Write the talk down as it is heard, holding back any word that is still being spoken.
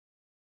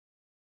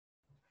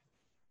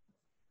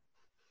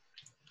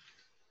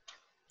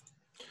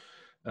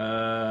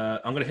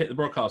I'm going to hit the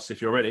broadcast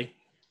if you're ready.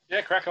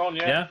 Yeah, crack on,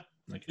 yeah.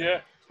 Yeah? Okay.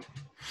 Yeah.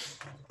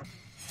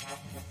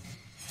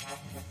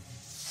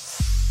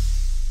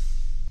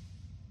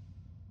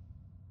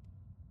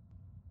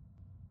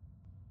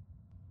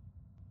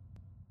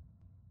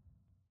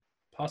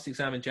 Passed the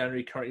exam in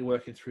January, currently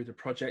working through the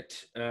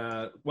project.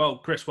 Well,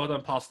 Chris, well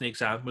done passing the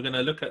exam. We're going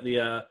to look at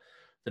the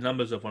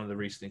numbers of one of the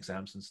recent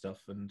exams and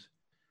stuff. And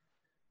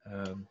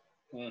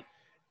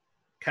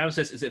Cam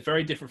says, is it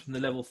very different from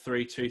the level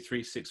 3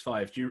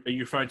 2365? Are you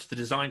referring to the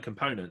design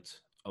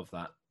component of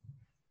that?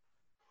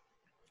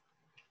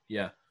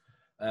 Yeah.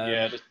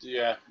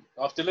 Yeah.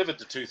 I've delivered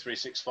the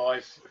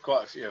 2365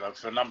 quite a few,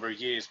 for a number of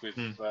years with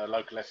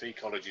local FE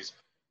colleges,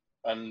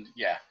 and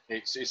yeah,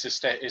 it's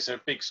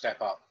a big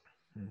step up.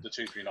 The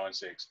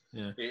 2396.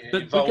 Yeah. It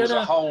involves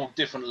a whole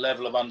different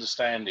level of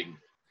understanding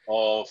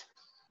of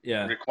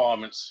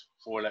requirements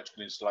for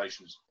electrical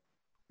installations,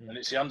 and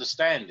it's the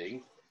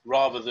understanding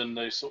rather than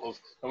the sort of.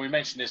 And we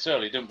mentioned this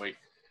earlier, didn't we?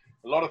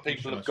 A lot of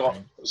people have got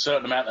a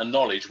certain amount of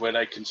knowledge where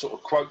they can sort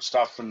of quote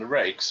stuff from the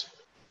regs,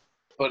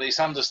 but it's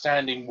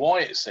understanding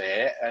why it's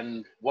there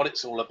and what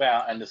it's all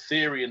about, and the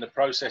theory and the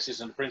processes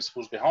and the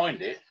principles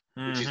behind it,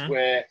 which is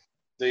where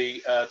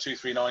the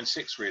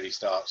 2396 really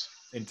starts.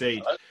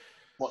 Indeed.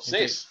 What's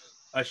this?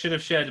 I should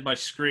have shared my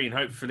screen.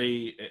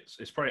 Hopefully,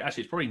 it's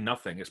probably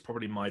nothing. It's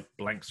probably my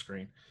blank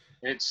screen.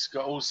 It's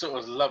got all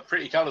sort of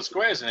pretty coloured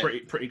squares in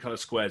it. Pretty coloured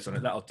squares on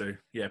it. That'll do.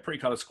 Yeah, pretty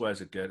coloured squares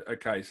are good.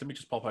 Okay, so let me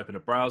just pop open a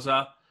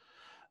browser.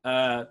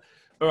 All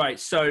right.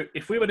 So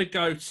if we were to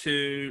go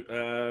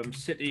to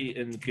City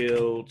and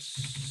Guilds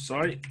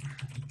site,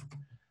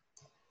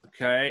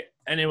 okay,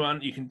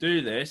 anyone, you can do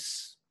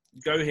this.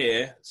 Go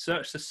here,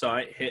 search the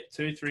site, hit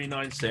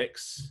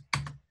 2396,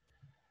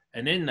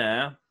 and in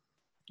there,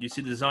 you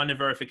see the design and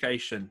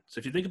verification. So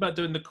if you think about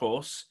doing the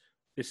course,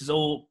 this is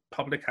all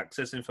public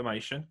access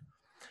information.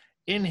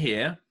 In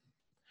here,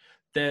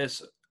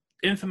 there's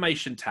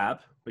information tab,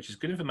 which is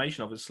good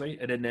information, obviously.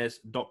 And then there's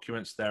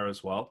documents there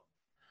as well.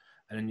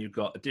 And then you've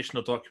got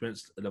additional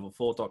documents, level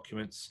 4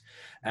 documents,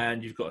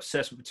 and you've got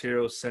assessment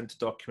materials, center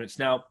documents.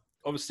 Now,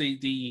 obviously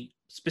the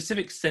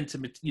specific center,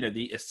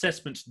 the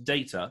assessment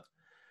data,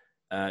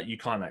 you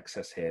can't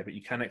access here, but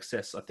you can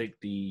access, I think,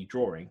 the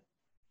drawing.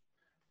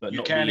 But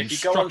you can, if you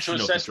go onto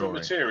assessment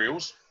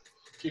materials,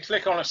 if you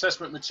click on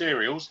assessment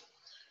materials,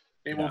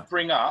 it will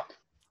bring up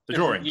the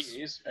drawings,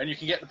 years, and you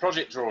can get the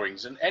project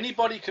drawings, and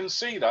anybody can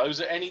see those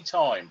at any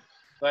time.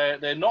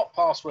 They're not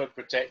password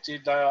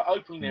protected. They are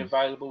openly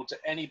available to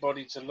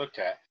anybody to look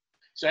at.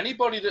 So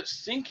anybody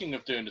that's thinking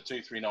of doing the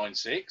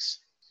 2396,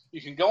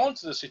 you can go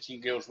onto the City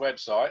and Guilds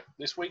website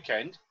this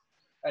weekend,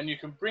 and you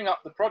can bring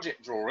up the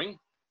project drawing.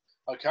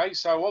 Okay,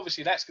 so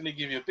obviously that's going to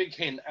give you a big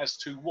hint as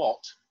to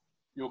what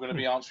you're going to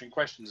be answering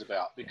questions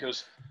about,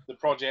 because the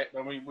project,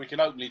 and we can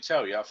openly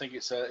tell you, I think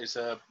it's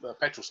a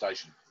petrol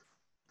station.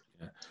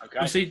 Yeah. Okay.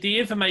 Well, see,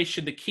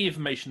 the key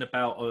information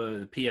about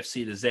the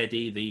PFC, the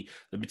ZE,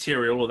 the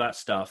material, all of that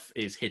stuff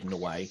is hidden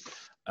away.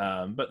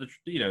 But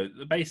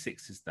the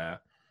basics is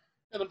there.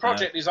 Yeah, the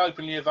project is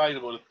openly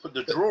available.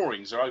 The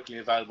drawings are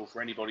openly available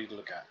for anybody to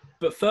look at.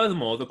 But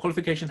furthermore, the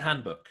qualification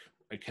handbook.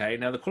 Okay,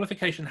 now the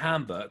qualification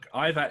handbook,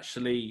 I put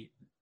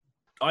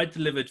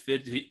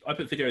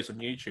videos on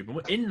YouTube,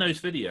 and in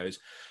those videos,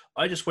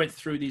 I just went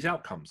through these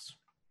outcomes.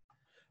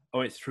 I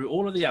went through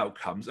all of the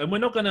outcomes, and we're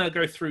not going to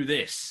go through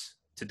this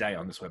today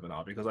on this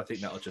webinar because I think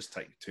that'll just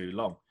take too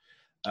long.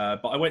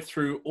 But I went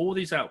through all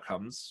these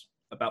outcomes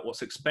about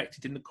what's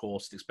expected in the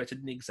course, expected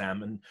in the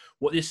exam, and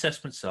what the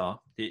assessments are.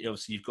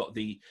 Obviously, you've got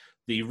the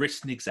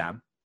written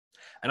exam,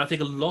 and I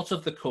think a lot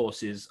of the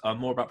courses are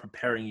more about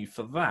preparing you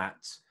for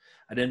that.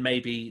 And then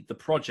maybe the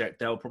project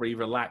they'll probably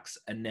relax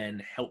and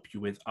then help you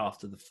with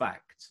after the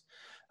fact.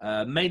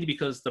 Mainly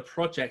because the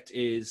project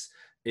is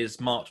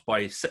marked by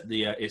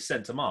is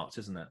center marked,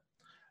 isn't it?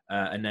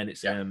 And then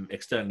it's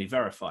externally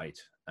verified.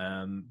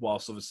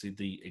 Whilst obviously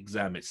the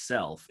exam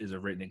itself is a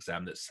written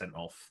exam that's sent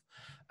off.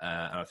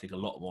 And I think a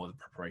lot more of the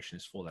preparation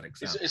is for that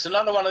exam. It's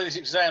another one of these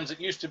exams that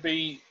used to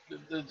be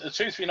the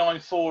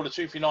 2394, the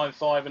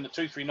 2395, and the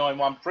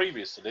 2391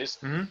 previous to this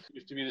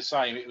used to be the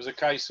same. It was a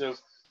case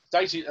of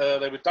dated,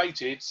 they were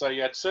dated, so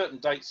you had certain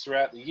dates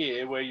throughout the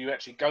year where you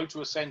actually go to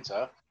a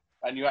centre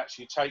and you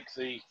actually take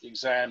the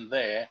exam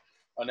there,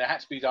 and it had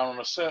to be done on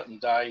a certain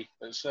day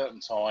at a certain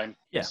time,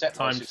 set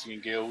by City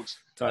and Guilds,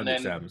 and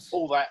then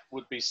all that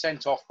would be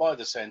sent off by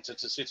the centre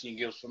to City and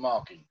Guilds for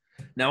marking.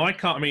 Now,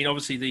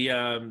 obviously the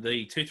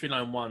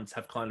 2391s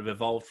have kind of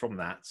evolved from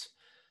that.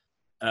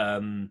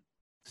 The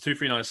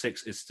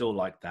 2396 is still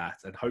like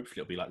that, and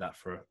hopefully it'll be like that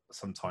for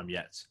some time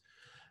yet.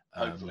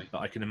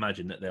 But I can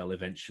imagine that they'll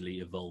eventually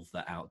evolve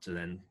that out to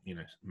then,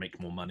 make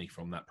more money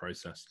from that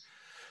process.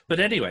 But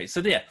anyway, so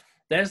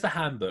there's the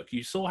handbook.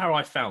 You saw how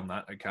I found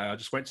that, okay? I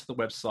just went to the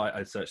website,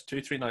 I searched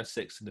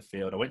 2396 in the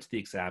field, I went to the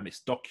exam,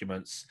 it's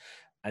documents,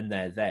 and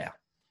they're there.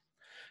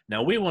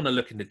 Now, we want to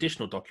look at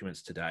additional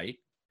documents today,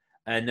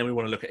 and then we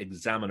want to look at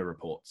examiner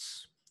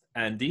reports.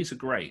 And these are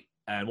great.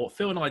 And what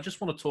Phil and I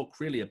just want to talk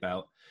really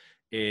about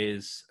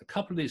is a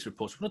couple of these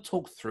reports. We're going to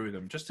talk through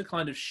them just to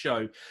kind of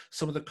show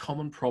some of the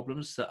common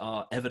problems that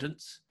are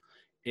evident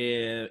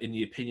in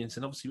the opinions,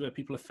 and obviously where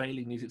people are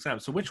failing these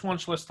exams. So which one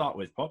shall I start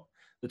with, Pop?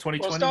 The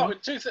 2020 Well,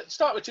 one?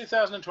 start with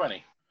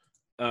 2020.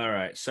 All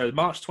right. So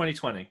March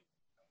 2020.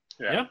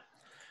 Yeah.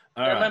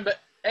 All right. Remember,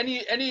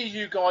 any of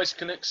you guys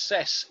can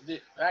access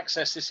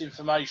this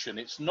information.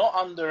 It's not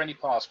under any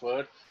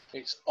password.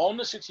 It's on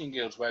the City and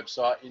Guilds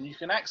website, and you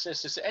can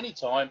access this at any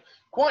time,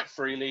 quite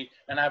freely,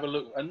 and have a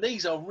look. And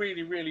these are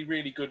really, really,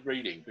 really good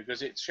reading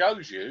because it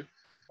shows you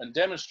and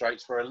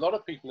demonstrates where a lot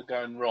of people are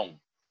going wrong.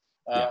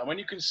 And when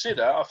you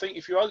consider, I think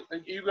if you're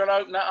going to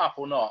open that up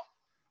or not?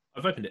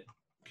 I've opened it.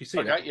 Can you see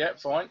it? Okay, yeah,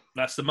 fine.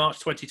 That's the March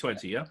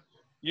 2020, yeah?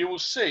 You will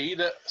see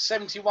that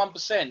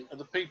 71% of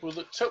the people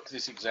that took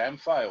this exam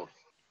failed.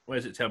 Where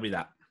does it tell me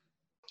that?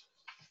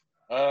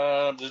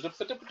 I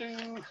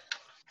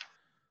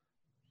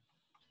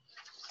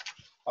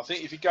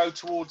think if you go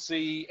towards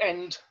the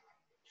end,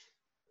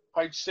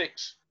 page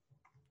 6.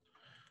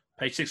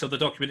 Page 6 of the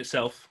document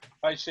itself.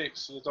 Page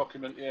 6 of the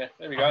document, yeah.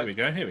 There we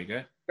go. Here we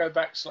go. Go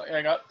back slightly.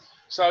 Hang on.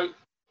 So,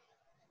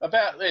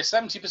 about there,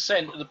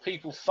 70% of the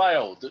people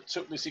failed that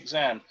took this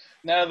exam.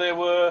 Now, there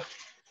were,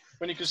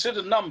 when you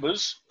consider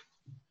numbers,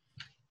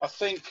 I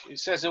think it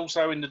says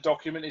also in the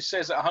document, it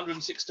says that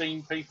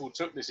 116 people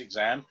took this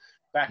exam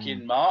back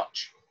in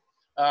March.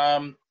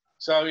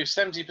 So if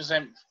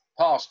 70%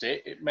 passed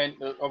it, it meant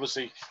that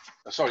obviously,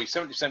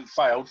 70%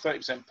 failed,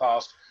 30%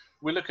 passed.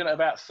 We're looking at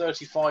about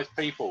 35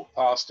 people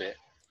passed it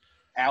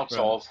out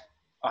of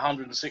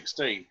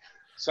 116.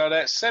 So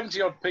that's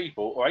 70 odd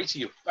people, or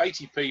 80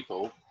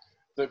 people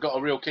that got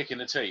a real kick in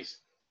the teeth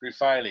through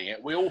failing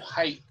it. We all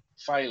hate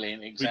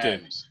failing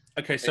exams.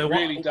 We do. Okay, so it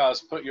really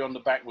does put you on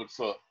the backward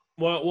foot.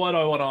 Well, what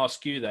I want to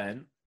ask you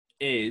then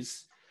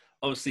is,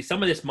 obviously,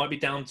 some of this might be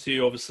down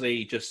to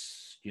obviously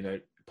just,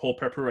 poor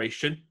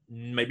preparation,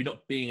 maybe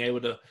not being able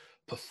to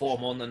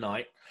perform on the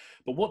night.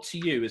 But what to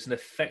you is an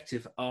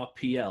effective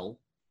RPL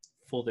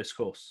for this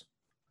course?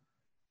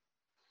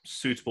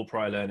 Suitable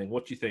prior learning.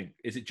 What do you think?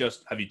 Is it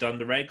just, have you done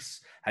the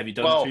regs? Have you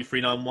done the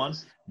 2391?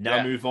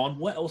 Now move on.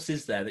 What else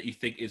is there that you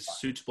think is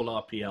suitable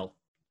RPL?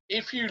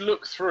 If you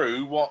look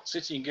through what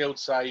City and Guild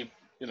say,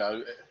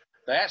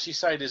 they actually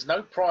say there's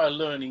no prior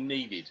learning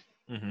needed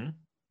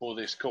for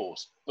this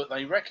course, but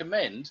they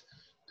recommend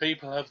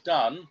people have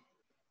done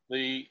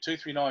the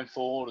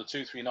 2394, the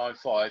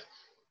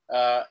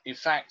 2395. In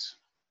fact,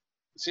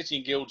 City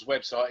and Guild's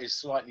website is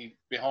slightly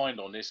behind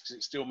on this because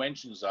it still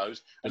mentions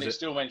those, and it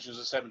still mentions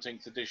the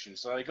 17th edition.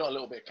 So they got a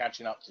little bit of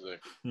catching up to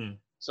do.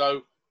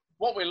 So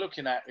what we're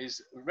looking at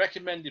is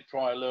recommended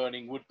prior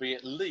learning would be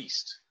at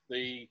least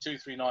the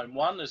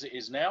 2391 as it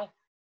is now.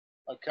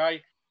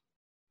 Okay.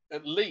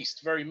 At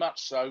least, very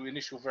much so,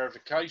 initial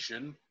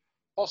verification,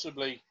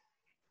 possibly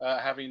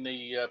having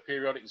the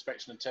periodic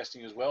inspection and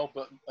testing as well,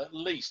 but at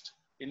least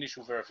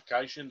initial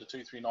verification, the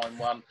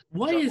 2391.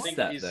 Why is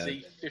that, is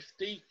the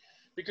 50,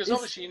 because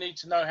obviously you need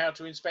to know how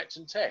to inspect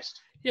and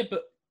test. Yeah,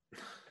 but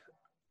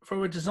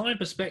from a design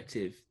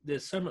perspective,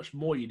 there's so much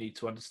more you need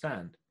to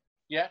understand.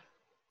 Yeah.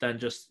 Than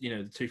just, the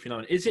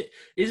 2391. Is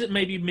it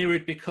maybe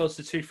mirrored because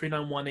the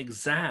 2391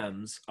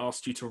 exams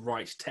asked you to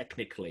write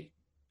technically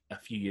a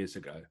few years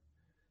ago?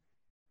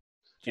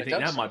 Do you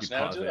think that might be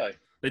part of it?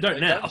 They don't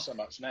now. Don't so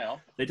much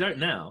now. They don't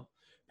now.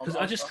 Because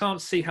I just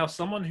can't see how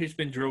someone who's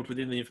been drilled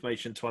within the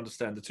information to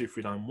understand the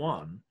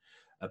 2391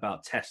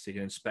 about testing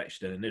and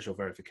inspection and initial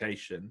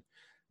verification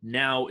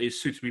now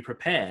is suitably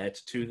prepared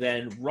to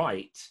then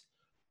write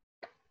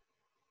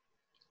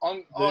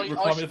the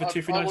requirement of a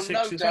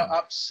 2396 exam.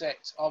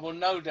 I will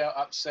no doubt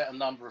upset a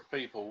number of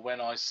people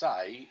when I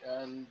say,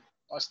 and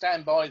I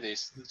stand by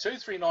this, the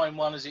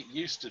 2391 as it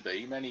used to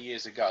be many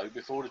years ago,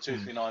 before the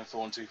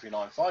 2394 and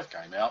 2395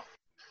 came out,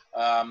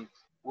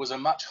 was a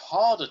much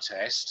harder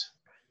test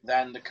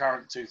than the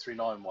current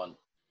 2391.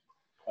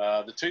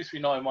 The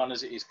 2391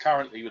 as it is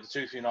currently with the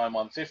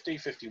 2391 50,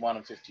 51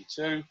 and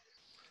 52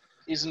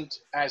 isn't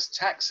as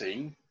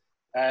taxing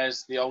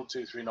as the old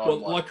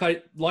 2391.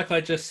 Well, like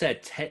I just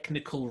said,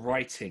 technical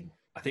writing.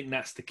 I think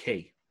that's the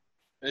key.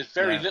 There's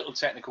very little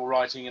technical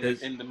writing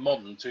in the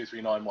modern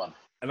 2391.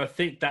 And I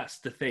think that's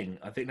the thing.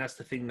 I think that's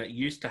the thing that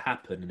used to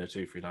happen in the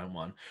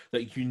 2391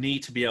 that you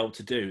need to be able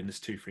to do in this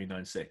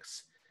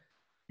 2396.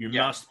 You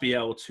must be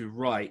able to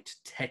write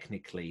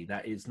technically.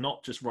 That is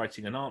not just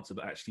writing an answer,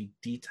 but actually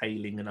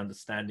detailing an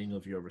understanding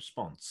of your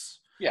response.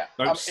 Yeah.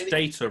 Don't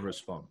state a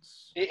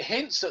response. It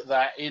hints at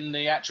that in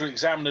the actual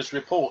examiner's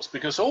reports,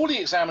 because all the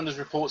examiner's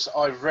reports that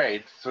I've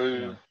read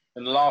through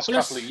in the last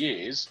couple of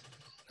years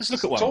let's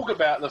look at one. Talk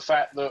about the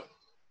fact that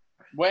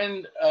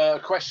when a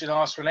question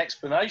asks for an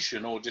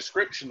explanation or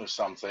description of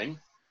something,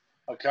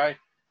 okay,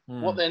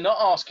 what they're not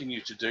asking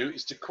you to do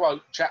is to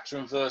quote chapter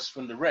and verse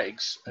from the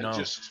regs and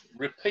just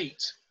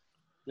repeat,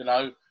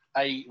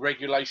 a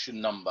regulation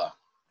number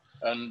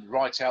and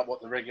write out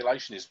what the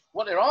regulation is.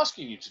 What they're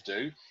asking you to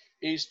do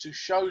is to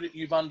show that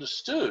you've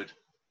understood,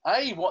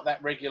 A, what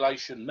that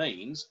regulation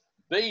means,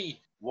 B,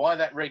 why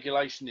that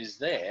regulation is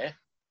there,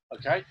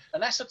 Okay,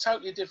 and that's a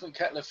totally different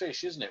kettle of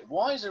fish, isn't it?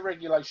 Why is a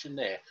regulation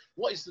there?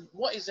 What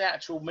is the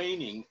actual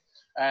meaning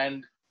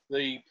and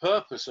the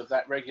purpose of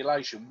that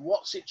regulation?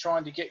 What's it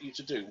trying to get you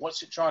to do?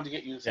 What's it trying to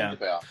get you to think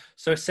about?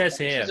 So it says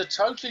This here. is a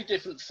totally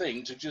different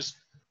thing to just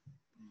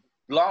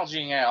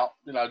larging out,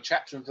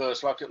 chapter and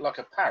verse like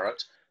a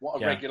parrot,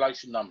 what a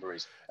regulation number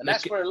is. And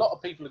that's where a lot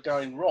of people are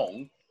going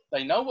wrong.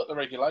 They know what the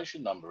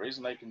regulation number is,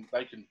 and they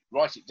can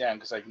write it down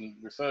because they can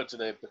refer to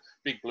their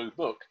big blue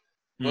book.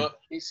 But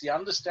it's the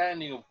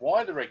understanding of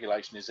why the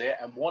regulation is there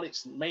and what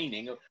its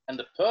meaning and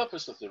the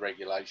purpose of the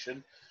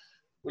regulation.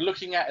 We're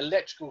looking at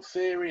electrical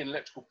theory and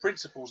electrical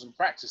principles and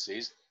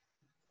practices.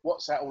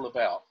 What's that all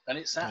about? And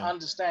it's that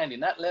understanding,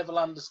 that level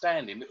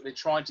understanding that they're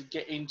trying to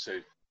get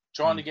into,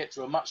 trying to get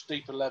to a much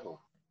deeper level.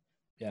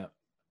 Yeah.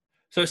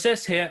 So it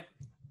says here,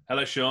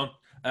 hello, Sean.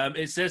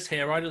 It says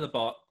here right at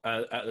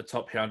the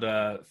top here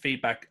under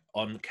feedback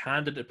on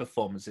candidate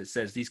performance, it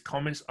says these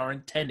comments are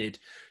intended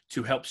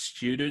to help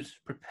students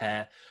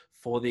prepare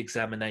for the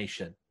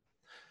examination.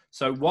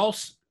 So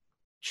whilst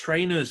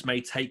trainers may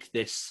take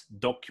this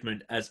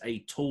document as a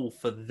tool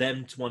for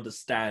them to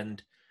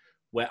understand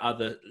where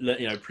other,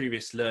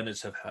 previous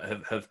learners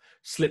have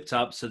slipped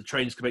up, so the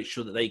trainers can make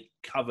sure that they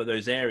cover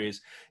those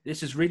areas,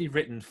 this is really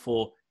written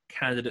for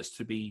candidates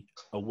to be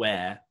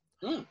aware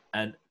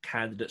and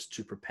candidates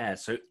to prepare.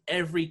 So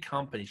every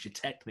company should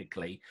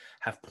technically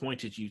have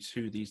pointed you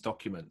to these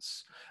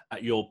documents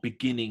at your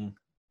beginning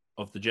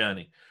of the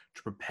journey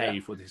to prepare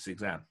you for this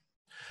exam.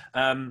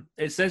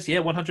 It says,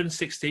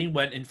 116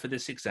 went in for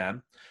this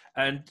exam.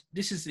 And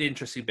this is the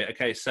interesting bit.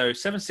 Okay, so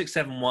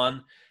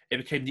 7671, it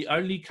became the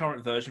only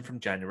current version from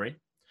January.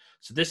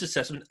 So this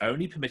assessment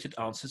only permitted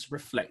answers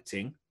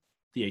reflecting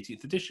the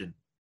 18th edition.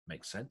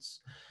 Makes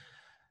sense.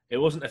 It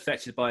wasn't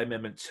affected by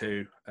Amendment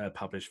 2,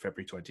 published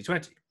February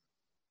 2020.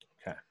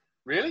 Okay.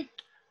 Really?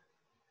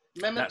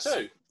 Amendment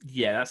 2?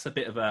 Yeah, that's a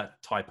bit of a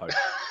typo.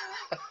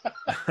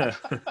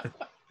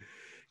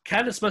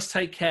 Candidates must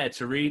take care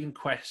to read and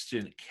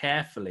question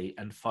carefully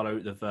and follow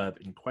the verb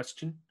in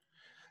question.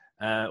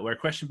 Where a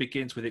question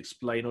begins with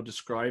explain or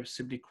describe,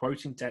 simply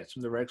quoting text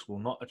from the regs will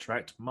not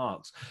attract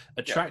marks.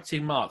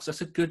 Attracting marks,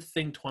 that's a good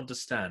thing to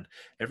understand.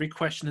 Every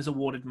question is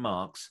awarded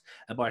marks,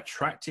 and by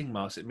attracting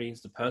marks, it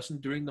means the person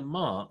doing the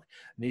mark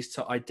needs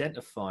to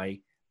identify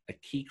a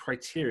key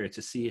criteria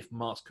to see if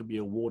marks can be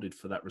awarded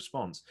for that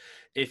response.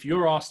 If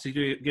you're asked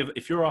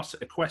if you're asked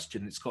a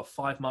question, it's got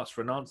 5 marks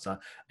for an answer,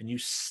 and you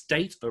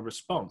state a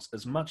response,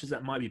 as much as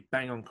that might be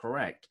bang on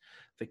correct,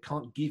 they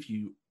can't give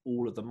you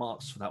all of the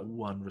marks for that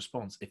one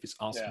response if it's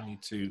asking you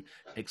to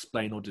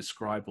explain or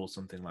describe or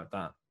something like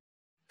that.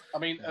 I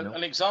mean,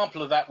 an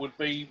example of that would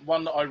be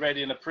one that I read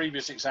in a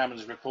previous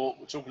examiner's report.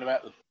 We're talking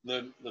about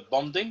the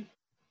bonding,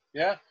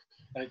 and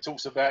it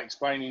talks about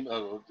explaining,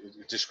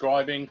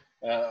 describing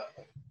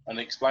and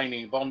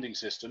explaining bonding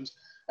systems.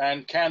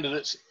 And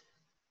candidates,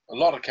 a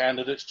lot of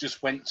candidates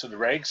just went to the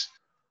regs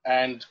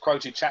and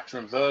quoted chapter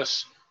and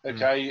verse.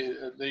 Okay,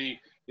 the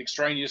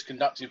extraneous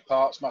conductive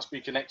parts must be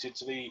connected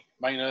to the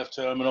main earth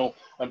terminal,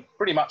 and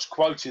pretty much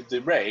quoted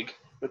the reg,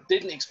 but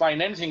didn't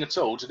explain anything at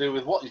all to do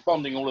with what is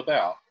bonding all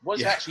about. What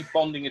is actually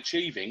bonding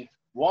achieving?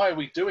 Why are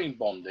we doing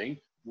bonding?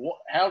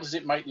 How does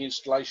it make the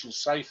installation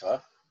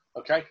safer?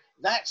 Okay,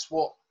 that's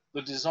what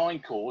the design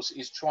course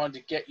is trying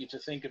to get you to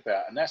think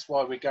about, and that's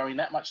why we're going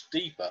that much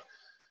deeper.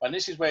 And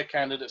this is where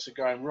candidates are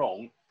going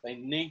wrong. They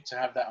need to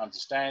have that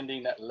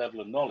understanding, that level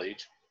of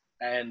knowledge,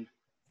 and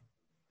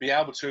be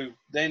able to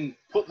then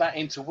put that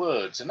into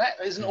words, and that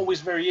isn't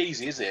always very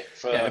easy, is it?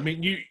 I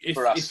mean,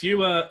 if you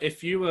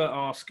were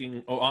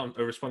asking or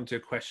responding to a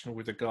question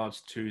with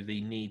regards to the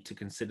need to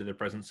consider the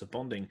presence of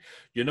bonding,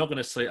 you're not going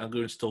to say I'm going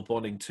to install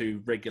bonding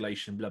to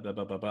regulation blah blah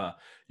blah blah blah.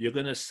 You're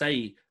going to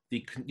say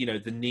the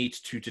need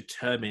to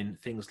determine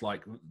things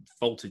like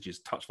voltages,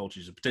 touch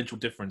voltages, potential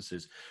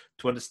differences,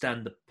 to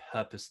understand the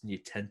purpose and the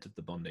intent of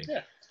the bonding.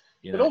 Yeah.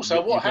 But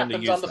also, what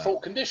happens under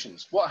fault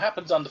conditions? What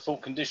happens under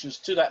fault conditions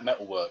to that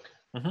metalwork?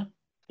 I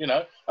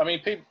mean,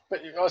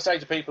 I say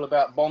to people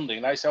about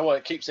bonding, they say, well,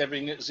 it keeps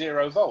everything at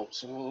 0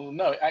 volts. Well,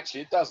 no,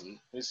 actually it doesn't.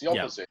 It's the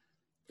opposite,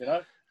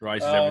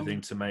 Rises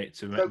everything to make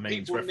so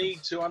people reference.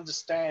 need to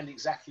understand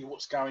exactly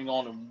what's going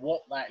on and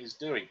what that is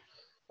doing.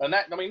 And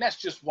that's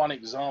just one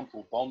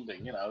example,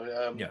 bonding,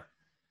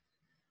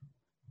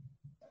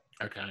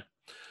 Okay.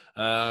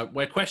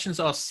 Where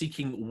questions are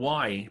seeking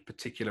why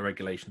particular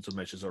regulations or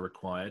measures are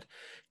required,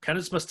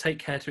 candidates must take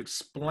care to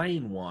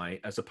explain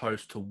why as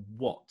opposed to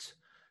what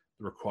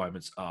the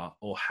requirements are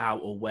or how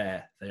or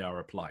where they are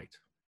applied.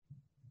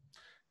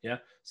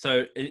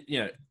 So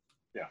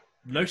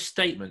no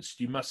statements,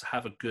 you must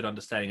have a good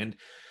understanding, and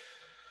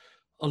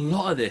a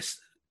lot of this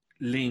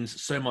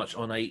leans so much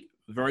on a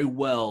very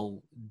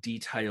well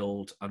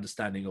detailed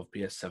understanding of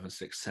BS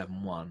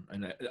 7671,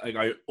 and I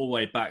go all the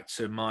way back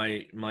to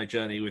my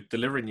journey with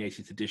delivering the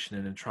 18th edition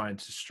and trying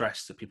to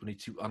stress that people need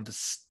to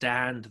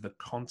understand the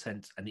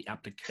content and the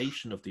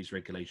application of these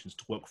regulations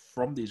to work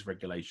from these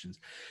regulations.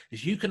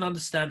 If you can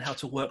understand how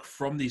to work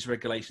from these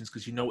regulations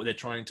because you know what they're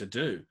trying to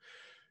do,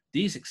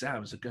 these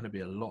exams are going to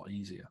be a lot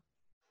easier.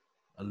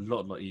 A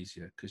lot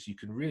easier, because you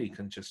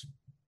can just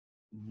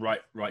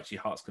write to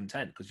your heart's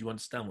content, because you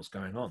understand what's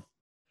going on.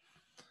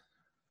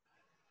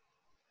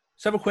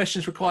 Several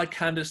questions require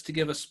candidates to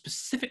give a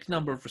specific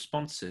number of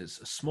responses.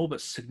 A small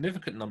but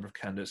significant number of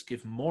candidates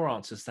give more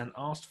answers than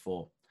asked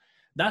for.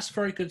 That's a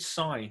very good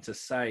sign to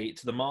say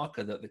to the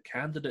marker that the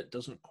candidate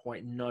doesn't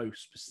quite know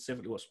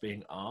specifically what's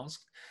being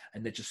asked,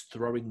 and they're just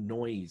throwing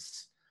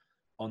noise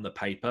on the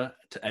paper.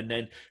 And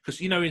then,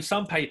 because, in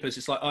some papers,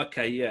 it's like,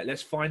 okay, yeah,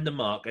 let's find the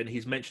mark. And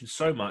he's mentioned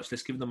so much,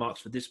 let's give him the marks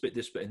for this bit,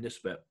 and this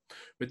bit.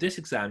 With this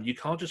exam, you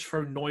can't just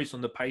throw noise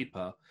on the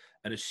paper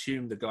and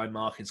assume the guy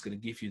marking is going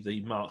to give you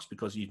the marks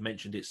because you've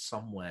mentioned it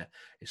somewhere.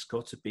 It's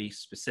got to be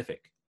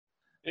specific.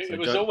 It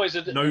was always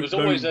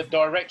a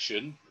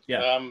direction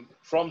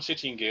from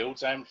Sitting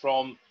Guilds and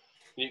from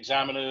the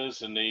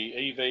examiners and the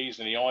EVs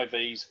and the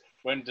IVs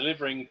when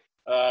delivering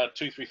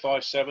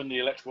 2357, the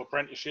electrical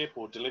apprenticeship,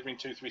 or delivering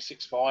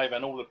 2365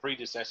 and all the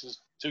predecessors,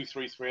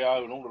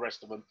 2330 and all the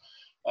rest of them,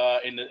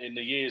 in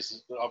the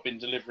years that I've been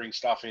delivering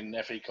stuff in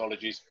FE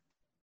colleges.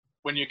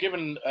 When you're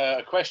given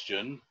a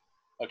question,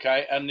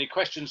 okay, and the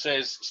question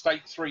says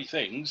state three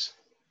things,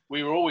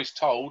 we were always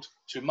told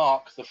to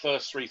mark the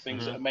first three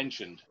things that are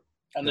mentioned.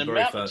 And the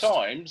amount of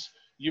times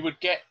you would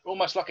get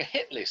almost like a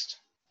hit list.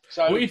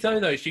 So what you've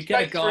done, though, is you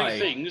get a guy... three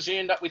things, you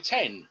end up with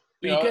 10.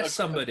 But you get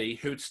somebody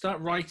who would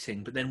start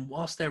writing, but then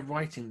whilst they're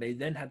writing, they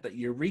then had that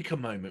eureka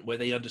moment where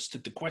they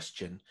understood the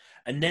question,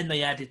 and then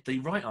they added the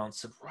right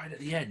answer right at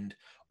the end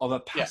of a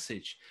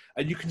passage.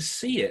 Yeah. And you can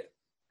see it,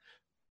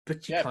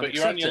 but you can't but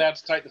you're only allowed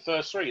to take the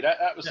first three.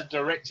 That was a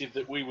directive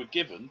that we were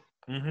given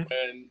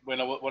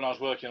when I was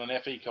working on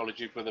FE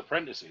college with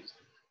apprentices.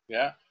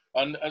 Yeah.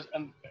 And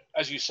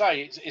as you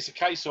say, it's a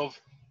case of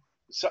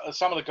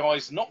some of the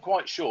guys not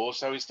quite sure.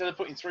 So instead of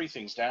putting three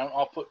things down,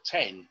 I'll put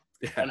 10.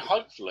 Yeah. And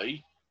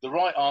hopefully the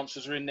right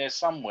answers are in there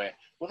somewhere.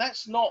 Well,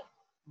 that's not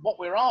what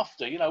we're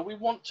after. We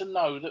want to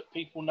know that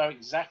people know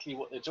exactly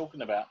what they're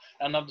talking about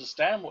and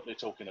understand what they're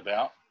talking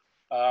about.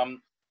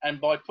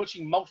 And by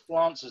putting multiple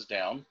answers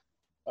down,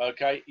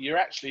 okay, you're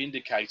actually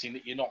indicating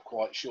that you're not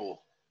quite sure.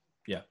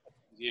 Yeah.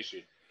 The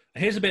issue.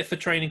 Here's a bit for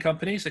training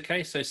companies.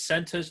 Okay, so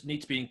centres need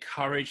to be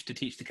encouraged to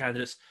teach the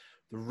candidates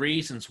the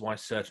reasons why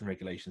certain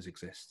regulations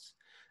exist.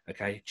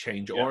 Okay,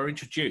 change or are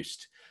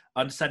introduced.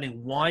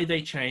 Understanding why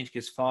they change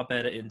gives far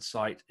better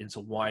insight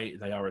into why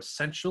they are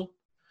essential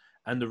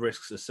and the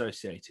risks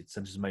associated.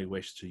 Centres may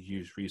wish to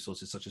use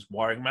resources such as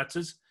wiring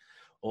matters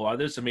or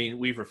others. I mean,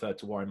 we've referred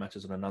to wiring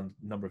matters on a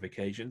number of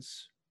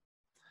occasions.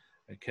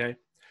 Okay.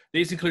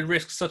 These include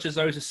risks such as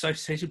those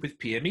associated with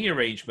PME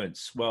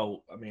arrangements.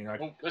 Well, I mean...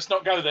 let's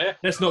not go there.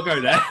 Let's not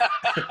go there.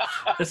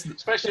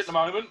 Especially at the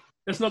moment.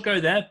 Let's not go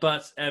there,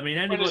 but, I mean,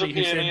 anybody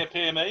who's in...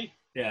 PME?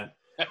 Yeah.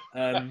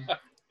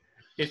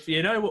 If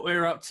you know what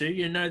we're up to,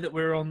 you know that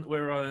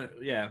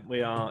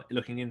we are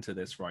looking into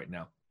this right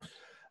now.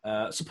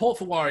 Support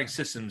for wiring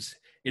systems.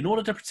 In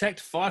order to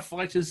protect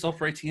firefighters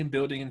operating in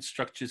building and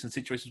structures and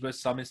situations where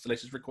some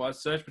installations require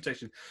surge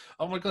protection.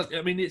 Oh my God.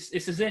 I mean, it's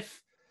as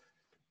if...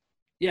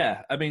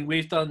 Yeah, I mean,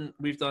 we've done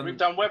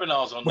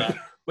webinars on that.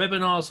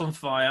 Webinars on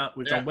fire.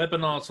 We've done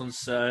webinars on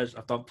surge.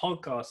 I've done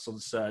podcasts on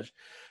surge,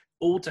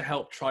 all to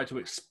help try to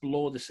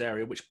explore this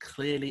area, which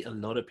clearly a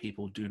lot of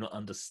people do not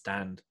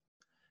understand.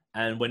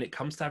 And when it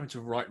comes to having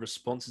to write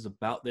responses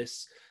about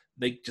this,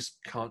 they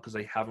just can't because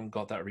they haven't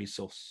got that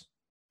resource.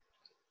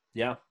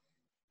 Yeah.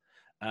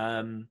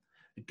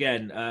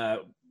 Again,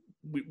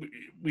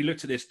 we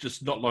looked at this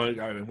just not long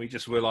ago, and we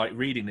just were like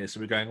reading this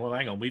and we're going, well,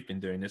 hang on, we've been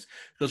doing this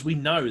because we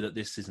know that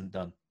this isn't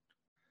done.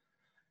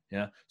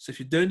 Yeah. So if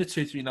you're doing the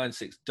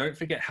 2396, don't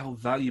forget how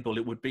valuable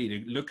it would be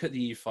to look at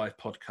the E5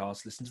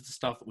 podcast, listen to the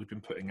stuff that we've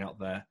been putting out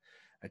there.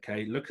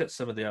 Okay. Look at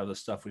some of the other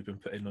stuff we've been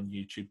putting on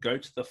YouTube. Go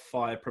to the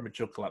Fire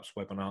Premature Collapse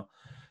webinar.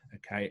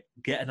 Okay.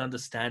 Get an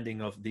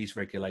understanding of these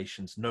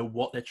regulations. Know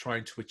what they're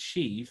trying to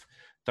achieve.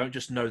 Don't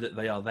just know that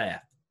they are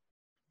there.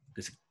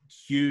 There's a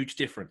huge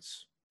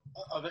difference.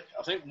 I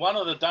think one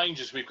of the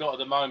dangers we've got at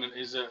the moment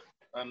is that,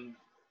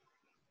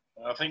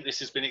 I think this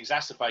has been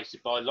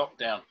exacerbated by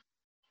lockdown,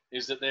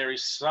 is that there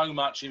is so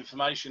much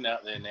information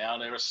out there now.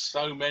 There are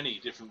so many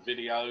different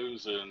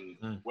videos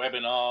and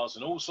webinars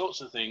and all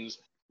sorts of things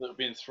that have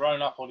been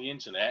thrown up on the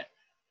internet,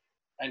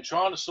 and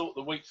trying to sort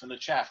the wheat from the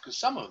chaff, because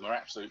some of them are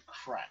absolute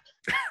crap.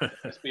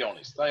 Let's be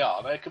honest.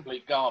 They're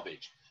complete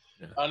garbage.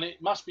 Yeah. And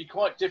it must be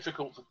quite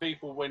difficult for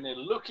people when they're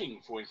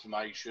looking for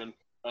information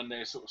and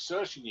they're sort of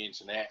searching the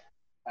internet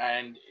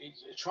and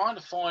trying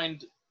to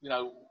find,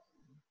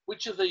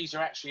 which of these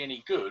are actually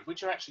any good,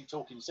 which are actually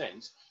talking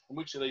sense, and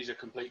which of these are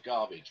complete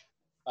garbage.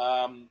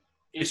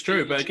 It's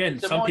true, but again,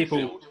 some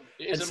people...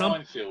 It is a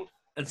minefield.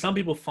 And some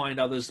people find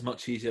others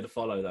much easier to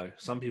follow, though.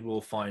 Some people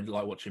will find,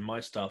 like, watching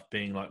my stuff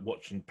being like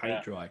watching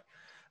paint dry.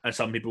 And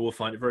some people will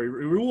find it very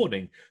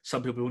rewarding.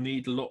 Some people will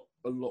need a lot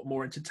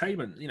more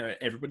entertainment.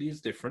 Everybody is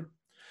different.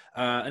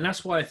 And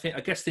that's why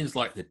I guess things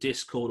like the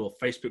Discord or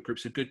Facebook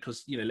groups are good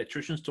because,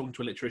 electricians talking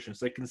to electricians,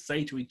 they can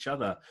say to each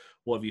other,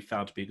 what have you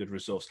found to be a good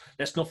resource?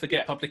 Let's not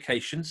forget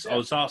publications. Yeah. I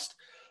was asked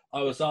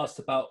I was asked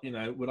about,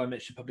 would I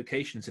mention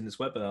publications in this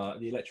webinar?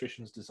 The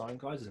Electrician's Design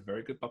Guide is a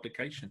very good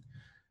publication.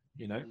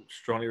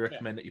 Strongly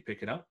recommend that you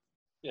pick it up.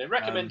 Yeah,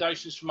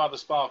 recommendations from other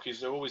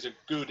Sparkies are always a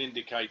good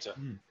indicator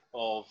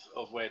of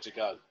where to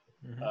go.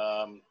 Mm-hmm.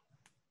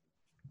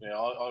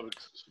 I would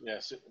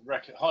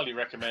highly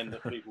recommend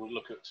that people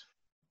look at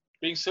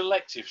being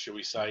selective, shall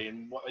we say,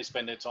 in what they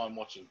spend their time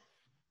watching.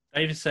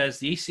 David says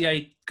the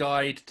ECA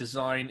guide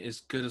design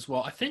is good as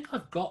well. I think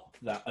I've got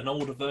an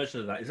older version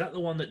of that. Is that the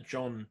one that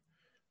John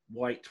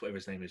White, whatever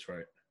his name is,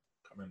 wrote?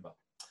 Can't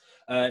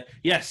remember.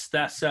 Yes,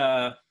 that's.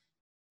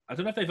 I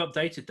don't know if they've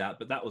updated that,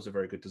 but that was a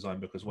very good design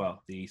book as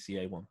well, the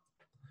ECA one.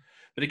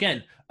 But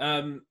again,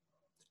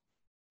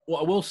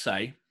 what I will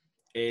say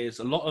is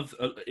a lot of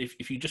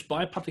if you just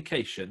buy a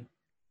publication,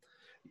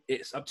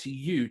 it's up to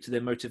you to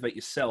then motivate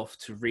yourself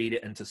to read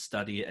it and to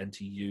study it and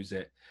to use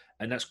it.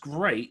 And that's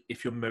great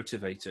if you're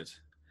motivated.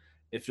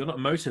 If you're not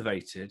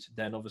motivated,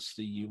 then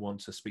obviously you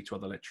want to speak to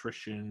other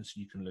electricians.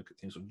 You can look at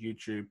things on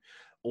YouTube,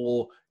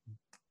 or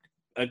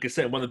like I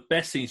said, one of the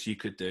best things you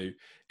could do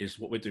is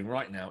what we're doing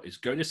right now is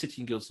go to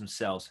City and Guilds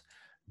themselves,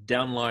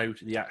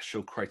 download the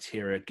actual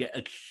criteria, get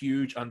a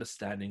huge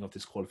understanding of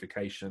this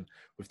qualification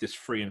with this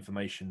free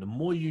information. The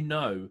more you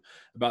know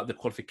about the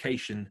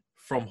qualification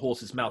from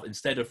horse's mouth,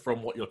 instead of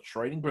from what your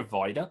training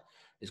provider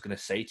is going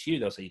to say to you,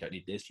 they'll say, you don't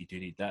need this, you do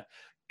need that.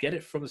 Get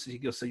it from the City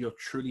Guild so you're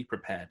truly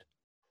prepared.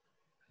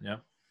 Yeah.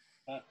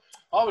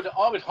 I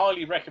would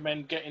highly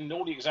recommend getting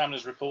all the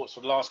examiners' reports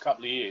for the last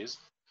couple of years,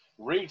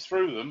 read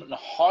through them and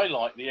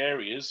highlight the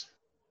areas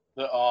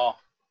that are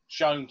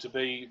shown to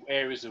be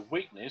areas of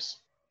weakness,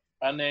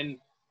 and then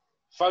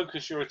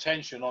focus your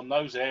attention on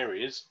those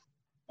areas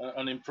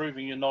and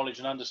improving your knowledge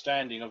and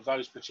understanding of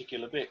those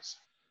particular bits,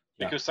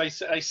 because they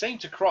seem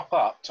to crop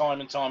up time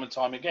and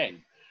time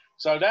again.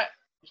 So that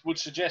would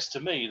suggest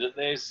to me that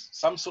there's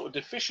some sort of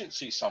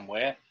deficiency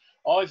somewhere,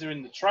 either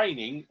in the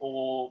training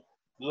or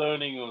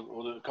learning,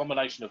 or the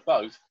combination of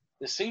both.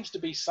 There seems to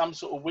be some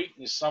sort of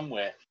weakness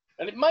somewhere,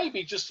 and it may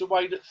be just the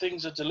way that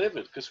things are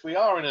delivered, because we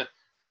are in a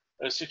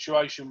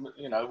situation,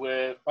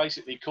 where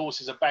basically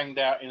courses are banged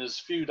out in as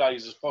few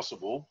days as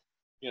possible.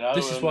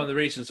 This is one of the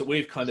reasons that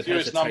we've kind of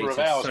hesitated number of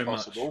hours so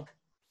possible,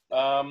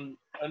 much.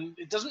 And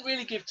it doesn't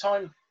really give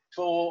time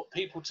for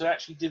people to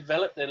actually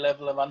develop their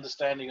level of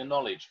understanding and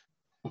knowledge.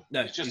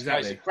 No, it's just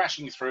exactly. a case of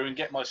crashing through and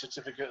get my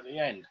certificate at the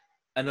end.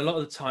 And a lot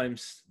of the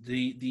times,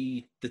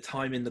 the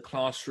time in the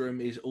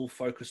classroom is all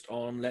focused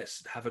on,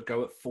 let's have a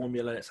go at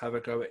formula, let's have a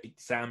go at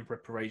exam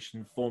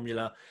preparation,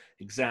 formula,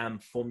 exam,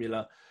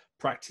 formula,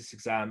 practice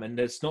exam. And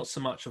there's not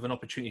so much of an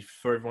opportunity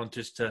for everyone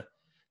just to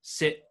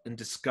sit and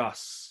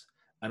discuss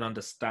and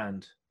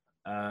understand.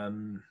 I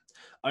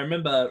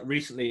remember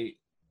recently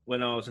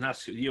when I was in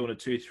Ascot U on a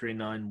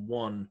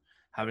 2391,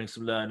 having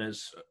some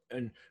learners,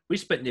 and we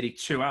spent nearly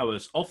 2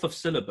 hours off of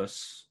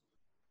syllabus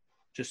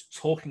just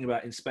talking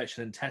about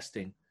inspection and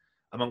testing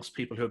amongst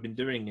people who have been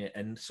doing it.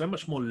 And so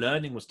much more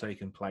learning was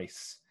taking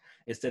place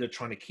instead of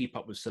trying to keep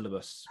up with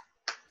syllabus.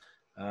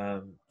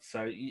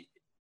 So you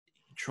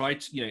try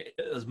to,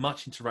 as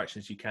much interaction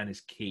as you can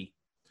is key.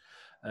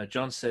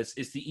 John says,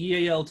 is the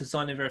EAL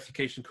design and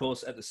verification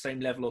course at the same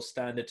level or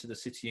standard to the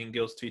City and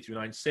Guilds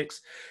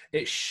 2396?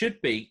 It should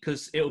be,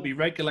 because it will be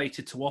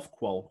regulated to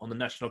Ofqual on the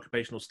National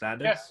Occupational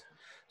Standards. Yes.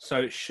 So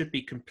it should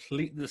be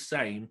completely the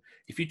same.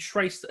 If you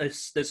trace,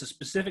 there's a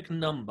specific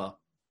number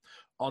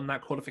on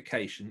that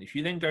qualification. If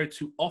you then go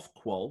to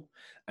Ofqual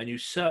and you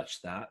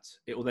search that,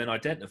 it will then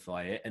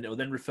identify it, and it will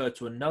then refer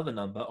to another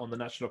number on the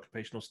National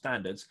Occupational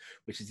Standards,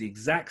 which is the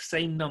exact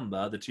same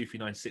number the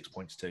 2396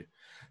 points to.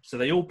 So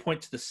they all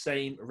point to the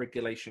same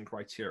regulation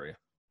criteria.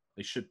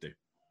 They should do.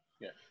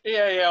 Yeah,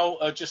 EAL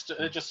are just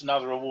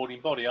another awarding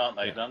body, aren't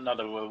they? Yeah.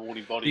 Another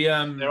awarding body.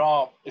 There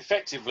are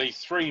effectively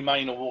three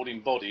main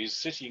awarding bodies: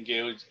 City and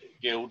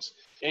Guilds,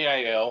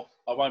 EAL.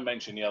 I won't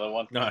mention the other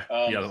one. No,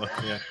 the other one.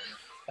 Yeah.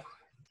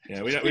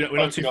 Yeah, we're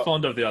not too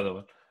fond of the other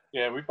one.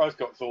 Yeah, we both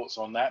got thoughts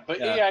on that. But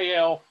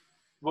EAL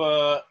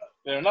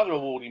they're another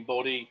awarding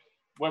body.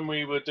 When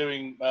we were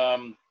doing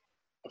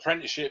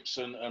apprenticeships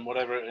and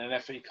whatever at an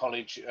FE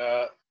college,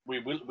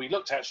 we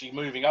looked at actually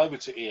moving over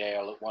to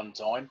EAL at one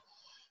time.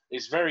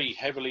 It's very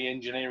heavily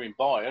engineering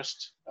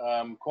biased,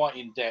 quite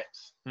in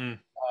depth.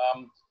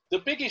 The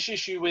biggest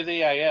issue with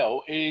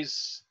EAL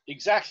is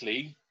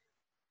exactly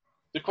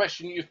the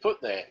question you've put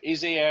there.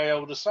 Is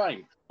EAL the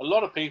same? A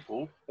lot of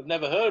people have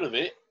never heard of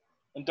it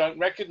and don't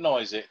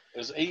recognise it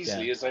as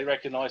easily as they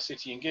recognise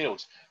City and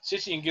Guilds.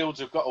 City and Guilds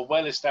have got a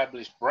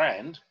well-established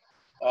brand.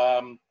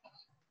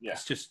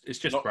 It's just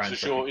not brand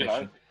so recognition.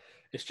 sure,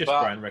 It's just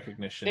brand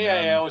recognition.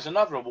 EAL is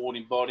another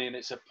awarding body, and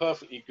it's a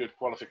perfectly good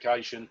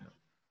qualification.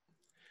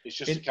 It's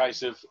just a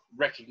case of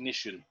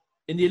recognition.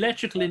 In the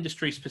electrical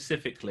industry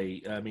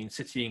specifically,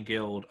 City and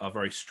Guild are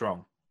very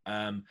strong.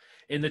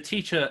 In the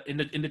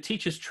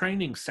teachers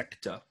training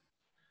sector,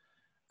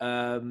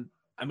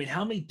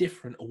 how many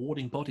different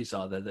awarding bodies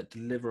are there that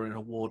deliver an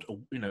award,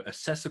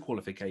 assessor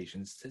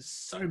qualifications? There's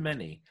so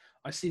many.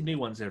 I see new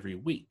ones every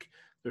week.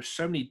 There's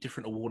so many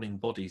different awarding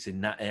bodies in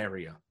that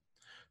area.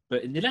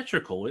 But in the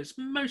electrical, it's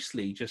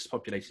mostly just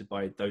populated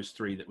by those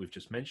three that we've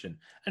just mentioned,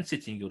 and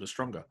City and Guild are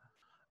stronger.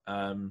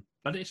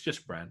 But it's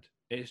just brand.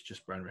 It's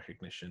just brand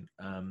recognition.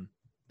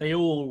 They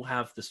all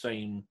have the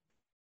same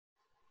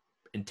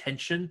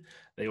intention.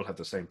 They all have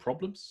the same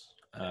problems,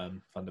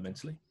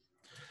 fundamentally.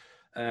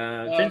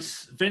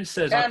 Vince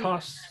says, I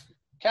pass.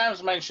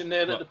 Cam's mentioned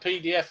there that the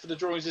PDF for the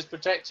drawings is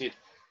protected.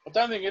 I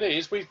don't think it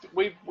is. We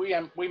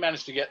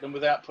managed to get them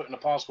without putting a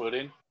password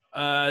in.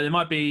 There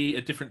might be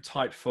a different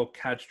type for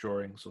CAD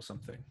drawings or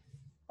something.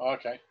 Oh,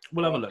 okay.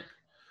 We'll have a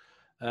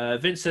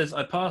look. Vince says,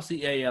 I passed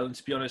the EAL, and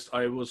to be honest,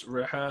 I was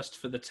rehearsed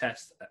for the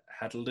test,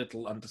 had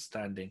little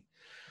understanding.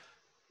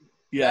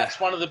 Yeah.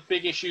 That's one of the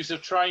big issues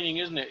of training,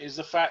 isn't it? Is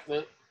the fact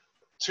that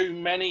too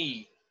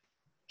many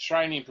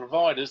training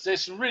providers,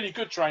 there's some really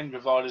good training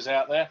providers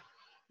out there,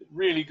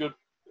 really good,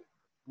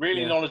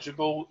 really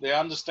knowledgeable. They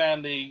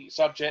understand the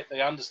subject,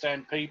 they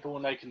understand people,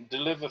 and they can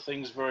deliver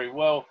things very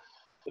well.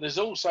 But there's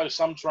also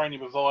some training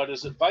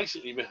providers that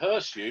basically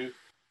rehearse you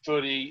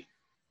for the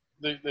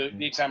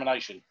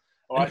examination.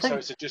 All right, so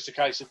it's just a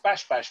case of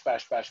bash.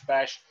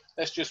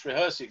 Let's just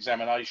rehearse the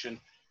examination,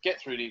 get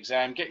through the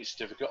exam, get your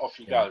certificate, off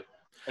you go.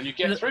 And you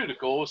get through the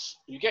course,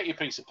 you get your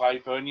piece of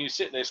paper, and you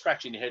sit there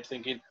scratching your head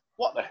thinking,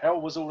 what the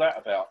hell was all that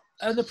about?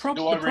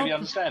 Do I really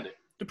understand it?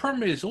 The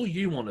problem is, all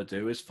you want to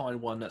do is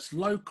find one that's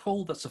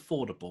local, that's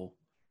affordable,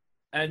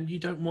 and you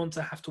don't want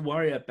to have to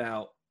worry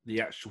about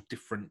the actual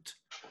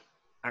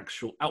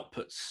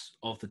outputs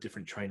of the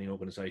different training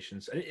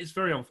organizations. And it's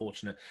very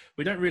unfortunate.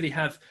 We don't really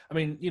have, I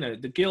mean, you know,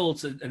 the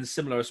guilds and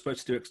similar are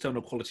supposed to do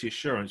external quality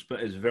assurance, but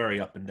it's very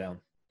up and down.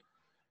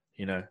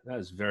 You know, that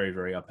is very,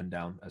 very up and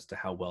down as to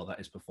how well that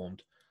is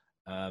performed.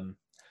 And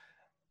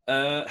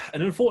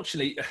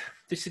unfortunately,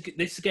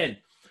 this again,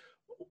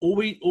 all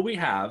we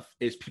have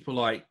is people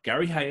like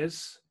Gary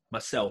Hayes,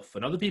 myself,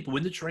 and other people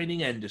in the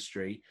training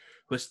industry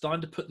who are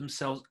starting to put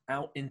themselves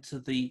out into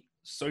the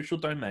social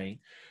domain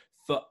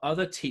for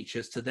other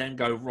teachers to then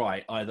go,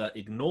 right, either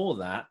ignore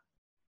that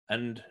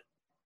and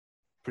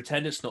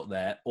pretend it's not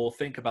there, or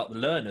think about the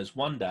learners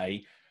one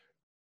day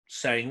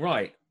saying,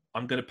 right,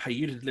 I'm going to pay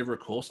you to deliver a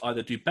course,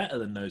 either do better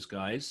than those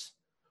guys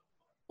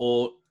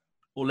or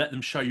let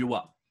them show you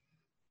up.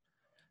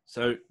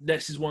 So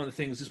this is one of the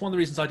things, it's one of the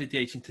reasons I did the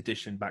 18th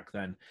edition back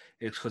then,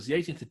 is because the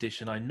 18th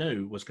edition I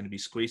knew was going to be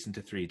squeezed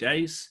into 3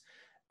 days.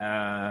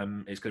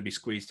 It's going to be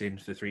squeezed in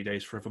for 3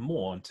 days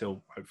forevermore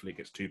until hopefully it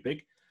gets too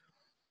big.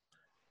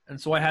 And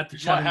so I had the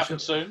challenge. Might happen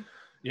soon.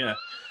 Yeah.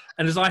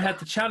 And as I had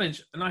the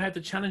challenge,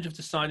 of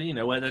deciding, you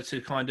know, whether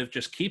to kind of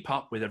just keep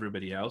up with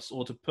everybody else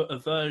or to put a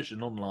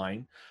version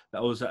online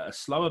that was at a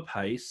slower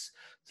pace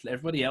to let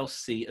everybody else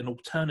see an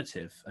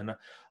alternative. And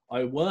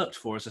I worked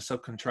for, as a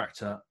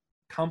subcontractor,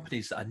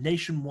 companies that are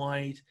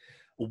nationwide,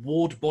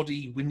 award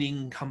body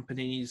winning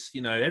companies.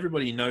 You know,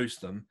 everybody knows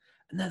them,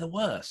 and they're the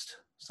worst.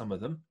 Some of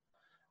them.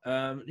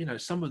 You know,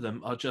 some of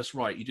them are just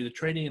right. You do the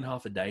training in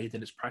half a day,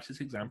 then it's practice,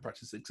 exam,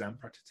 practice, exam,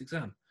 practice,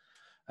 exam.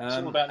 It's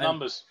all about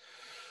numbers.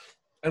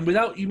 And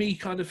without me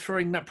kind of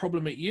throwing that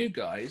problem at you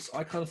guys,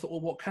 I kind of thought, well,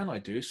 what can I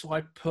do? So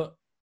I put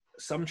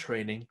some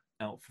training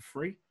out for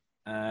free.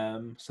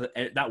 So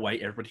that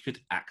way everybody could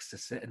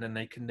access it, and then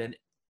they can then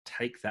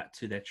take that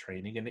to their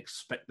training and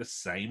expect the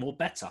same or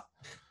better.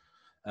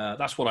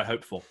 That's what I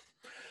hope for.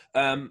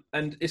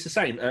 And it's the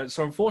same.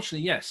 So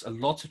unfortunately, yes, a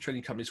lot of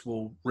training companies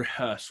will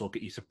rehearse or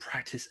get you to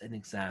practice an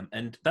exam.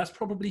 And that's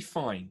probably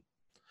fine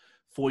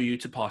for you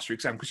to pass your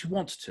exam because you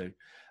want to.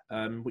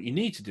 What you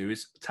need to do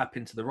is tap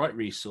into the right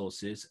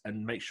resources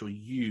and make sure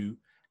you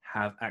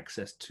have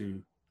access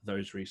to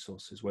those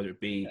resources, whether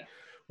it be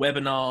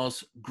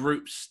webinars,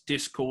 groups,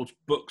 Discord,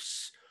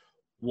 books,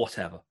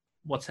 whatever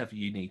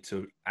you need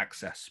to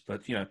access.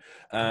 But, you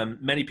know,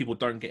 many people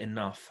don't get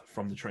enough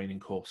from the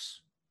training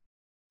course.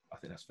 I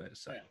think that's fair to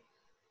say.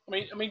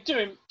 Yeah. I mean,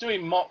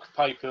 doing mock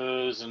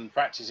papers and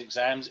practice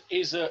exams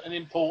is an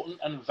important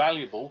and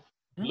valuable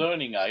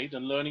learning aid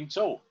and learning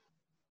tool.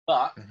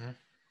 But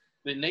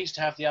it needs to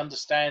have the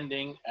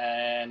understanding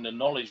and the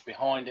knowledge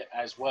behind it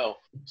as well.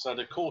 So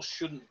the course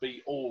shouldn't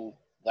be all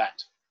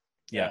that.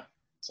 Yeah.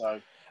 So,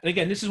 and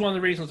again, this is one of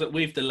the reasons that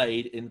we've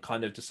delayed in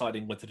kind of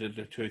deciding whether to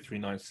do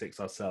 2396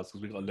 ourselves,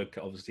 because we've got to look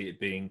at obviously it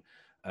being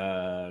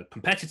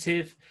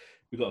competitive.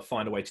 We've got to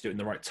find a way to do it in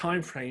the right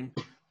time frame.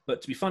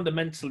 But to be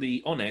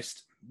fundamentally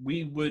honest,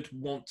 we would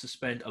want to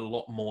spend a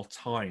lot more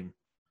time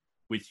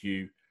with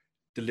you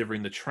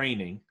delivering the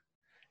training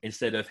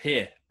instead of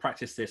here,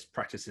 practice this.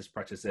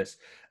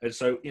 And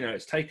so, you know,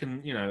 it's taken,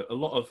 you know, a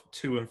lot of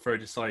to and fro to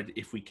decide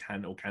if we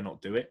can or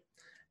cannot do it.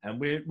 And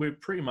we're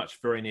pretty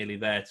much very nearly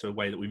there to a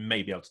way that we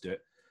may be able to do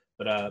it.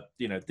 But,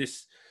 you know,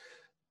 this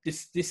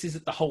is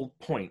the whole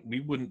point. We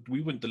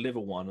wouldn't deliver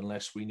one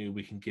unless we knew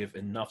we can give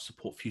enough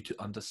support for you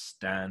to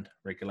understand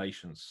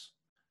regulations.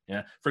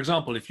 Yeah. For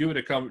example, if you were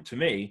to come to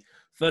me,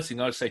 first thing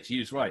I'd say to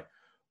you is, right,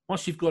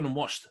 once you've gone and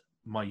watched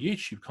my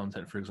YouTube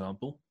content, for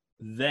example,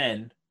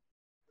 then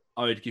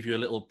I would give you a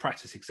little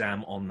practice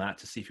exam on that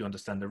to see if you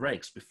understand the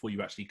regs before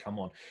you actually come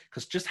on.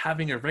 Because just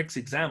having a regs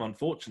exam,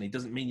 unfortunately,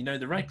 doesn't mean you know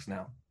the regs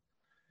now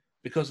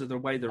because of the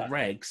way the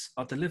regs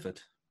are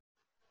delivered.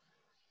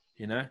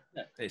 You know,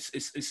 Yeah.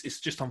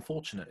 it's just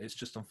unfortunate. It's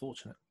just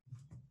unfortunate.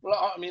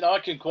 Well, I mean, I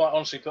can quite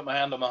honestly put my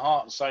hand on my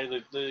heart and say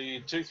that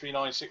the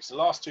 2396, the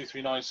last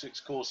 2396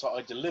 course that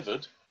I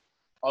delivered,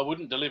 I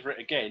wouldn't deliver it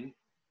again,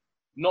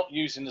 not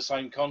using the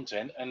same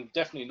content and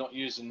definitely not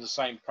using the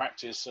same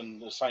practice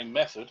and the same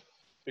method,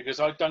 because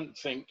I don't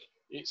think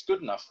it's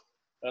good enough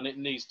and it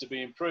needs to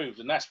be improved.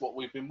 And that's what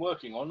we've been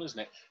working on, isn't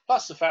it?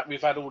 Plus the fact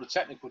we've had all the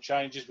technical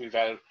changes, we've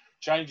had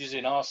changes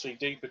in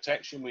RCD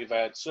protection, we've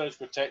had surge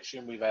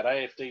protection, we've had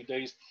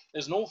AFDDs.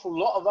 There's an awful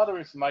lot of other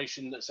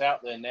information that's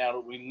out there now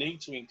that we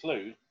need to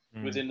include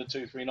within the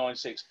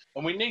 2396.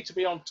 And we need to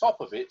be on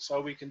top of it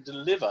so we can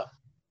deliver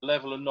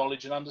level of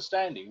knowledge and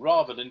understanding,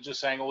 rather than just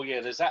saying, oh,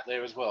 yeah, there's that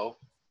there as well,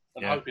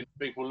 and hoping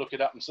people look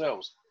it up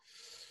themselves.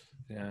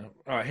 Yeah.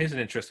 All right, here's an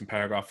interesting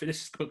paragraph.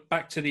 This is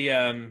back to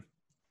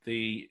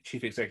the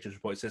chief executive's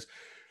report. It says,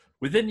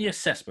 within the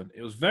assessment,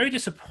 it was very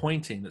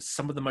disappointing that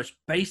some of the most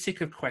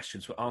basic of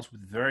questions were answered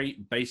with very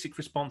basic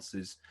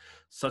responses,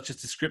 such as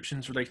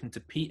descriptions relating to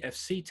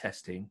PFC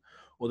testing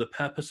or the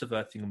purpose of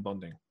earthing and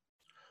bonding.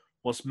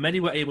 Whilst many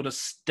were able to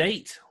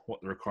state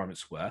what the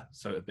requirements were,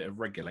 so a bit of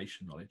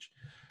regulation knowledge,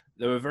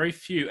 there were very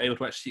few able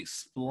to actually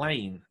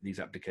explain these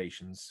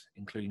applications,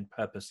 including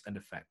purpose and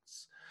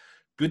effects.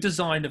 Good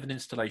design of an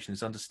installation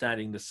is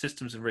understanding the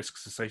systems and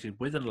risks associated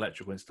with an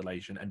electrical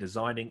installation and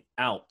designing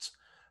out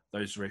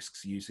those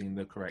risks using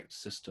the correct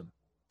system.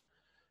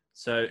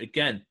 So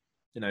again,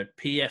 you know,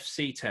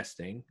 PFC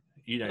testing,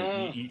 you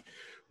know,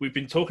 we've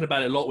been talking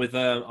about it a lot with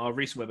our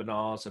recent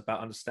webinars about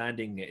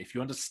understanding it. If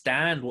you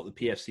understand what the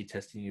PFC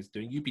testing is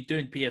doing, you'd be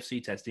doing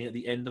PFC testing at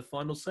the end of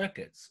final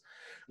circuits,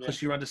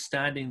 because you're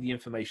understanding the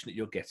information that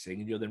you're getting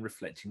and you're then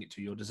reflecting it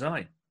to your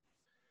design.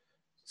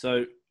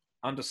 So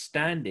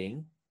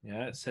understanding,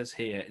 it says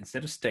here,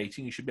 instead of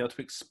stating, you should be able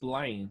to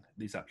explain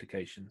these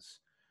applications.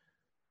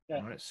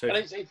 Yeah. Right, so and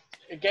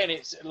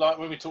it's like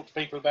when we talk to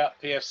people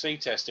about PFC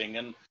testing,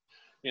 and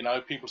you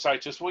know, people say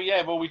to us,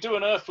 well, we do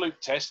an earth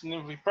loop test, and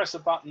if we press a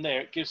button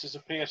there, it gives us a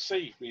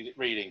PFC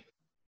reading.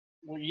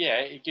 Well, yeah,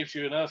 it gives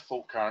you an earth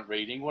fault current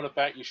reading. What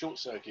about your short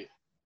circuit?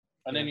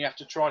 And then you have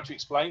to try to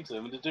explain to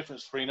them the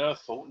difference between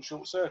earth fault and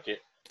short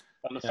circuit,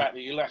 and the fact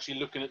that you're actually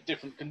looking at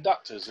different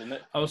conductors. And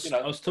that, I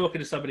was talking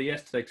to somebody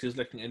yesterday because he was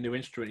looking at a new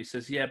instrument. He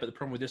says, yeah, but the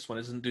problem with this one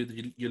isn't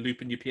your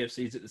loop and your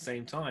PFCs at the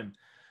same time.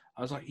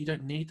 I was like, you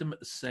don't need them at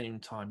the same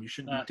time. You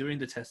shouldn't be doing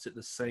the test at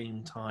the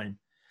same time.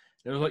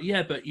 They were like,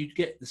 yeah, but you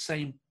get this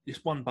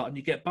one button,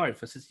 you get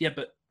both. I says, yeah,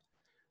 but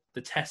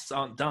the tests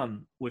aren't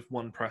done with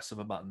one press of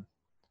a button.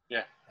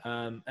 Yeah.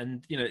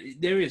 And you know,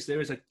 there is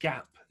a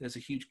gap. There's a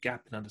huge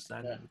gap in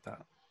understanding with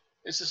that.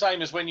 It's the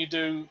same as when you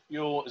do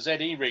your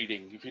ZE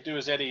reading. If you do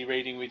a ZE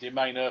reading with your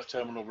main earth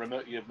terminal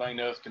your main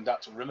earth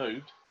conductor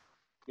removed,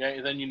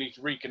 then you need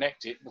to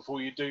reconnect it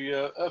before you do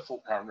your earth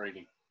fault current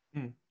reading.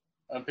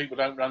 And people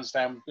don't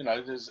understand. You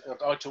know,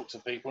 I talk to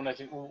people and they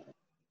think, well,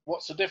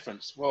 what's the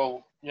difference?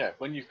 Well,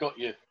 when you've got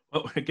your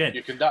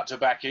conductor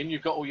back in,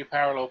 you've got all your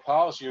parallel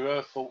paths. Your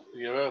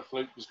earth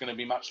loop is going to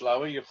be much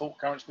lower. Your fault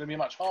current's going to be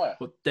much higher.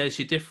 Well, there's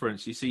your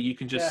difference. You see, you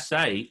can just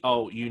say,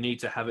 oh, you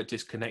need to have it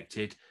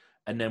disconnected,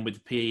 and then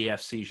with the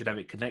PEFC, you should have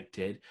it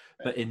connected.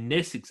 But in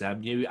this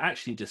exam, you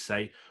actually just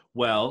say,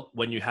 well,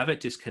 when you have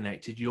it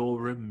disconnected, you're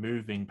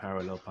removing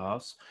parallel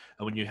paths.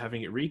 And when you're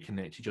having it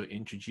reconnected, you're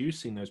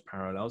introducing those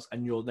parallels,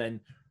 and you're then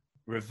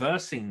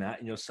reversing that,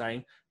 and you're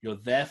saying you're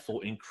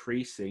therefore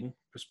increasing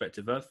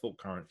prospective earth fault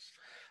currents.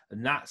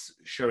 And that's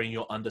showing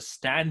your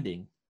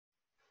understanding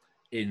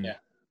in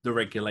the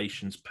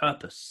regulation's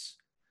purpose.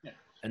 Yeah.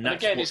 And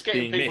that's again, it's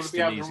getting people to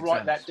be able to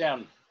write that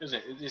down, isn't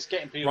it? It's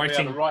getting people to be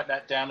able to write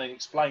that down and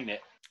explain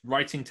it.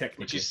 Writing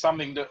technically. Which is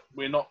something that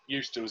we're not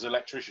used to as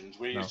electricians.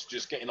 We're used to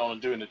just getting on and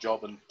doing the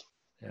job. And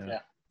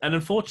And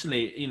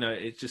unfortunately, you know,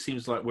 it just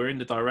seems like we're in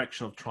the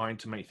direction of trying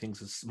to make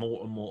things as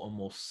more and more and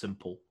more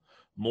simple,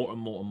 more and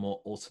more and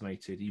more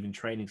automated. Even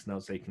training's now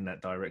taking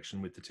that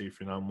direction with the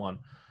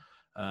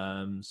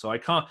 2391. So I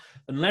can't,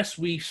 unless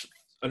we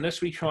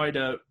try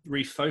to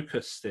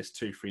refocus this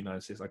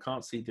 2396, I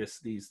can't see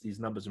these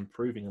numbers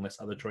improving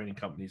unless other training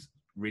companies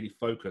really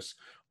focus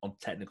on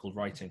technical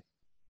writing.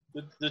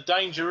 The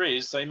danger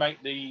is they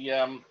make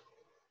the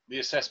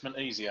assessment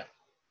easier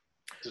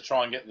to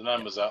try and get the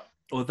numbers up.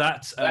 Well,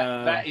 that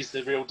is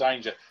the real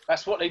danger.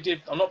 That's what they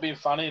did. I'm not being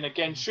funny. And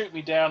again, shoot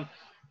me down.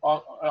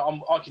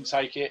 I can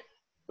take it.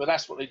 But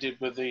that's what they did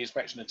with the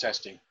inspection and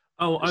testing.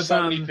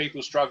 So many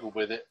people struggled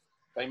with it.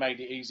 They made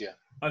it easier.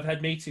 I've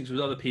had meetings with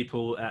other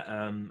people at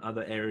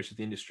other areas of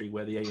the industry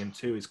where the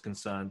AM2 is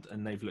concerned,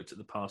 and they've looked at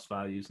the past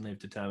values and they've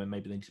determined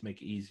maybe they need to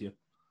make it easier.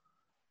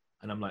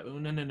 And I'm like, oh,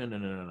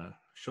 no.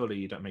 Surely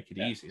you don't make it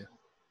easier.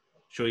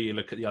 Surely you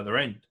look at the other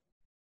end.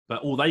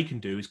 But all they can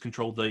do is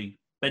control the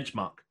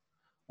benchmark.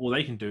 All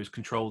they can do is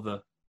control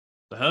the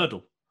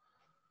hurdle.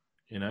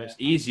 You know, it's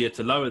easier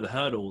to lower the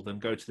hurdle than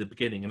go to the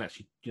beginning and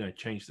actually, you know,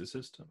 change the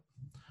system.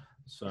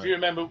 So if you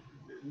remember,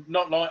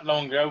 not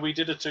long ago, we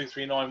did a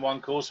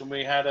 2391 course, and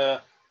we had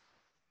a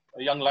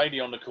young lady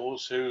on the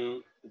course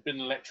who had been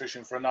an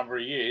electrician for a number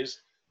of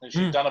years, and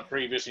she'd done a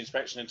previous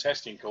inspection and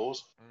testing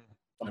course.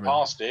 and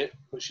passed it,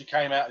 but she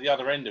came out the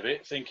other end of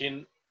it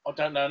thinking, I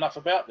don't know enough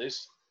about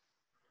this.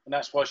 And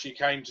that's why she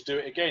came to do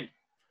it again.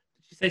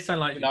 Did you say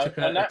something like You know,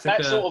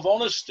 that sort of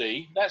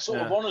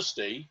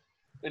honesty,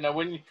 you know,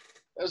 when,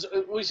 as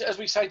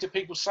we say to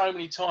people so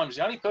many times,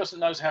 the only person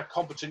that knows how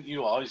competent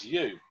you are is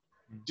you.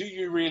 Do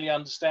you really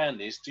understand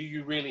this? Do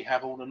you really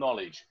have all the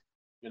knowledge?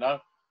 You know?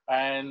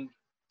 And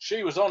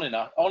she was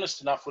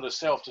honest enough with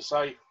herself to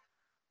say,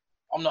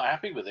 I'm not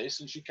happy with this.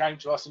 And she came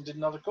to us and did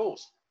another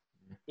course.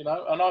 You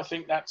know, and I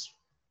think that's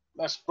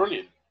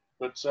brilliant.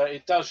 But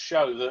it does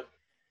show that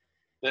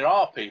there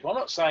are people, I'm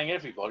not saying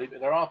everybody, but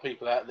there are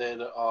people out there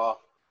that are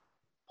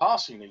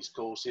passing these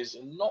courses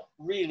and not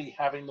really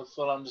having the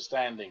full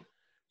understanding.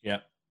 Yeah.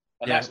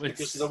 And that's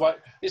because of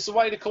the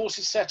way the course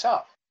is set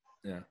up.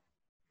 Yeah.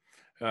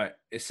 All right.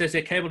 It says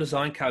here, cable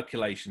design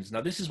calculations.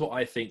 Now, this is what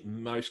I think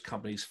most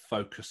companies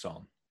focus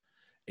on,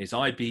 is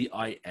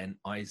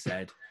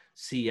IBINIZ,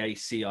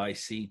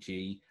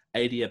 CACICG,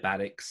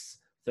 adiabatics,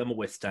 thermal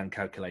withstand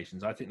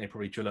calculations. I think they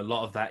probably drill a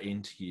lot of that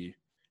into you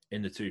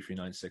in the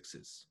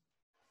 2396s,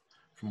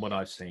 from what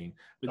I've seen.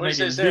 With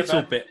maybe a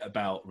little bit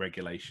about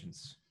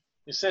regulations.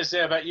 It says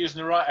there about using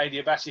the right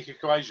adiabatic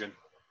equation.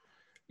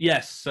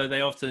 Yes, so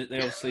they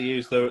obviously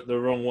use the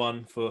wrong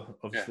one for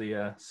obviously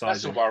sizing.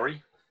 That's a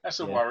worry. That's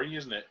a worry,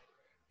 isn't it?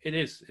 It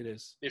is.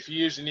 If you're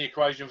using the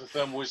equation for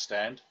thermal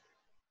withstand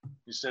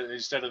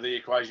instead of the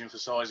equation for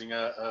sizing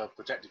a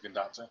protective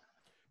conductor,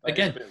 that's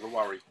a bit of a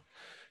worry.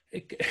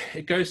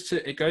 It goes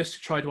to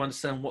try to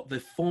understand what the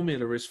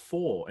formula is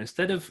for.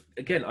 Instead of,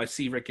 again, I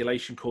see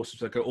regulation courses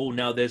that go, oh,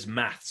 now there's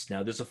maths,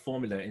 now there's a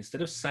formula.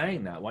 Instead of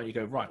saying that, why don't you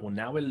go, right, well,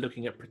 now we're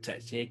looking at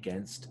protecting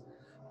against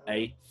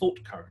a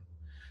fault current.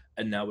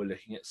 And now we're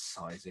looking at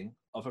sizing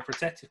of a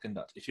protective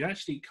conductor. If you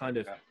actually kind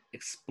of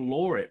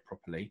explore it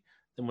properly,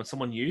 then when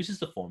someone uses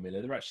the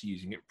formula, they're actually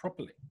using it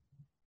properly.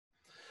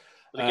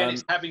 But again,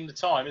 it's having the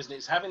time, isn't it?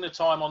 It's having the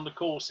time on the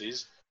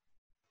courses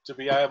to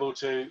be able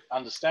to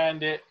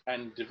understand it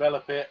and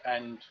develop it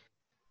and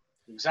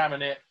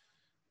examine it.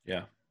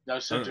 Yeah. No,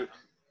 so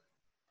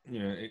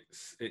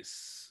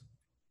it's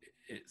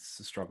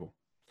a struggle.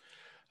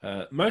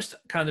 Most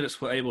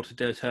candidates were able to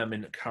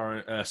determine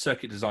current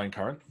circuit design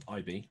current,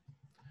 IB,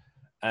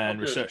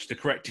 and research the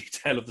correct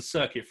detail of the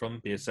circuit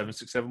from BS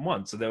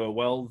 7671. So they were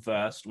well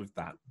versed with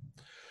that.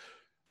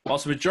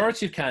 Whilst the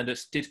majority of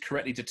candidates did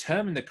correctly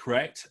determine the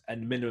correct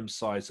and minimum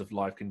size of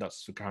live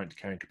conductors for current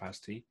carrying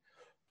capacity,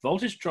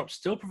 voltage drop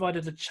still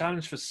provided a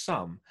challenge for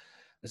some,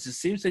 as it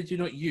seems they do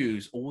not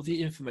use all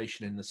the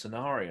information in the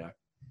scenario.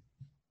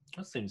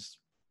 That seems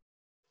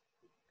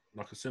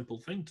like a simple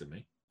thing to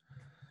me.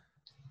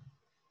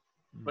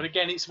 But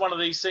again, it's one of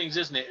these things,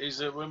 isn't it? Is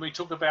that when we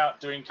talk about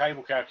doing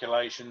cable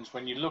calculations,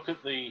 when you look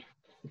at the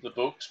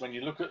books, when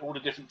you look at all the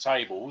different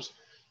tables,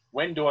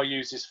 when do I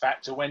use this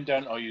factor? When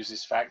don't I use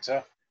this factor?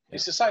 Yeah.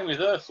 It's the same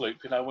with earth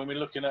loop. You know, when we're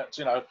looking at,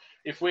 you know,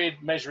 if we're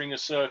measuring a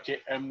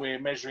circuit and we're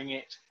measuring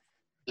it,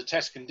 the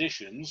test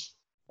conditions,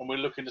 and we're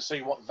looking to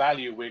see what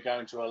value we're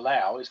going to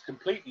allow, it's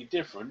completely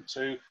different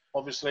to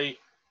obviously,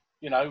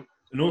 you know,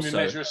 and also,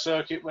 we measure a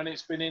circuit when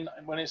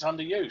it's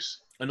under use.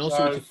 And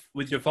also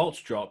with your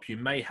volts drop, you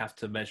may have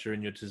to measure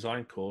in your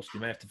design course, you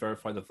may have to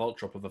verify the volt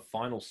drop of a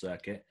final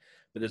circuit,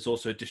 but there's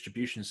also a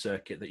distribution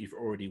circuit that you've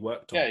already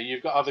worked on. Yeah,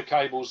 you've got other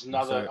cables and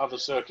other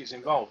circuits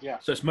involved, yeah.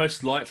 So it's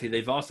most likely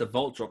they've asked a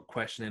volt drop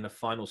question in a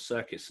final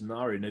circuit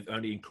scenario, and they've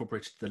only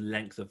incorporated the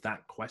length of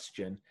that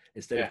question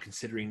instead of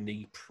considering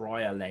the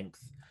prior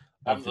length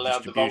of the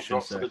distribution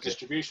circuit. For the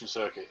distribution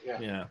circuit, yeah.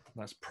 Yeah,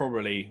 that's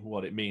probably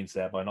what it means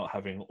there by not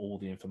having all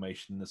the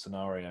information in the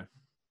scenario.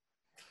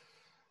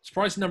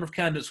 Surprising number of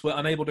candidates were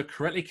unable to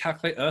correctly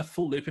calculate earth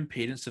fault loop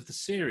impedance of the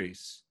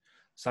series.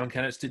 Some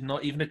candidates did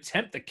not even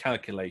attempt the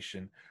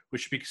calculation,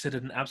 which should be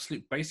considered an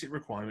absolute basic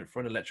requirement for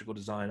an electrical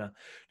designer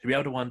to be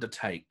able to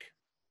undertake.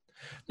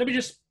 Let me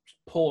just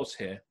pause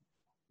here.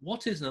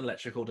 What is an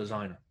electrical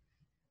designer?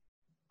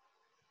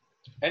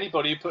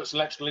 Anybody who puts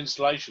electrical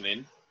installation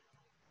in,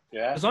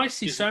 because I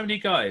see so many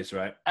guys,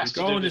 right, who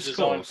go on this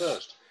course,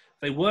 first.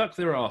 They work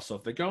their arse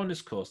off, they go on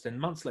this course, then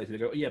months later they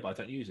go, oh, yeah, but I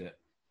don't use it.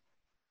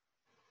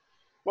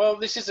 Well,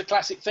 this is a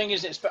classic thing,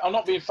 isn't it? I'm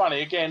not being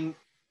funny. Again,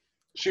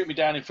 shoot me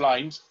down in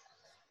flames.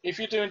 If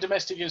you're doing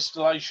domestic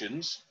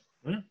installations,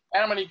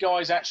 how many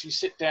guys actually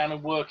sit down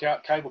and work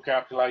out cable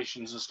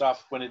calculations and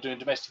stuff when they're doing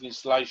domestic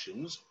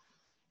installations?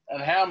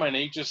 And how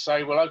many just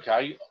say, well,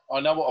 okay, I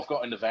know what I've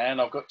got in the van.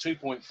 I've got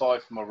 2.5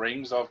 for my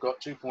rings. I've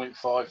got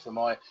 2.5 for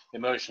my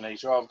immersion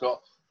heater. I've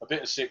got a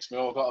bit of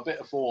 6mm. I've got a bit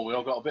of 4mm.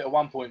 I've got a bit of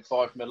 1.5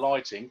 for my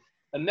lighting.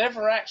 And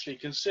never actually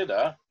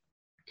consider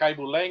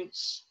cable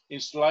lengths,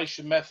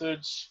 installation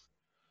methods,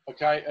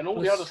 okay, and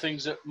all the other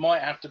things that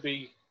might have to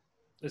be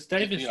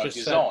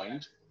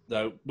designed.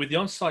 Though, with the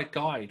on-site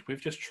guide,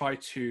 we've just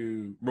tried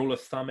to rule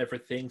of thumb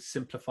everything,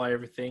 simplify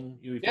everything.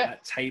 We've got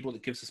that table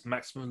that gives us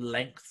maximum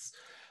lengths.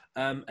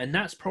 And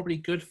that's probably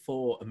good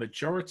for a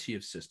majority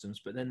of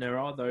systems, but then there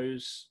are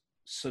those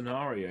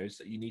scenarios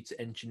that you need to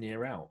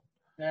engineer out.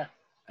 Yeah.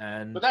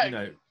 And, but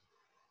that,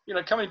 you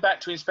know, coming back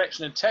to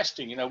inspection and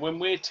testing, you know, when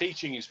we're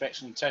teaching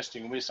inspection and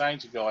testing, and we're saying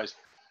to guys,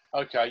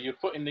 okay, you're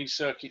putting these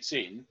circuits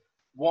in,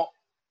 what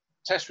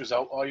test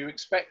result are you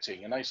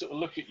expecting? And they sort of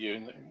look at you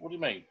and think, what do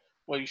you mean?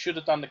 Well, you should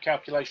have done the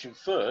calculation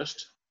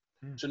first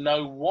to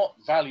know what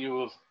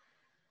value of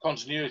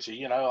continuity,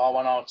 you know,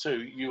 R1,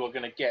 R2, you are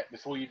going to get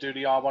before you do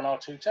the R1,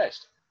 R2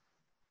 test.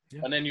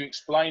 Yeah. And then you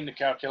explain the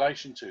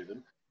calculation to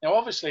them. Now,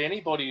 obviously,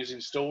 anybody who's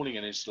installing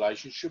an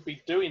installation should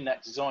be doing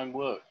that design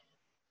work,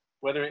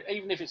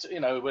 even if it's, you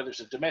know, whether it's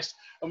a domestic.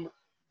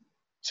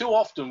 Too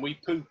often we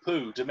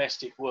poo-poo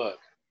domestic work,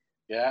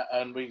 yeah,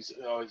 and we,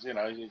 you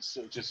know, it's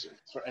just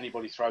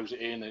anybody throws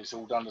it in and it's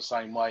all done the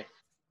same way.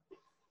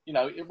 You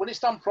know, when it's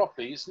done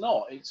properly, it's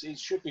not. It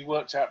should be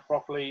worked out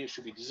properly. It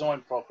should be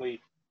designed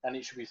properly, and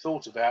it should be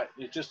thought about.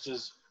 It just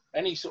as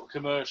any sort of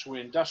commercial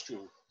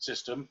industrial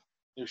system,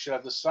 you should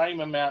have the same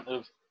amount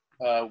of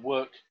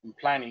work and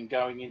planning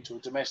going into a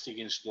domestic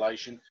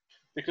installation,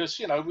 because,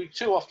 you know, we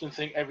too often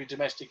think every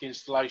domestic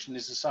installation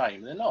is the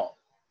same. They're not.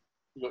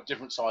 You've got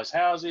different size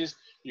houses,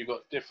 you've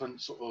got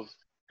different sort of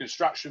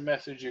construction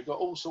methods, you've got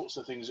all sorts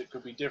of things that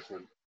could be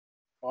different.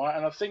 All right,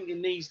 and I think it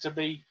needs to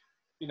be,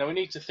 you know, we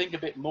need to think a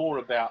bit more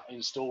about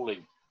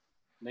installing.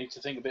 We need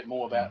to think a bit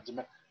more about,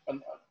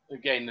 and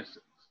again,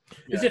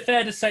 is it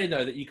fair to say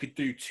though that you could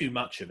do too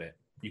much of it?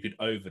 You could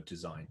over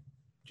design,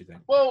 do you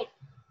think? Well,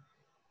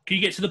 can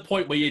you get to the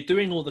point where you're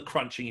doing all the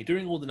crunching, you're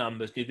doing all the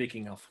numbers, you're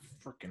thinking, oh,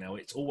 freaking hell,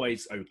 it's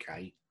always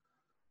okay.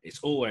 It's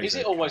always Is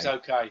it always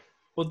okay?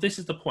 Well, this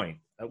is the point.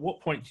 At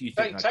what point do you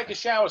think? Take a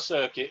shower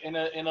circuit in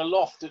a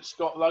loft that's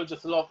got loads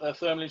of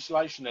thermal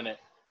insulation in it,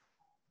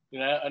 you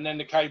know, and then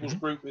the cables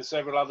grouped with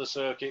several other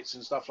circuits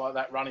and stuff like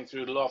that running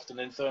through the loft, and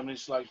then thermal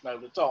insulation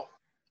over the top.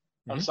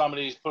 And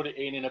somebody's put it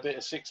in a bit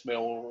of 6 mil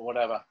or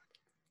whatever,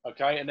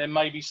 okay, and then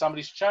maybe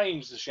somebody's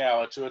changed the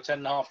shower to a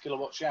 10.5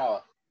 kilowatt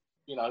shower,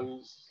 you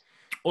know,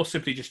 or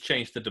simply just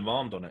change the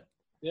demand on it.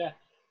 Yeah.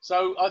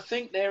 So I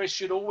think there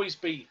should always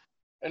be,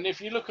 and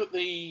if you look at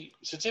the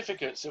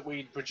certificates that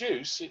we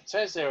produce, it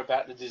says there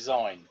about the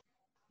design.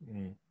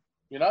 You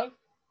know?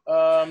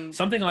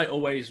 Something I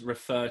always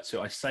refer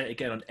to, I say it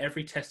again on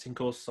every testing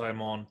course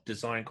I'm on,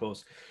 design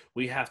course,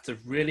 we have to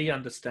really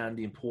understand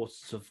the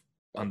importance of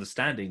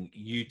understanding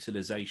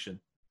utilization.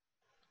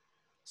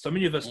 So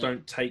many of us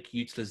don't take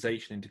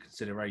utilization into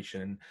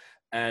consideration.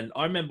 And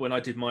I remember when I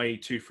did my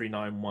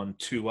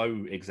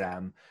 239120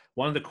 exam,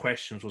 one of the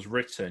questions was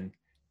written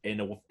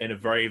in a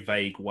very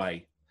vague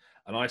way.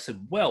 And I said,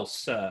 well,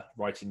 sir,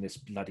 writing this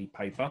bloody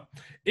paper,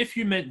 if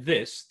you meant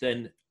this,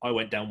 then I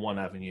went down one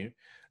avenue.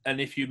 And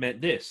if you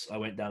meant this, I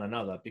went down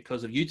another,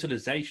 because of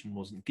utilization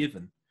wasn't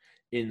given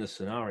in the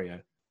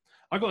scenario.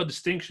 I got a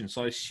distinction,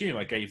 so I assume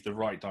I gave the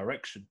right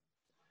direction.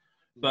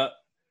 But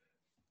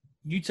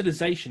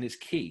utilization is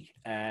key,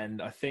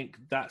 and I think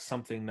that's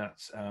something that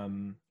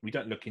we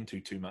don't look into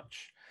too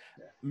much.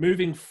 Yeah.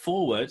 Moving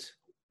forward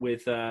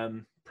with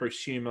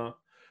prosumer,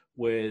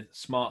 with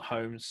smart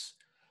homes,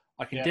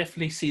 I can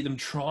definitely see them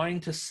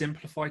trying to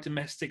simplify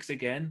domestics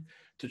again,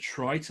 to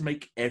try to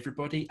make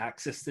everybody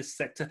access this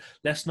sector.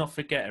 Let's not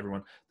forget,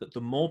 everyone, that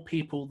the more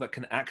people that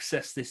can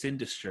access this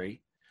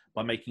industry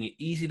by making it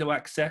easy to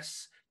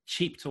access,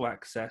 cheap to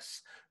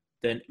access,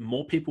 then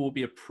more people will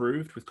be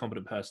approved with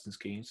competent person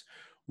schemes.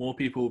 More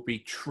people will be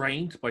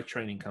trained by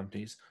training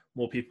companies.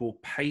 More people will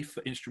pay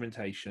for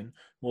instrumentation.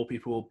 More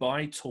people will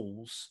buy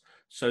tools.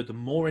 So the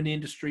more in the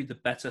industry, the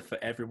better for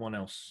everyone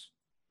else.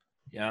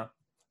 Yeah.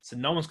 So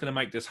no one's going to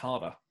make this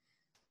harder.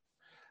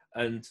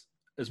 And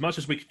as much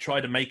as we could try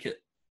to make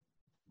it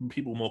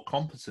people more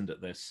competent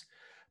at this,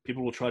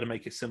 people will try to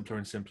make it simpler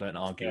and simpler and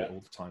argue it all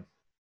the time.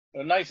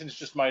 Nathan's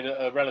just made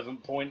a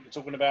relevant point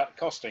talking about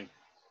costing.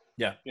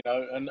 Yeah, you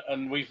know,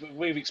 and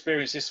we've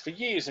experienced this for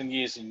years and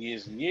years and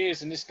years and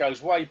years, and this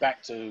goes way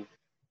back to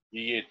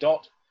your year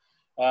dot.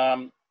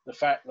 The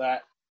fact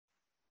that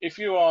if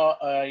you are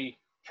a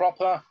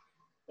proper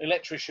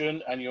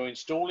electrician and you're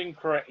installing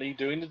correctly,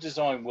 doing the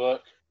design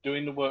work,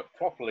 doing the work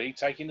properly,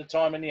 taking the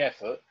time and the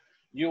effort,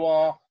 you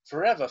are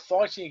forever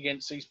fighting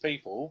against these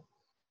people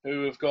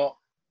who have got,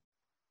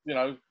 you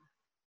know,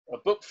 a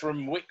book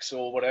from Wix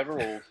or whatever,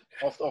 or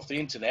off the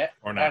internet,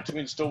 or how to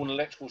install an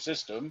electrical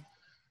system.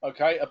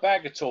 Okay, a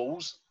bag of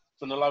tools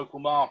from the local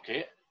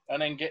market,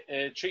 and then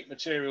get cheap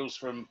materials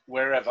from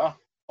wherever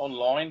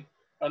online,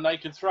 and they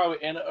can throw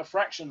it in at a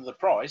fraction of the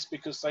price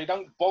because they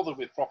don't bother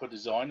with proper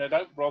design, they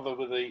don't bother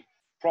with the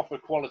proper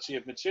quality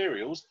of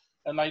materials,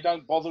 and they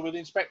don't bother with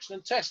inspection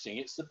and testing.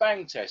 It's the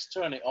bang test.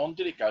 Turn it on.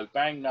 Did it go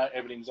bang? No,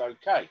 everything's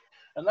okay.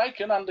 And they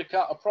can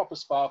undercut a proper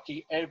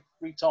Sparky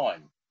every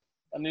time.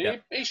 And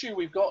the issue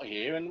we've got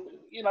here, and,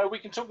 you know, we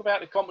can talk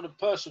about the competent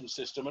person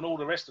system and all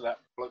the rest of that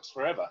works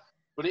forever,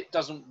 but it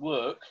doesn't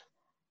work.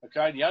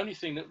 Okay, the only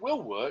thing that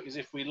will work is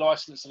if we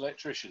license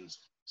electricians,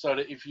 so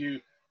that if you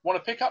want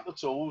to pick up the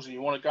tools and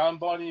you want to go and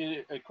buy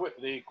the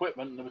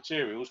equipment and the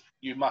materials,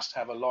 you must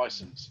have a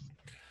license.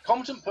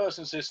 Competent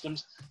person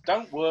systems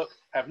don't work,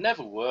 have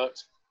never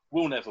worked,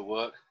 will never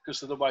work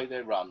because of the way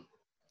they're run.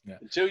 Yeah.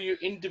 Until you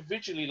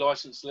individually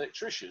license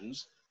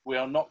electricians, we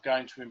are not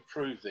going to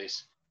improve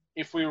this.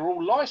 If we were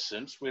all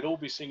licensed, we'd all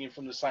be singing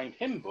from the same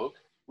hymn book,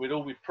 we'd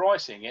all be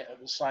pricing it at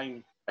the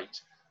same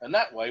rate, And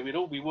that way, we'd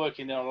all be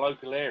working in a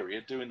local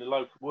area, doing the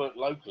local work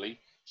locally.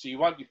 So you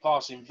won't be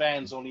passing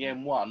vans on the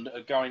M1 that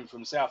are going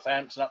from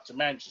Southampton up to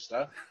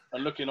Manchester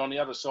and looking on the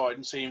other side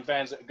and seeing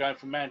vans that are going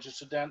from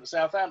Manchester down to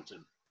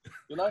Southampton.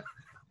 You know?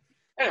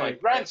 Anyway,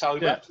 rant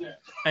over. Yeah.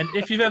 And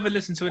if you've ever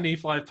listened to an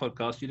E5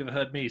 podcast, you'd have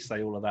heard me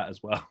say all of that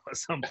as well at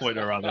some point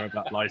or other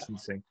about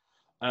licensing.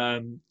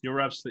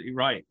 You're absolutely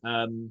right.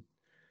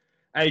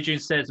 Adrian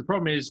says the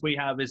problem is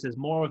there's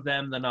more of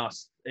them than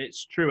us.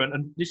 It's true,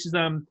 and this is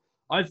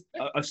I've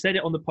said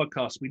it on the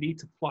podcast. We need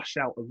to flush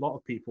out a lot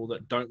of people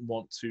that don't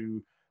want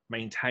to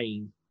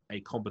maintain a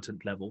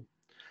competent level,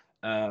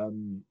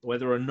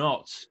 whether or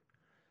not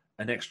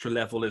an extra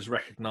level is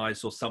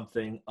recognized or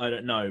something. I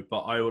don't know,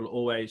 but I will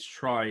always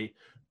try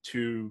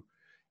to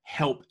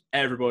help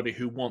everybody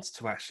who wants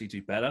to actually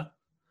do better.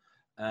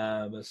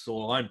 That's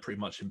all I'm pretty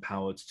much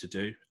empowered to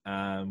do.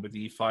 With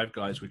the E5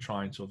 guys, we're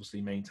trying to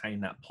obviously maintain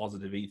that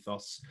positive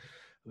ethos.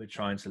 We're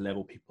trying to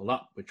level people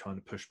up. We're trying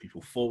to push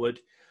people forward.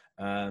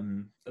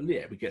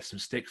 Yeah, we get some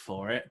stick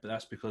for it, but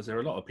that's because there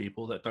are a lot of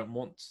people that don't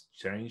want to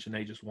change and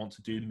they just want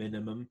to do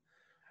minimum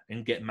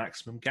and get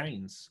maximum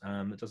gains.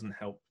 It doesn't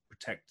help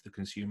protect the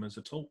consumers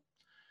at all.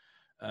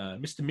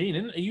 Mr.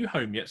 Meenan, are you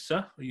home yet,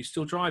 sir? Are you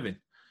still driving?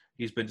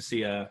 He's been to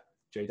see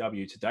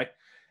JW today.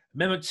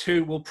 Amendment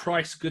 2 will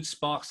price good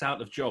sparks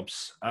out of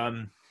jobs.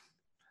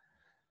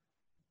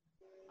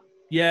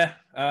 Yeah,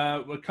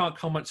 we can't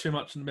comment too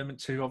much on Amendment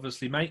 2,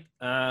 obviously, mate.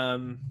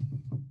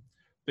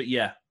 But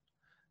yeah,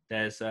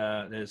 there's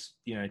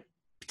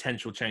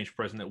potential change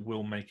present that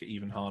will make it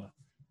even harder.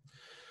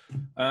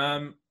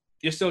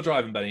 You're still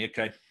driving, Benny.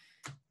 Okay.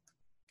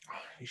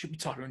 You should be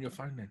typing on your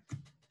phone then.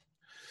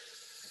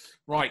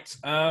 Right.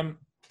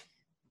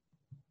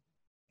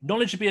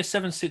 Knowledge would be a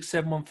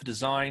 7671 for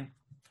design.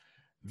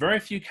 Very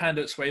few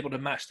candidates were able to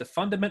match the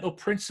fundamental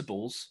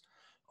principles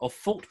of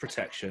fault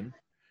protection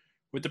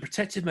with the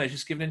protective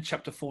measures given in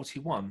Chapter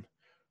 41,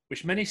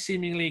 which many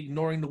seemingly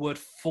ignoring the word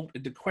fault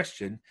into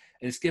question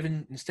and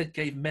instead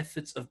gave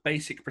methods of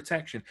basic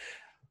protection.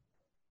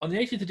 On the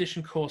 18th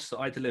edition course that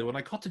I delivered, when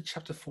I got to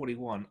Chapter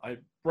 41, I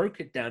broke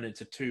it down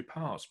into 2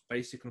 parts,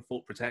 basic and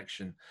fault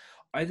protection.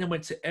 I then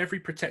went to every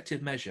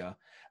protective measure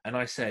and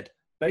I said,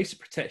 basic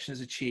protection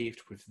is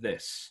achieved with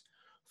this.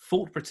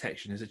 Fault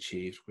protection is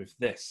achieved with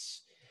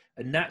this.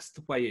 And that's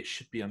the way it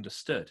should be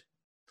understood.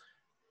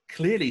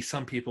 Clearly,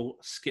 some people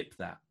skip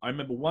that. I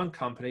remember one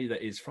company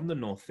that is from the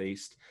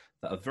Northeast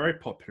that are very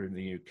popular in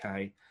the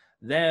UK.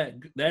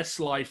 Their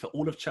slide for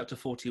all of Chapter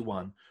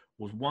 41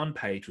 was 1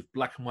 page with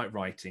black and white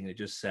writing. It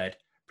just said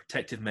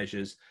protective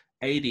measures,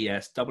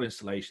 ADS, double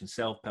installation,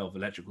 self-pelv,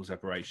 electrical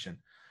separation.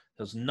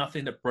 There was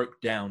nothing that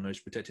broke down those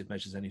protective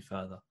measures any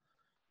further.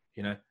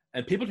 You know,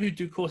 and people who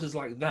do courses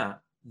like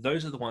that,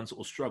 those are the ones that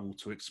will struggle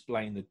to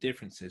explain the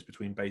differences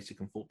between basic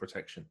and fault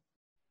protection.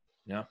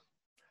 Yeah.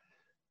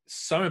 It's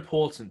so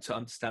important to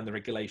understand the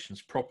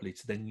regulations properly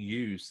to then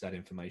use that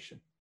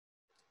information.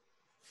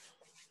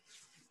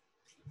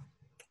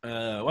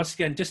 Once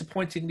again,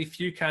 disappointingly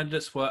few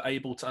candidates were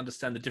able to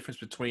understand the difference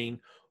between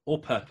or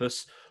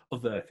purpose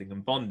of earthing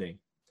and bonding.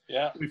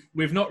 Yeah.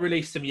 We've not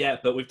released them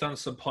yet, but we've done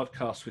some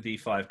podcasts with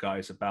E5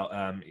 guys about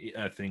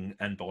earthing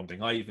and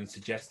bonding. I even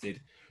suggested,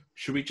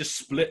 should we just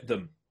split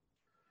them?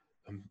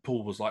 And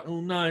Paul was like,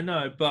 oh,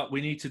 no, but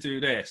we need to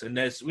do this. And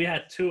we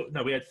had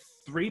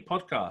 3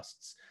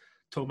 podcasts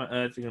talking about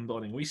earthing and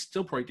bonding. We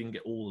still probably didn't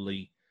get all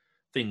the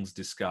things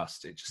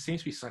discussed. It just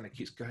seems to be something that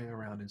keeps going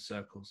around in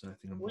circles,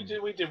 earthing and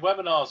bonding. We did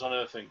webinars on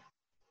earthing.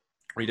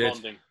 We did.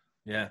 Bonding.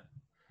 Yeah.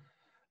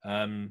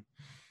 And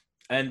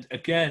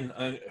again,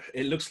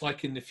 it looks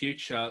like in the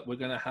future, we're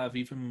going to have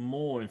even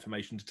more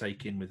information to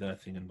take in with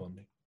earthing and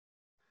bonding.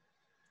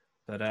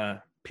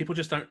 But people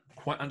just don't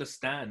quite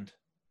understand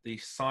the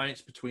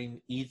science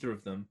between either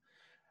of them.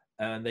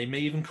 And they may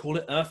even call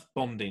it earth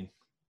bonding,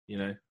 you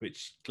know,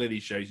 which clearly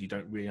shows you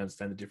don't really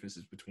understand the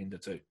differences between the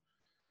two.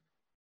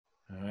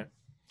 All right.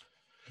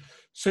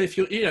 So if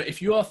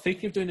you are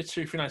thinking of doing the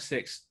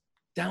 2396,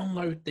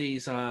 download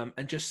these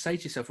and just say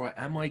to yourself, right,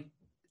 am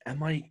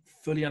I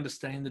fully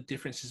understanding the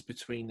differences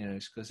between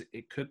those? Because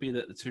it could be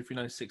that the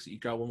 2396 that you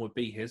go on would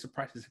be, here's a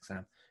practice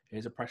exam,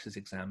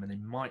 and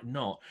it might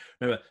not.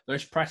 Remember,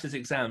 those practice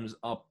exams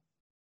are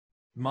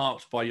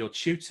marked by your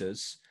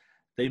tutors.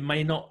 They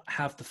may not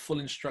have the full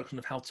instruction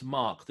of how to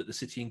mark that the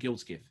city and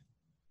guilds give.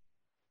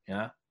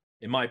 Yeah.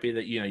 It might be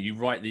that, you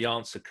write the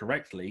answer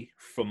correctly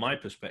from my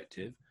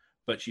perspective,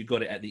 but you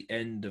got it at the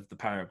end of the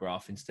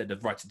paragraph instead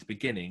of right at the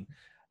beginning.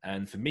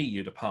 And for me,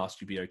 you'd have passed,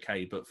 you'd be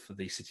okay. But for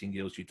the city and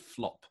guilds, you'd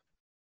flop.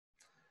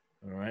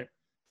 All right.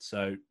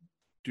 So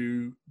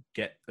do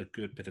get a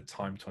good bit of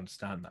time to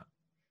understand that.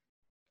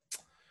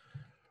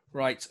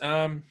 Right.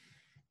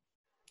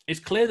 It's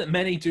clear that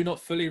many do not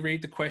fully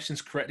read the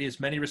questions correctly,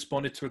 as many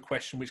responded to a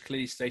question which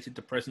clearly stated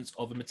the presence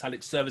of a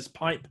metallic service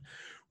pipe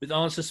with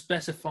answers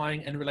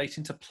specifying and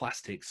relating to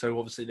plastic. So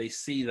obviously they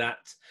see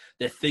that,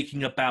 they're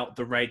thinking about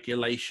the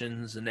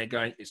regulations and they're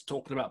going, it's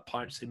talking about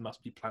pipes, it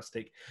must be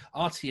plastic.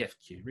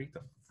 RTFQ, read the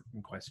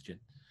freaking question.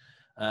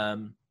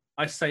 I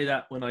I say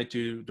that when I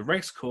do the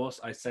regs course,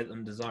 I say it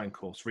on the design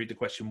course. Read the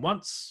question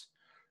once,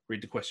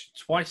 read the question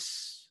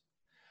twice,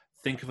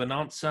 think of an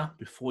answer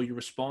before you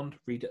respond,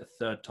 read it a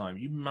third time.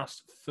 You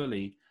must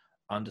fully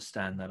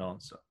understand that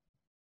answer.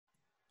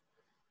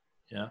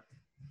 Yeah.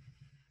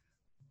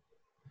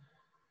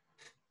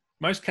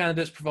 Most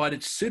candidates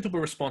provided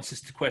suitable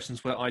responses to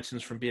questions where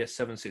items from BS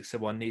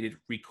 7671 needed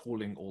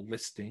recalling or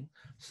listing.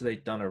 So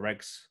they'd done a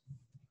regs.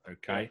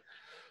 Okay.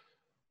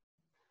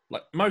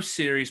 Like most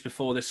series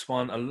before this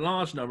one, a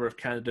large number of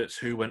candidates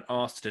who, when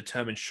asked to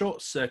determine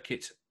short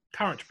circuit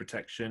current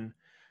protection,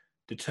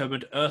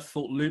 determined earth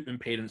fault loop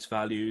impedance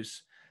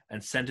values,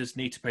 and centers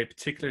need to pay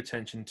particular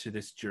attention to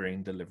this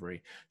during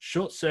delivery.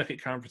 Short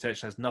circuit current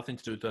protection has nothing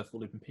to do with earth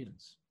fault loop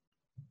impedance.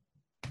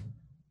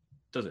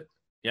 Does it?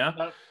 Yeah.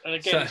 No, and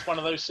again, it's one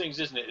of those things,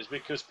 isn't it? Is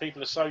because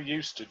people are so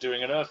used to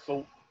doing an earth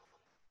fault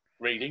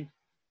reading,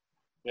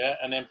 yeah,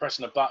 and then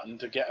pressing a button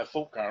to get a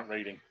fault current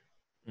reading.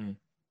 Mm.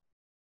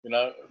 You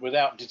know,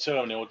 without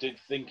determining or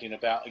thinking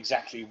about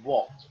exactly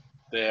what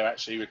they're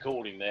actually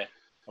recording there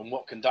and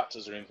what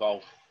conductors are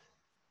involved.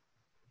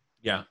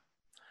 Yeah.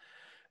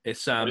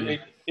 It's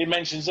it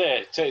mentions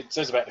there. It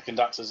says about the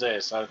conductors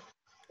there. So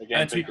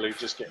again, people who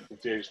just get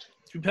confused.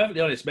 To be perfectly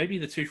honest, maybe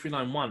the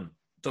 2391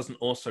 doesn't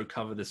also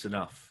cover this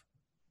enough,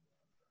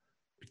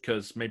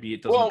 because maybe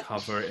it doesn't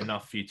cover it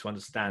enough for you to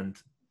understand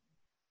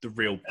the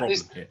real problem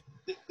here.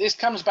 This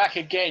comes back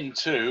again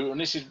too,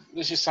 and this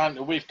is something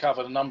that we've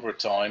covered a number of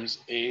times,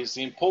 is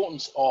the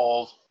importance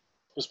of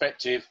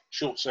prospective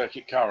short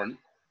circuit current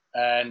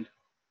and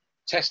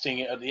testing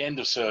it at the end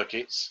of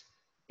circuits.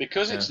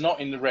 Because it's not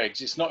in the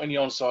regs, it's not in the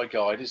on-site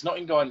guide, it's not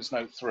in guidance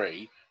note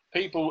 3,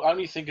 people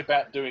only think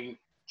about doing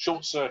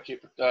short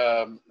circuit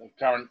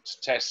current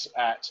tests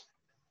at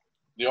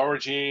the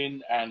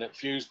origin and at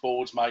fuse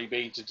boards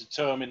maybe, to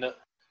determine that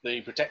the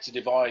protected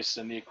device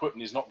and the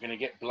equipment is not going to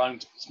get blown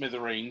to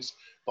smithereens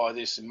by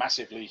this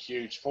massively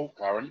huge fault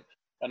current,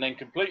 and then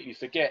completely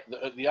forget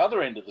that at the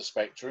other end of the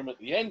spectrum, at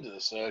the end of the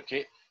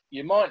circuit,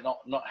 you might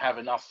not have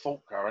enough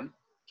fault current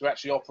to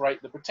actually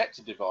operate the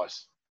protected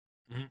device.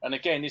 Mm-hmm. And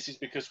again, this is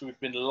because we've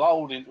been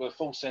lulled into a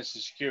false sense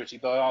of security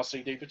by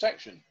RCD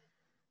protection,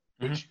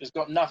 which has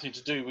got nothing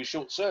to do with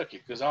short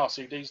circuit, because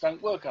RCDs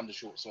don't work under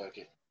short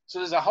circuit. So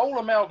there's a whole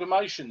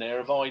amalgamation there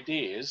of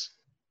ideas.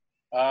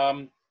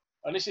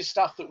 And this is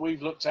stuff that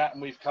we've looked at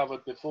and we've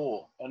covered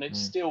before, and it's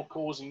still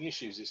causing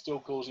issues. It's still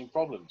causing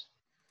problems.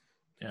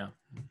 Yeah.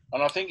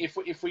 And I think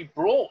if we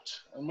brought,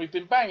 and we've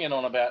been banging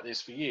on about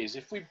this for years,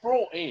 if we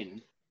brought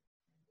in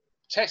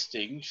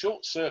testing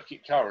short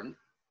circuit current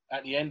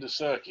at the end of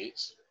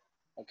circuits,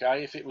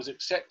 okay, if it was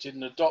accepted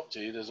and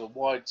adopted as a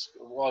wide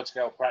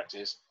scale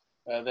practice,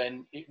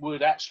 then it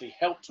would actually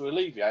help to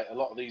alleviate a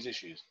lot of these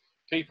issues.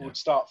 People would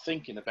start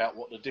thinking about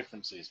what the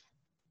difference is.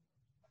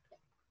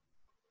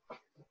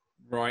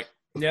 Right.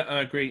 Yeah, I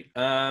agree.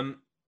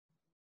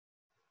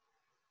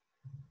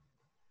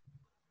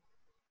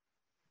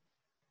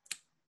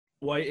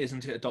 Why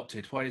isn't it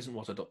adopted? Why isn't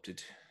what adopted?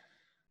 Is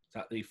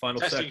that the final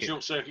testing circuit?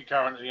 Short circuit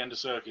current at the end of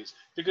circuits?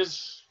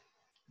 Because,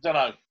 I don't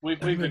know, we've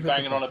been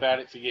banging on about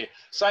it for years.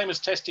 Same as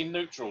testing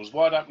neutrals.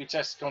 Why don't we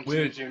test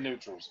continuity of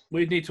neutrals?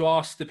 We need to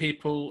ask the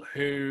people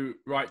who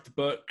write the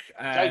book.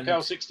 And,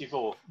 JPL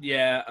 64.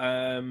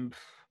 Yeah.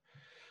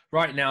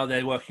 Right now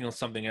they're working on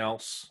something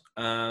else.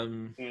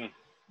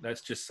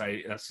 Let's just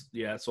say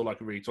that's all I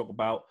can really talk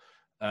about.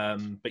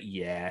 But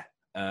yeah,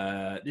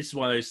 this is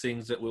one of those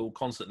things that we'll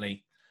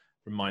constantly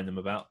remind them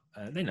about.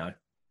 They know.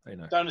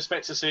 Don't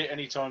expect to see it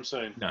anytime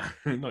soon. No,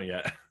 not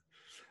yet.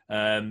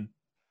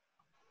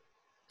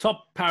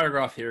 Top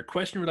paragraph here. A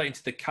question relating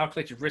to the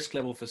calculated risk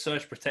level for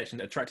surge protection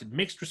that attracted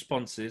mixed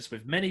responses,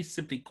 with many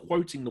simply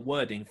quoting the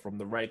wording from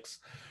the regs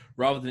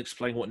rather than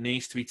explaining what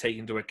needs to be taken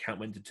into account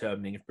when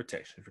determining if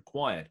protection is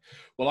required.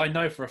 Well, I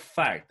know for a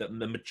fact that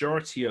the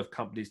majority of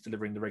companies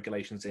delivering the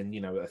regulations in,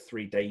 a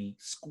 3-day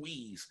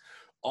squeeze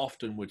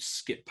often would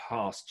skip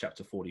past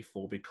chapter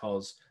 44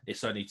 because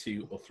it's only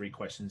 2 or 3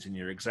 questions in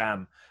your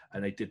exam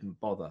and they didn't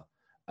bother.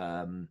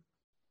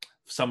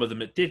 Some of them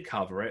that did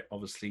cover it,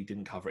 obviously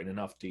didn't cover it in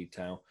enough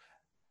detail.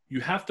 You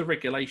have the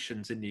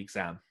regulations in the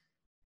exam.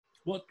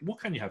 What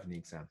can you have in the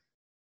exam?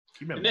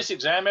 Do you remember? In this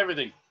exam,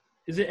 everything.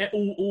 Is it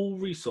all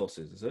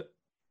resources, is it?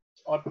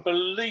 I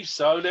believe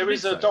so. There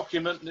is a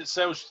document that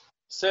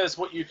says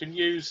what you can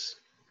use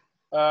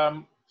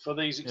for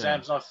these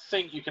exams. Yeah. And I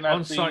think you can have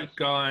on-site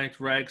guide,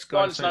 regs,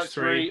 guidance note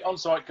 3,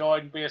 on-site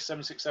guide, and BS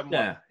 7671.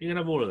 Yeah, you can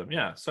have all of them.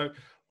 Yeah. So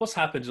what's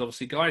happened is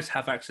obviously guys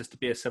have access to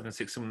BS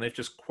 7671. They've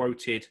just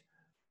quoted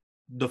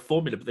the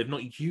formula, but they've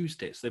not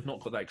used it, so they've not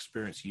got that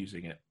experience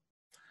using it.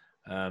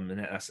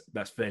 And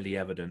that's fairly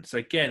evident. So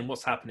again,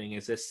 what's happening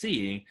is they're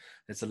seeing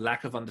there's a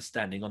lack of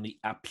understanding on the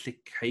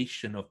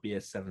application of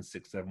BS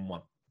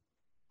 7671.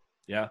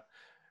 Yeah.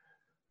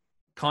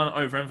 Can't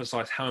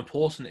overemphasize how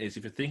important it is.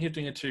 If you're thinking of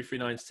doing a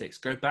 2396,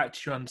 go back to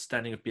your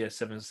understanding of BS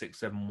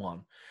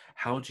 7671.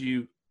 How do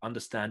you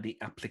understand the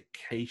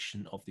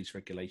application of these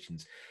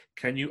regulations?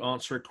 Can you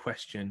answer a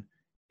question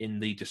in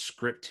the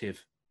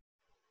descriptive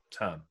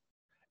term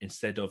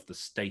instead of the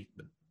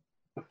statement?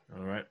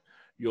 All right.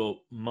 You're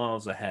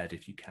miles ahead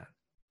if you can.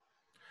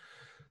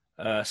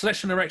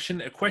 Selection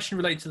direction. A question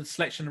related to the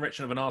selection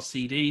direction of an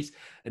RCDs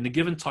and the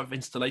given type of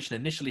installation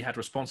initially had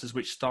responses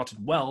which started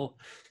well,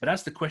 but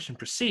as the question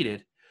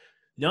proceeded,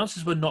 the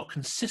answers were not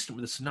consistent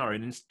with the scenario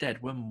and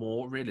instead were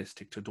more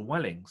realistic to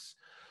dwellings.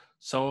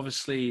 So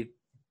obviously,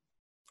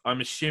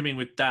 I'm assuming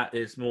with that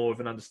is more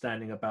of an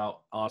understanding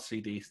about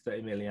RCDs,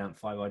 30 milliamp,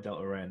 5i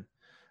delta N,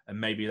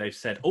 and maybe they've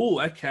said, oh,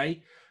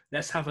 okay,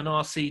 let's have an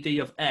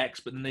RCD of X,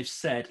 but then they've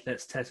said,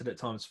 let's test it at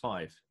times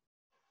 5.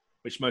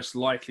 Which most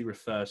likely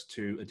refers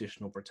to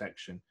additional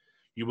protection.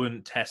 You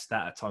wouldn't test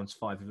that at times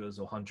 5 if it was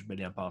a 100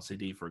 milliamp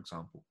RCD, for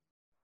example.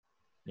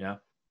 Yeah.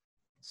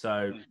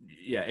 So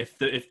yeah, if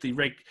the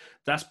rig,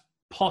 that's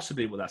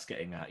possibly what that's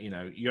getting at. You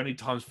know, you only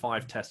times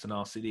 5 test an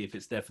RCD if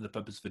it's there for the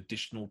purpose of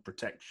additional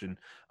protection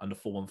under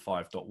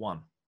 415.1.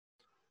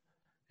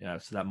 Yeah,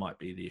 so that might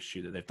be the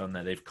issue that they've done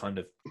there. They've kind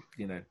of,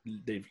 you know,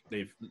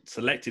 they've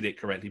selected it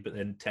correctly, but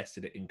then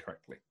tested it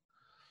incorrectly.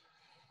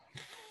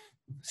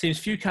 Seems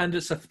few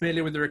candidates are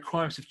familiar with the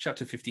requirements of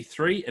Chapter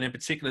 53, and in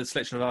particular the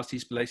selection of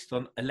RCDs based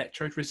on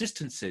electrode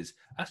resistances.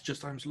 That's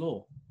just Ohm's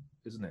law,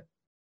 isn't it?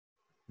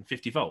 And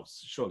 50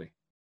 volts, surely.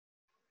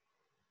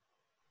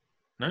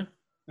 No?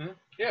 Mm-hmm.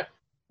 Yeah.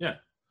 Yeah.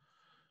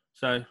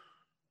 So,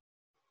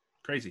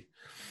 crazy.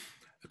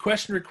 A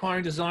question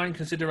requiring design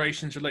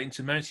considerations relating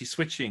to emergency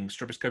switching,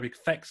 stroboscopic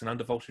effects, and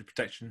undervoltage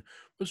protection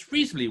was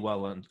reasonably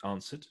well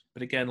answered,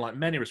 but again, like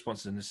many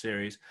responses in the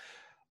series,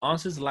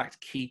 answers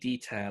lacked key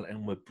detail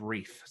and were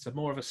brief, so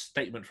more of a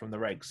statement from the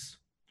regs.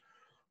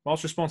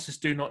 Whilst responses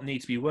do not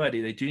need to be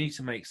wordy, they do need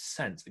to make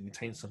sense and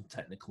contain some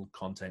technical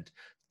content.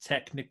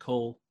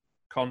 Technical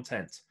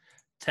content.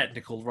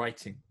 Technical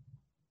writing.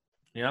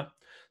 Yeah?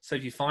 So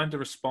if you find a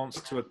response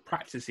to a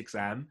practice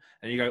exam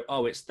and you go,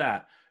 oh, it's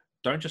that,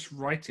 don't just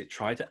write it.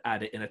 Try to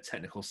add it in a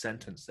technical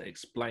sentence that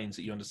explains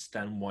that you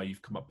understand why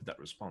you've come up with that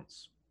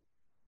response.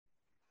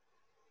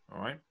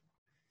 All right?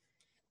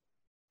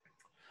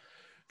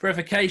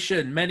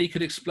 Verification. Many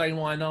could explain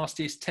why an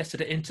RCD is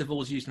tested at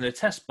intervals using the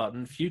test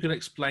button. Few can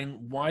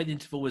explain why the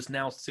interval is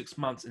now 6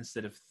 months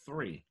instead of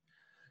 3.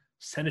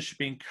 Centers should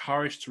be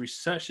encouraged to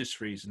research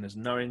this reason, as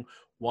knowing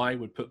why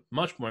would put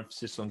much more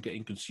emphasis on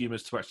getting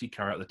consumers to actually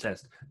carry out the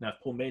test. Now, if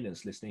Paul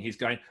Maynard's listening, he's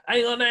going,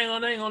 hang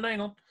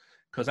on.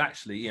 Because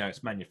actually, you know,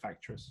 it's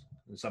manufacturers.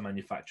 And some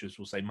manufacturers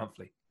will say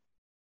monthly.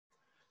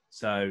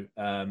 So,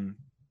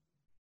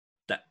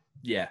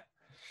 yeah.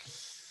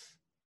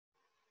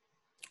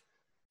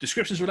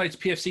 Descriptions related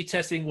to PFC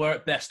testing were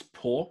at best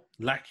poor,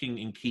 lacking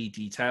in key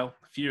detail.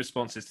 Few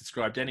responses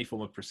described any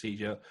form of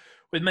procedure,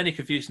 with many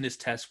confusing this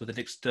test with an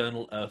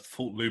external earth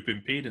fault loop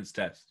impedance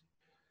test.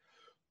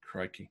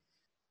 Crikey.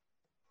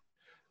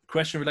 The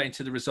question relating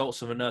to the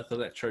results of an earth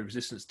electrode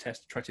resistance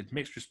test attracted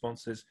mixed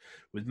responses,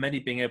 with many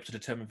being able to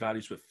determine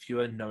values, but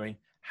fewer knowing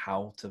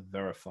how to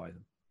verify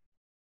them.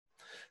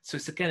 So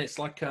it's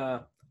like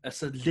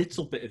it's a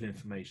little bit of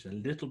information,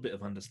 a little bit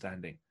of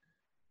understanding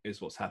is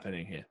what's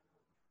happening here.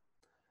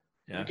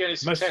 Yeah. Again,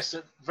 it's a test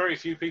that very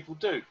few people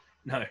do.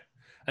 No.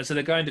 And so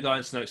they're going to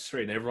Guidance Notes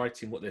 3 and they're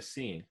writing what they're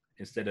seeing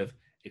instead of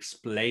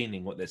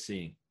explaining what they're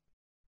seeing.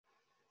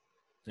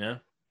 Yeah?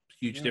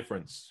 Huge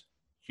difference.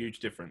 Huge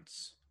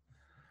difference.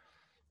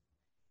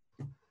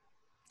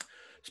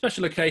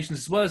 Special locations,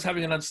 as well as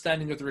having an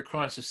understanding of the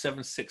requirements of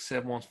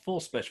 76714 for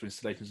special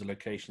installations and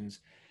locations,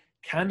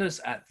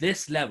 candidates at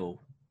this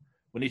level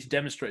will need to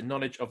demonstrate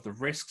knowledge of the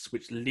risks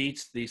which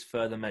leads to these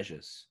further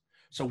measures.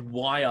 So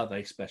why are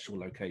they special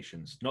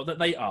locations? Not that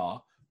they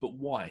are, but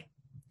why?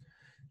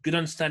 Good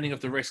understanding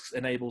of the risks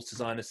enables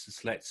designers to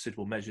select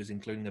suitable measures,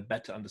 including a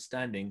better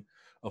understanding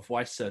of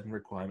why certain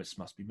requirements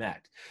must be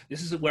met.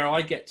 This is where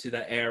I get to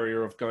that area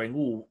of going,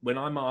 oh, when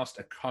I'm asked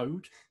a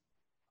code,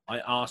 I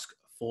ask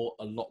for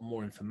a lot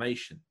more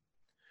information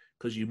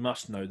because you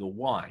must know the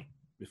why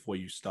before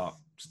you start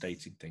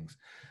stating things.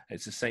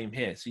 It's the same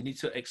here. So you need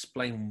to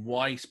explain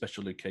why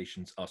special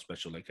locations are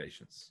special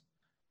locations.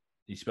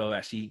 You need to be able to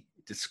actually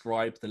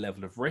describe the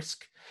level of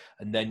risk,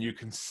 and then you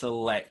can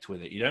select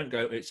with it. You don't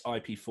go, it's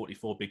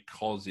IP44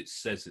 because it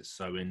says it's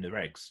so in the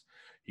regs.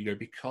 You go,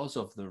 because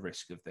of the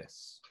risk of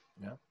this.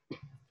 Yeah.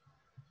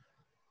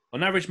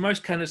 On average,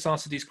 most candidates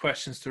answer these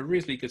questions to a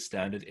reasonably good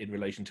standard in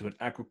relation to an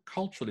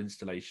agricultural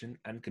installation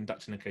and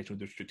conducting an occasional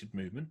restricted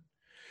movement.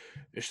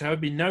 It should,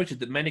 however, be noted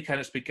that many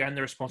candidates began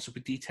their responses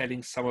with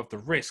detailing some of the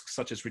risks,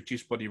 such as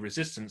reduced body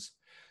resistance,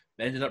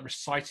 but ended up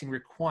reciting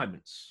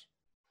requirements.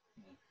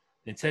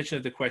 The intention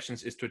of the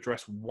questions is to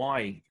address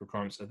why the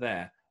requirements are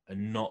there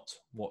and not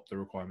what the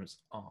requirements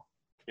are.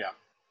 Yeah.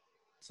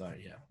 So,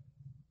 yeah.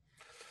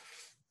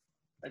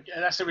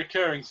 And that's a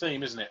recurring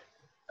theme, isn't it?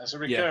 That's a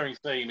recurring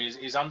theme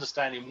is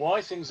understanding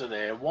why things are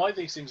there, why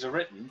these things are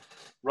written,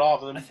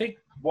 rather than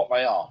what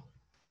they are.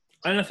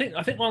 And I think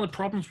one of the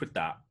problems with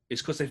that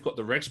is because they've got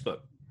the regs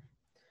book.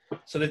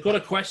 So they've got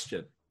a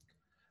question.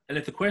 And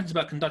if the question's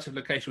about conductive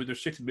location with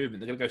restricted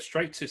movement, they're going to go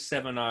straight to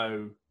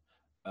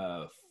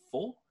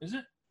 704, is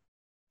it?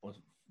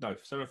 No,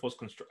 704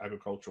 is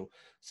agricultural.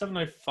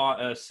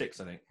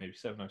 706, I think, maybe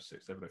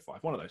 706,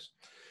 705, one of those.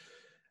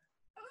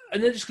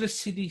 And they're just going to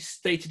see the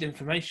stated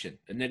information,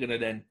 and they're going to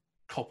then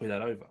copy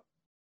that over,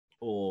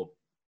 or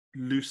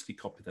loosely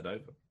copy that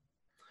over.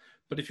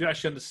 But if you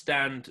actually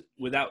understand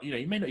without,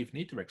 you may not even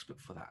need the regs book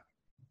for that.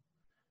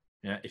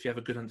 Yeah, if you have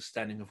a good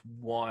understanding of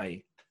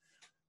why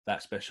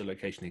that special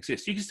location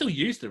exists, you can still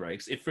use the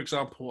regs. If, for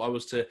example, I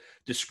was to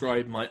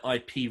describe my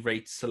IP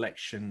rate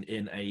selection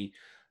in a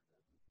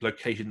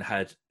location that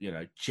had,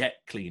 jet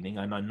cleaning,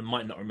 and I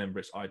might not remember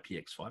its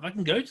IPX5, I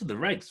can go to the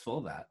regs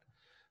for that.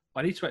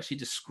 I need to actually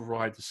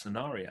describe the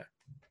scenario.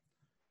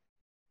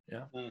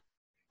 Yeah.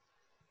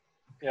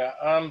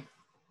 Yeah.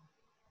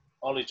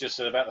 Ollie just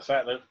said about the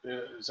fact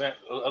that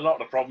a lot of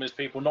the problem is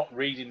people not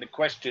reading the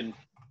question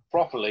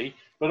properly,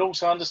 but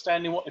also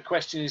understanding what the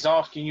question is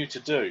asking you to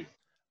do.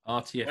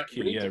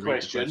 RTFQ, read the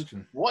question. Read the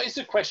question. What is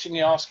the question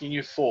you're asking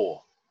you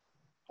for?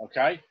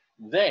 Okay,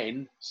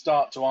 then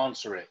start to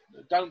answer it.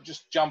 Don't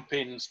just jump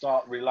in and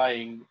start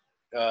relaying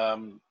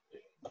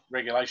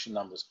regulation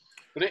numbers.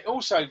 But it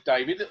also,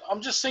 David,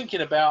 I'm just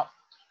thinking about,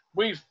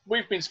 we've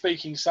been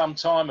speaking some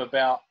time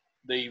about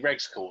the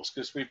regs course,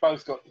 because we've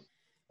both got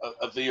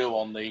a view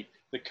on the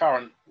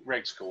current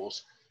regs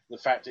course. The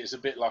fact that it's a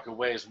bit like a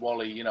Where's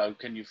Wally,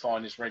 can you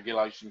find this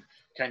regulation?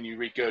 Can you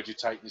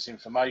regurgitate this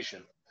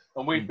information?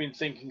 And we've been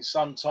thinking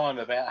some time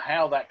about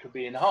how that could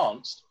be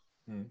enhanced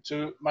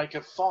to make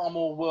a far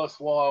more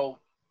worthwhile,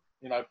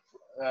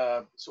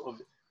 sort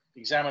of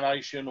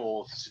examination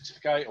or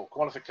certificate or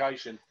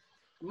qualification.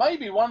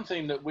 Maybe one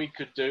thing that we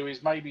could do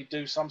is maybe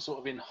do some sort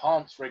of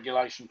enhanced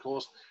regulation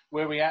course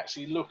where we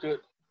actually look at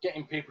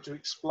getting people to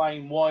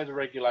explain why the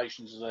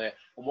regulations are there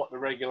and what the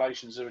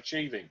regulations are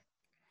achieving.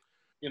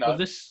 Well,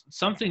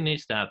 something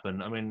needs to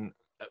happen. I mean,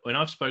 when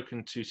I've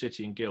spoken to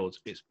City and Guilds,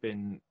 it's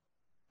been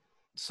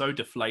so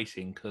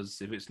deflating,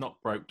 because if it's not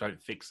broke, don't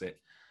fix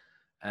it.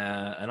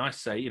 And I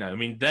say,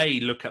 they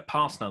look at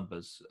pass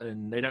numbers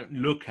and they don't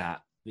look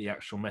at the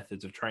actual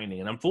methods of training.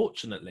 And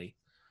unfortunately,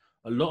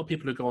 a lot of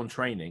people who go on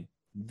training,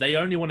 they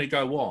only want to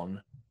go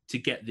on to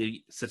get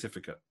the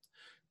certificate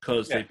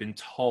because they've been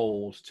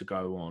told to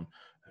go on.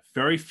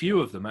 Very few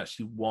of them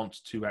actually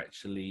want to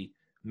actually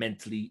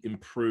mentally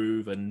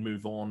improve and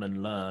move on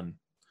and learn.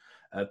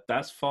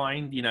 That's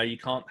fine. You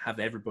can't have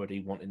everybody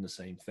wanting the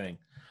same thing.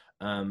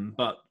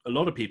 But a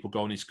lot of people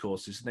go on these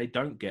courses and they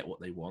don't get what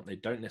they want. They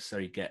don't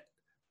necessarily get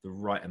the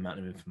right amount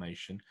of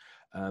information.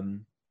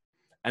 And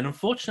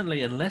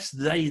unfortunately, unless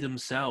they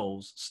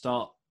themselves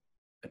start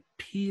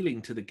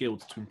appealing to the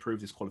guilds to improve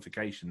this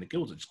qualification, the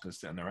guilds are just going to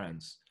sit on their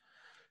hands.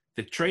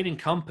 The training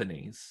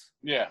companies,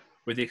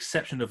 with the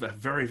exception of a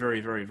very,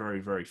 very, very, very,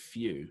 very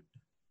few,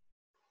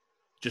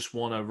 just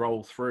want to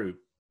roll through.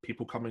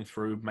 People coming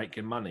through,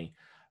 making money.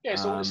 Yeah,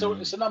 so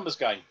it's a numbers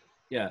game.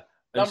 Yeah.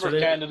 Number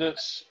of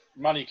candidates,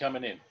 money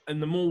coming in.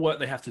 And the more work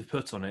they have to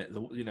put on it,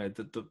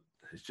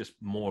 it's just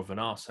more of an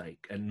arse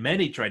ache. And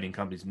many training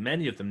companies,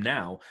 many of them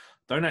now,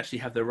 don't actually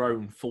have their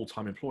own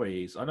full-time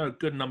employees. I know a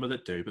good number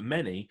that do, but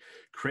many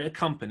create a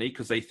company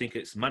because they think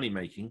it's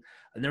money-making,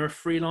 and they're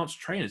freelance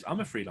trainers.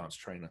 I'm a freelance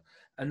trainer,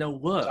 and they'll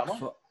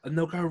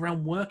they'll go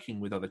around working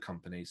with other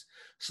companies.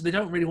 So they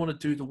don't really want to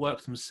do the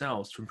work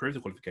themselves to improve the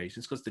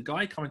qualifications, because the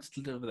guy coming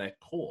to deliver their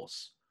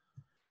course,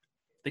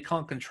 they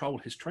can't control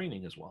his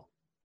training as well.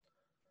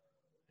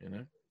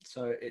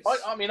 So it's.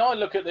 I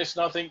look at this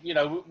and I think,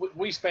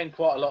 we spend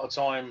quite a lot of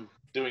time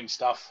doing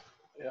stuff.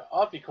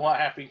 I'd be quite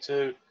happy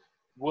to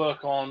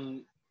work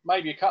on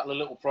maybe a couple of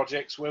little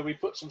projects where we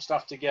put some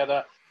stuff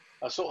together,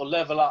 a sort of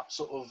level up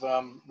sort of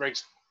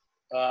regs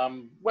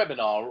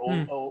webinar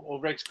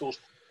or regs course,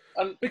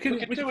 and we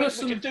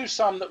could do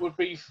some that would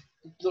be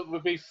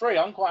free.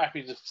 I'm quite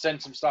happy to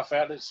send some stuff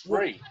out that's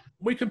free.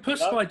 We can put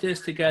some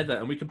ideas together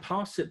and we can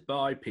pass it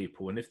by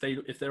people, and if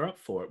they're up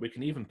for it, we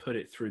can even put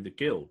it through the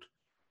guild.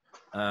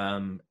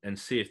 And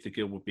see if the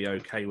guild would be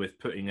okay with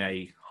putting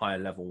a higher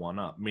level one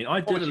up. I mean,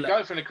 we could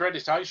go for an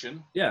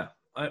accreditation. Yeah,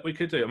 we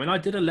could do. I mean, I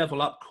did a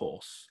level up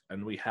course,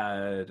 and we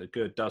had a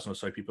good dozen or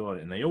so people on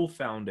it, and they all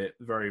found it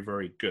very,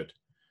 very good.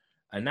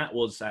 And that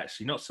was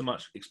actually not so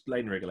much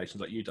explaining regulations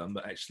like you've done,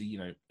 but actually,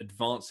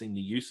 advancing the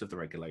use of the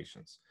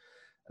regulations.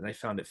 And they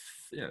found it,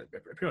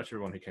 pretty much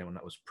everyone who came on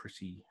that was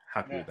pretty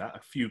happy with that.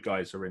 A few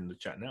guys are in the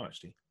chat now,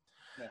 actually.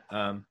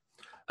 Yeah.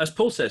 As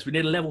Paul says, we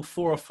need a level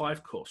 4 or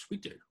 5 course. We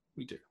do.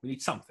 We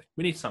need something.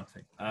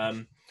 I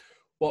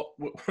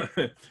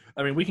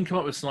mean, we can come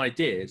up with some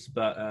ideas,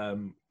 but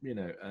and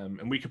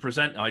we can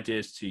present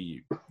ideas to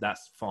you.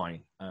 That's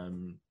fine.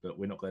 But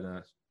we're not going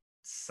to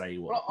say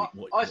what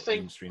I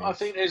think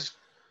there's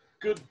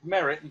good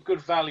merit and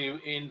good value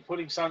in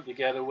putting something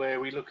together where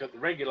we look at the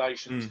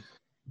regulations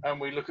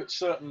and we look at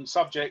certain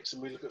subjects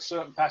and we look at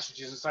certain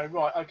passages and say,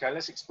 right, okay,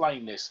 let's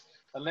explain this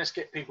and let's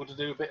get people to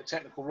do a bit of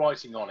technical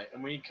writing on it,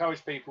 and we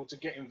encourage people to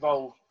get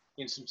involved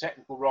in some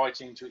technical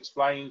writing to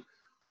explain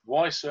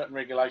why certain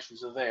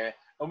regulations are there,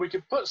 and we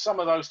could put some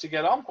of those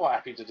together. I'm quite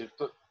happy to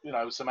put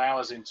some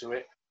hours into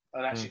it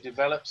and actually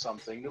develop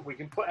something that we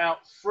can put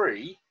out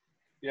free,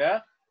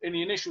 in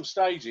the initial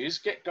stages,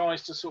 get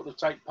guys to sort of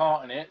take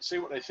part in it, see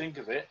what they think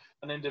of it,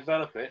 and then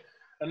develop it.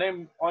 And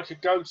then I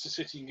could go to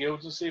City and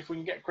Guilds and see if we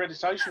can get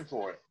accreditation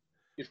for it.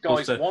 if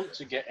guys Also, want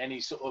to get any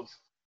sort of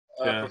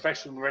yeah.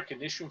 professional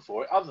recognition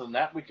for it. Other than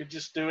that, we could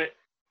just do it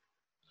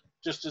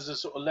just as a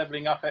sort of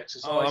leveling up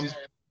exercises,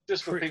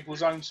 just for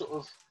people's own sort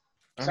of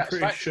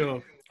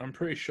satisfaction. I'm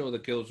pretty sure the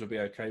guilds will be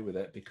okay with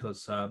it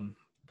because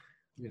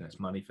you know, it's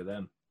money for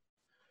them.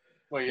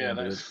 Well, yeah,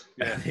 that's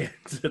at the end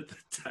of the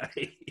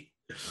day.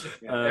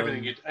 Yeah,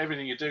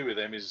 everything you do with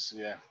them is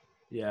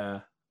Yeah,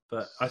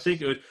 but I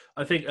think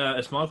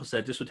as Michael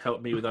said, this would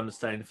help me with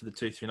understanding for the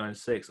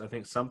 2396. I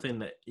think something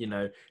that, you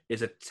know,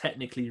 is a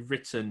technically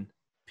written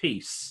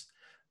piece,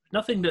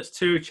 nothing that's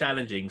too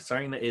challenging,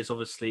 something that is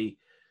obviously,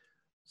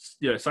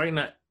 you know, something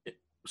that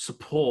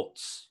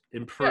supports,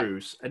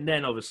 improves, and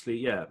then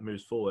obviously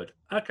moves forward.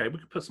 Okay, we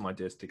could put some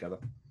ideas together.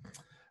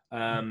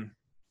 But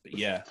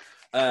yeah.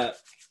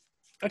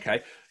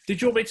 Okay.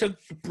 Did you want me to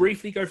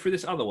briefly go through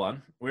this other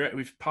one?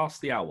 We've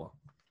passed the hour.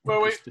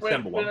 Well,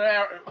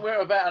 we're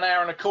about an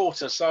hour and a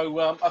quarter,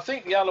 so I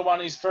think the other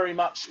one is very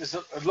much.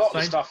 A lot of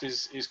the stuff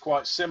is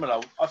quite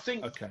similar. I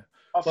think. Okay.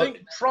 I think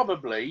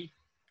probably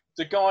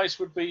the guys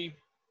would be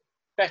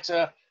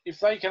better if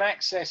they can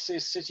access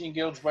this City and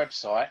Guilds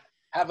website,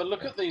 have a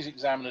look at these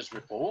examiners'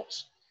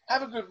 reports,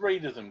 have a good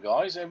read of them,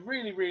 guys. They're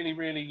really, really,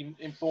 really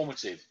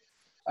informative.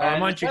 I'll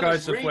remind you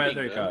guys of where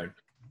they go.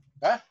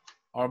 Huh?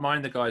 I'll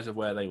remind the guys of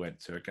where they went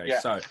to. Okay, yeah.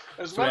 so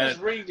as well as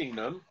reading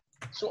them,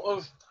 sort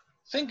of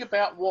think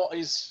about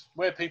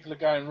where people are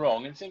going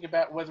wrong, and think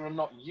about whether or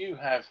not you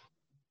have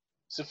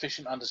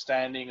sufficient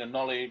understanding and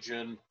knowledge,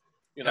 and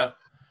you know.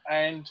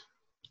 And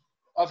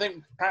I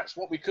think perhaps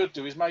what we could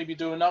do is maybe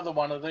do another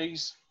one of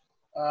these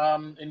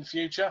in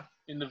future,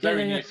 in the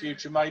very near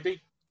future,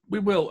 maybe. We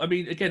will. I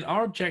mean, again,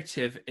 our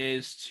objective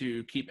is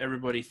to keep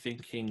everybody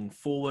thinking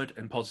forward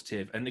and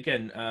positive. And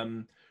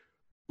again,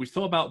 we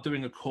thought about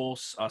doing a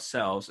course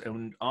ourselves,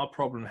 and our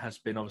problem has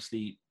been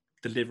obviously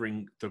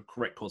delivering the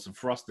correct course. And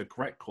for us, the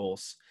correct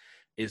course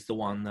is the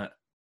one that,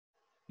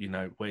 you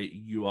know, where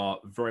you are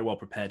very well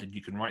prepared and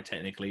you can write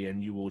technically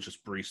and you will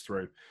just breeze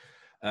through.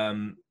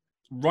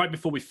 Right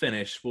before we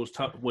finish, we'll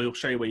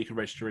show you where you can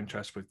register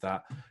interest with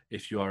that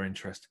if you are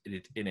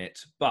interested in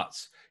it. But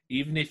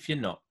even if you're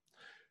not,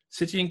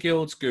 City and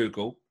Guilds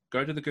Google,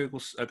 go to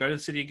the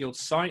City and Guilds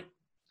site,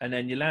 and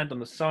then you land on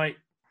the site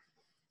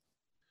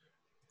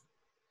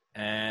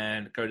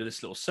and go to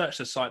this little search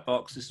the site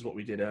box. This is what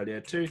we did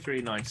earlier,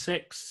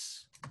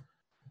 2396.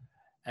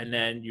 And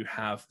then you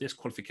have this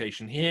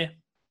qualification here.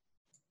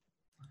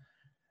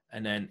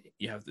 And then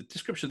you have the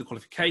description of the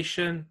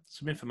qualification,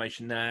 some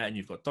information there, and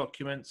you've got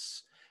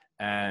documents.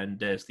 And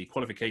there's the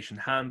qualification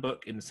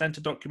handbook in the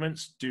center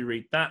documents. Do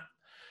read that.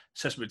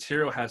 Assessment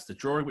material has the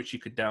drawing, which you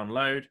could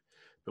download.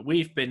 But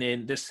we've been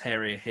in this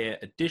area here,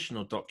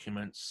 additional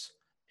documents,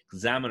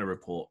 examiner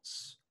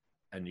reports,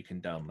 and you can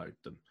download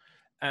them.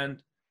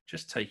 And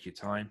just take your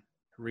time,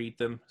 read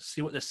them,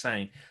 see what they're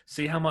saying.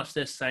 See how much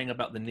they're saying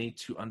about the need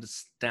to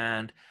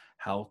understand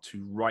how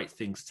to write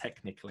things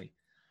technically.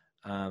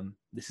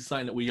 This is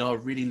something that we are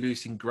really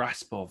losing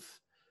grasp of.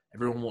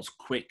 Everyone wants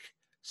quick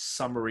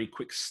summary,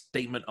 quick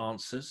statement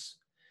answers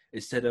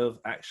instead of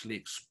actually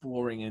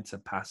exploring into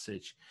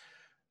passage.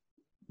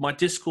 My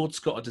Discord's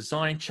got a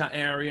design chat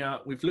area.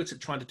 We've looked at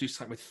trying to do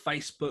something with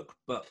Facebook,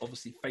 but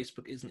obviously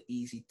Facebook isn't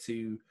easy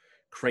to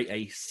create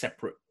a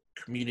separate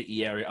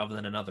community area other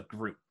than another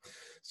group.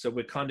 So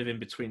we're kind of in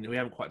between. We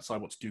haven't quite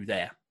decided what to do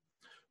there.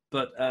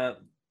 But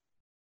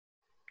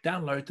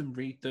download them,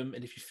 read them,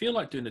 and if you feel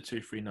like doing the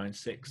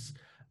 2396,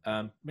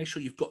 make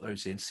sure you've got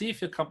those in. See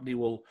if your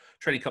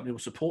training company will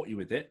support you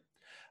with it.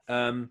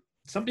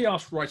 Somebody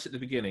asked right at the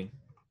beginning,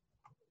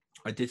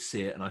 I did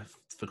see it and I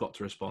forgot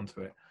to respond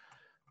to it,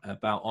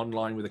 about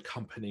online with a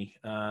company.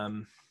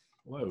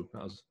 Whoa,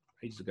 that was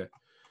ages ago.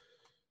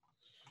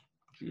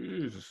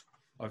 Jesus,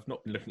 I've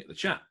not been looking at the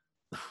chat.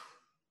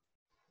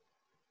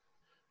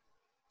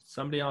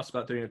 Somebody asked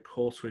about doing a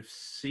course with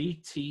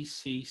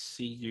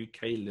CTCC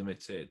UK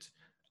Limited.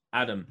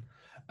 Adam,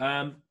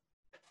 I'm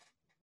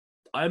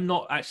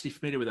not actually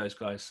familiar with those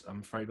guys,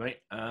 I'm afraid, mate.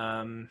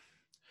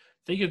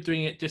 Think of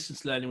doing it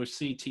distance learning with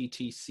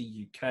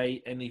CTTC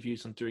UK. Any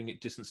views on doing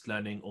it distance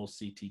learning or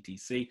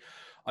CTTC?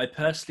 I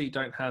personally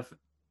I'm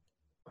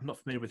not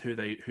familiar with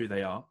who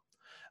they are.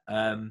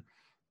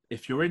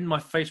 If you're in my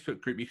Facebook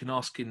group, you can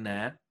ask in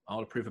there.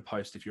 I'll approve a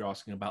post if you're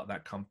asking about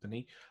that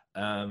company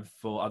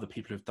for other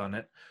people who've done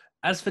it.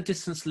 As for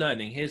distance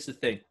learning, here's the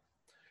thing.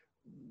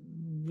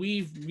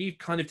 We've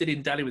kind of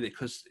dilly-dally with it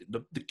because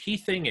the key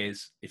thing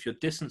is, if you're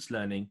distance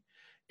learning,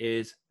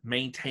 is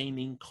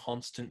maintaining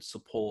constant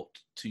support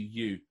to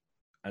you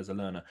as a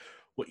learner.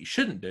 What you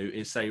shouldn't do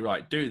is say,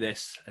 right, do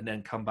this, and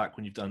then come back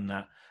when you've done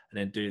that, and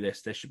then do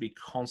this. There should be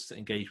constant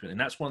engagement. And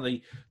that's one of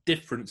the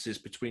differences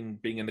between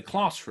being in the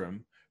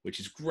classroom, which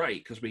is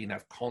great because we can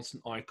have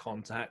constant eye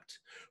contact.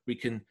 We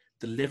can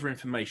deliver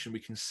information. We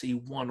can see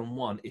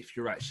one-on-one if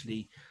you're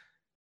actually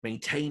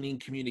maintaining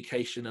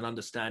communication and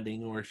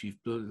understanding, or if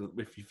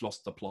you've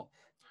lost the plot,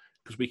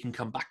 because we can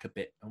come back a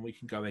bit and we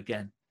can go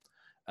again.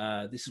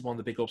 This is one of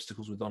the big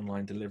obstacles with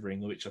online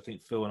delivering, which I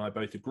think Phil and I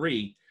both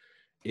agree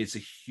is a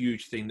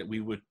huge thing that we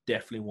would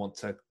definitely want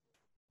to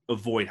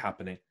avoid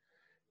happening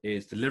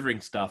is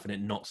delivering stuff and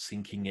it not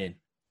sinking in,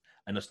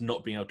 and us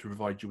not being able to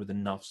provide you with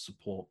enough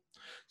support.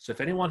 So if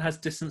anyone has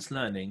distance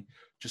learning,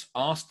 just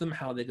ask them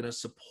how they're going to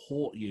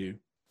support you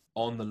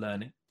on the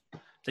learning.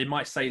 They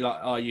might say like,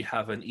 oh, you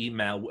have an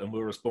email and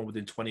we'll respond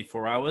within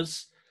 24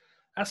 hours.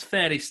 That's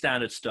fairly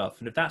standard stuff.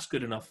 And if that's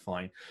good enough,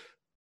 fine.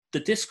 The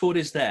Discord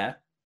is there.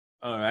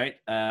 All right.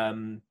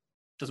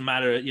 Doesn't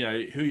matter, you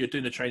know, who you're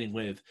doing the training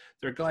with.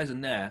 There are guys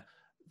in there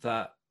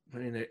that, I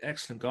mean, they're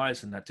excellent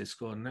guys in that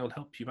Discord, and they'll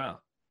help you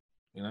out.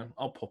 You know,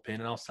 I'll pop in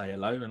and I'll say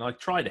hello, and I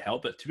try to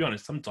help. But to be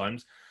honest,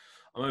 sometimes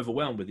I'm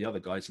overwhelmed with the other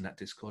guys in that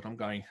Discord. I'm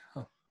going,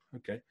 oh,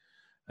 okay.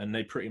 And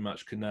they pretty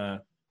much can,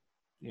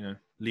 you know,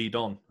 lead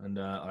on, and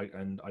I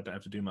don't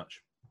have to do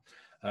much.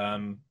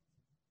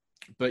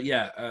 But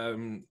yeah,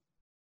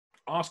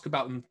 ask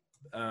about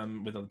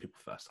them with other people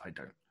first. I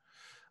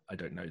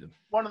don't know them.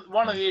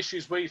 One of the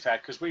issues we've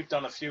had, because we've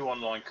done a few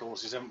online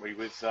courses, haven't we?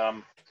 With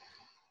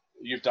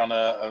you've done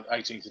a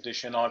 18th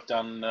edition, I've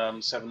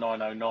done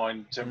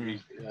 7909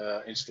 temporary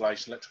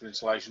installation, electrical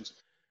installations,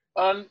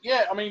 and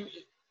yeah, I mean,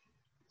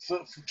 for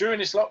during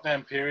this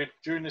lockdown period,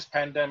 during this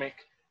pandemic,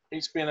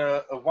 it's been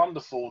a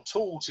wonderful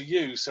tool to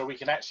use, so we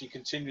can actually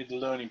continue the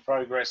learning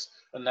progress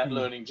and that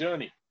learning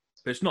journey.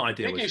 But it's not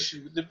ideal.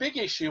 The big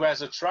issue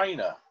as a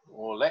trainer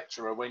or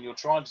lecturer when you're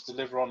trying to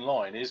deliver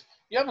online is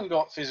you haven't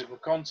got physical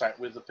contact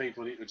with the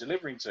people that you're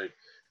delivering to.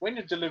 When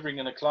you're delivering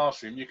in a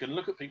classroom, you can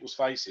look at people's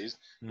faces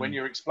when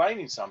you're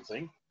explaining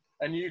something,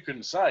 and you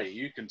can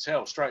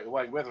tell straight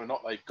away whether or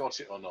not they've got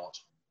it or not.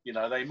 You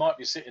know, they might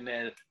be sitting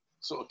there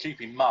sort of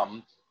keeping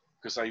mum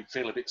because they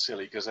feel a bit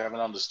silly because they haven't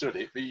understood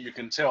it, but you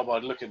can tell by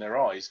the look in their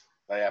eyes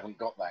they haven't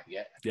got that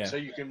yet. Yeah. So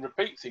you can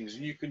repeat things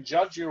and you can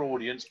judge your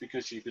audience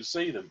because you can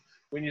see them.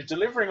 When you're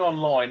delivering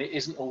online, it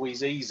isn't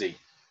always easy.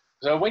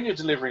 So when you're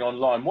delivering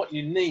online, what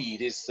you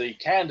need is the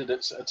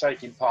candidates that are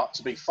taking part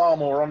to be far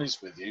more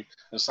honest with you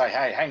and say,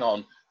 hey, hang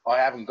on, I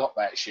haven't got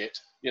that shit.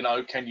 You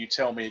know, can you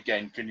tell me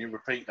again? Can you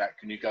repeat that?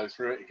 Can you go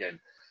through it again?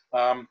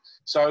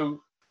 So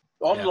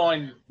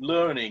online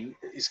learning,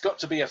 it's got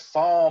to be a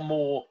far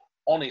more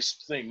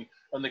honest thing.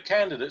 And the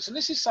candidates, and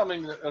this is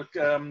something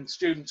that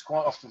students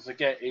quite often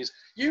forget, is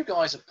you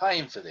guys are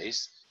paying for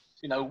this.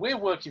 You know, we're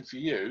working for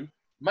you.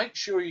 Make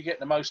sure you get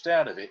the most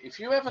out of it. If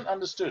you haven't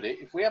understood it,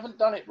 if we haven't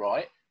done it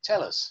right,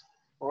 tell us,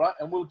 all right?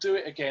 And we'll do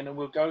it again, and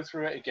we'll go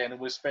through it again, and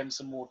we'll spend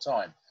some more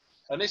time.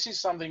 And this is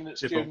something that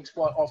students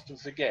quite often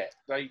forget.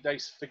 They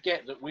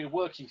forget that we're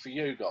working for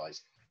you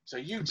guys. So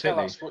you tell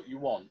us what you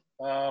want.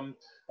 And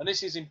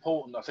this is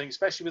important, I think,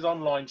 especially with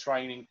online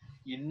training.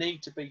 You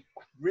need to be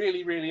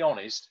really, really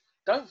honest.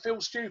 Don't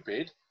feel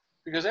stupid,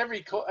 because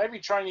every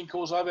training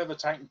course I've ever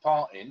taken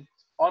part in,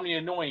 I'm the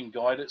annoying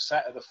guy that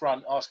sat at the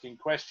front asking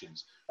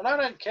questions. And I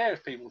don't care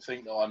if people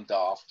think that I'm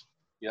daft,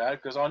 you know,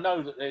 because I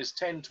know that there's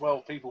 10,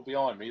 12 people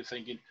behind me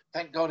thinking,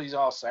 thank God he's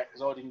asked that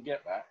because I didn't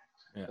get that.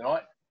 Yeah.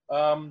 Right?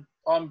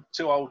 I'm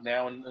too old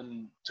now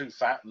and too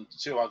fat and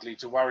too ugly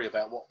to worry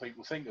about what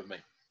people think of me.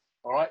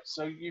 All right?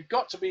 So you've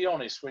got to be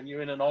honest when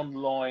you're in an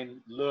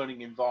online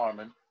learning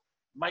environment.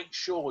 Make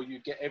sure you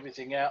get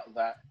everything out of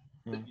that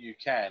that you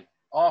can.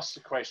 Ask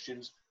the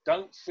questions.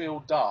 Don't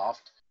feel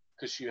daft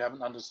because you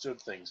haven't understood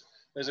things.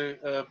 There's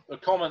a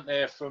comment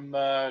there from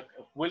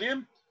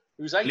William,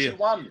 who's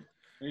 81, and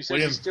he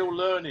says he's still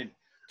learning.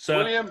 So,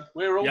 William,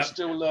 we're all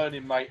still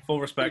learning, mate.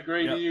 Full respect. I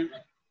agree with you.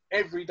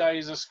 Every day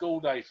is a school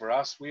day for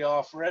us. We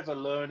are forever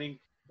learning,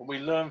 and we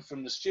learn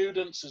from the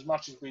students as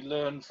much as we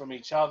learn from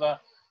each other,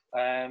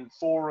 and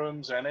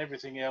forums and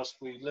everything else.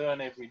 We learn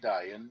every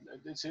day, and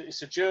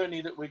it's a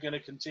journey that we're going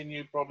to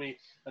continue probably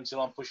until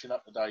I'm pushing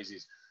up the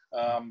daisies.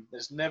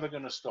 It's never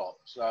going to stop.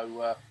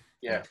 So,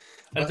 yeah.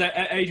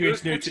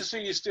 Adrian's good to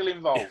see you still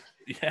involved.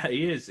 Yeah,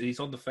 he is. He's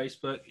on the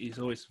Facebook. He's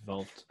always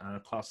involved.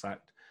 Class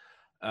act.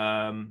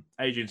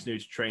 Adrian's new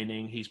to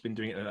training. He's been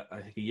doing it,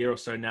 I think, a year or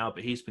so now,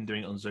 but he's been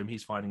doing it on Zoom.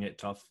 He's finding it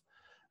tough.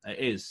 It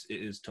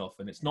is tough,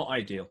 and it's not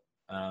ideal.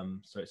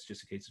 So it's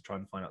just a case of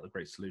trying to find out the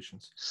great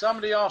solutions.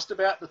 Somebody asked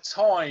about the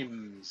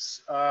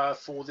times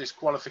for this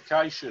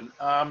qualification.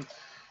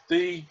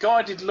 The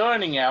guided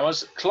learning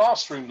hours,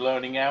 classroom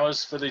learning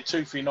hours for the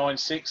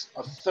 2396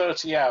 are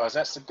 30 hours.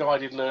 That's the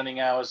guided learning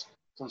hours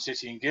from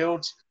City and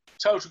Guilds.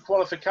 Total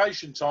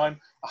qualification time,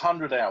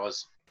 100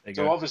 hours.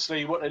 So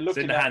obviously what they're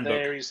looking at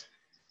there is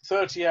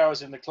 30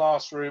 hours in the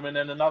classroom and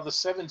then another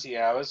 70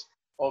 hours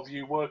of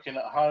you working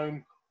at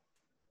home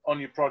on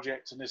your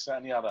project and this, that,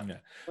 and the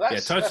other.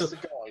 That's the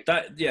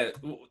guide.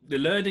 The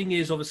learning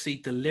is obviously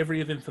delivery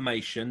of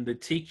information. The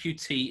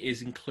TQT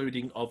is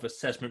including of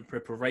assessment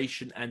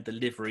preparation and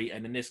delivery,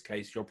 and in this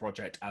case, your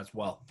project as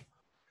well.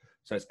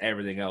 So it's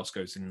everything else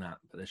goes in that,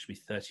 but there should be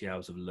 30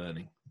 hours of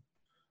learning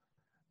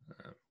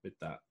with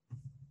that.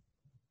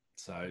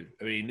 So,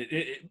 I mean,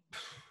 it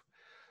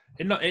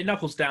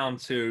knuckles down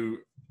to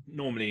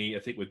normally, I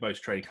think with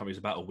most training companies,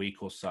 about a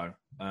week or so.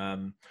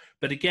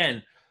 But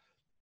again,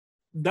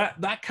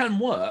 that can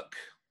work.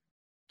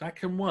 That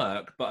can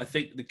work. But I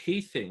think the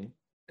key thing,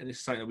 and this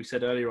is something that we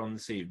said earlier on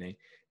this evening,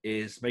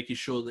 is making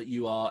sure that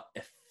you are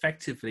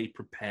effectively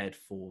prepared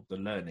for the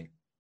learning.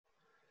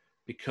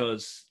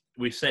 because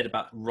we've said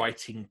about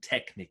writing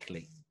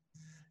technically,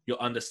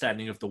 your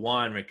understanding of the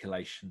wiring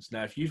regulations.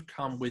 Now, if you've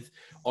come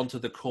onto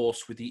the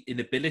course with the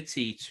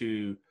inability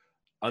to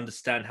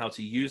understand how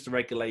to use the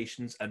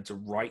regulations and to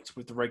write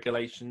with the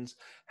regulations,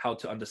 how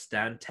to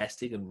understand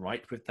testing and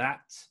write with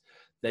that,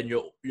 then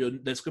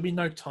there's going to be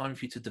no time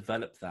for you to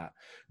develop that.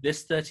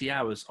 This 30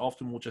 hours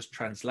often will just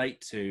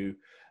translate to,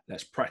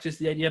 let's practice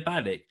the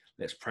adiabatic,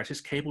 let's practice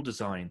cable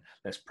design,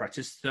 let's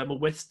practice thermal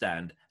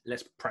withstand,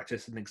 let's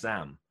practice an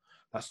exam.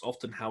 That's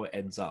often how it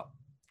ends up,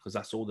 because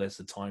that's all there's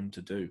the time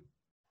to do.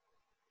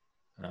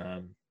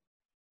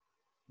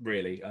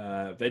 Really,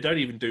 they don't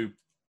even do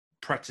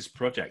practice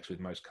projects with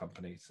most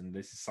companies, and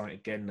this is something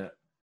again that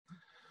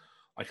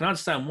I can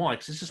understand why,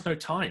 because there's just no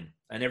time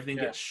and everything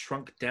gets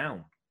shrunk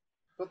down.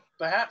 But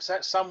perhaps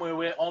that's somewhere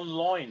where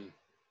online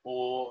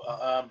or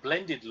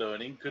blended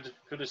learning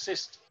could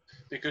assist,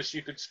 because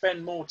you could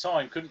spend more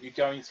time, couldn't you,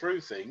 going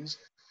through things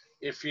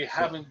if you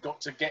haven't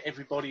got to get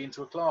everybody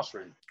into a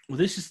classroom. Well,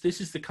 this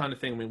is the kind of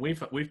thing. I mean, we've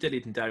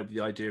dillied and dallied with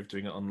the idea of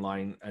doing it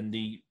online, and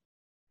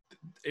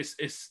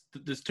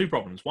there's two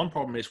problems. One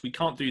problem is we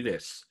can't do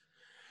this.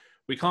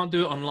 We can't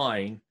do it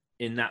online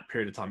in that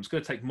period of time. It's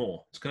going to take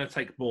more. It's going to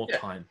take more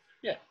time.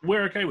 Yeah.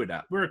 We're okay with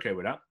that.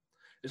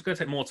 It's going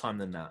to take more time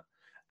than that.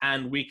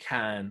 And we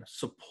can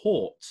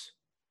support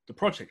the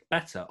project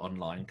better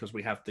online because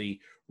we have the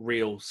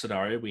real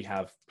scenario. We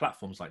have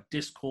platforms like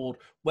Discord,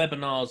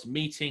 webinars,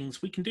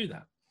 meetings. We can do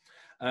that.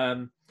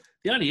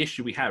 The only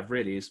issue we have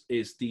really is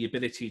the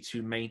ability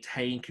to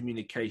maintain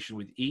communication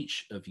with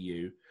each of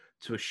you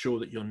to assure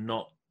that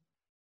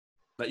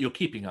you're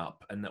keeping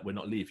up and that we're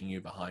not leaving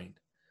you behind.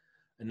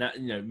 And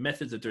that,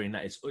 methods of doing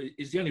that is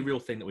the only real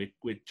thing that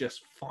we're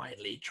just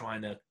finally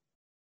trying to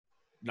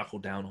knuckle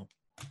down on,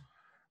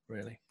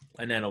 really.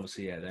 And then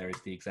obviously, there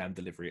is the exam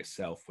delivery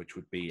itself, which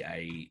would be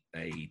a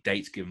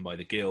date given by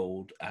the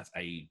guild at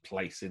a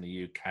place in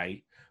the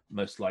UK.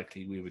 Most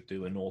likely we would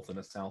do a north and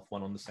a south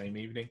one on the same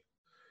evening.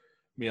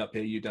 Me up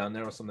here, you down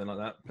there, or something like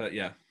that. But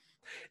yeah,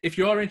 if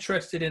you are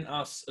interested in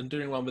us and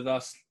doing one with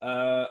us,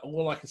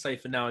 all I can say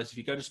for now is if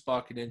you go to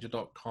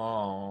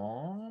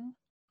sparkyninja.com,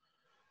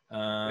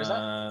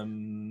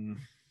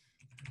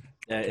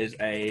 there is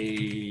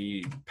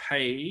a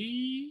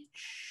page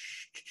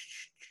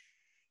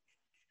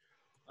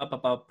up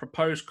above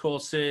proposed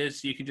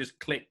courses. You can just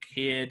click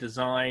here,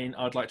 design.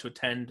 I'd like to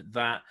attend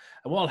that.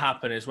 And what will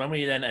happen is when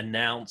we then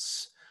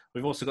announce,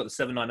 we've also got the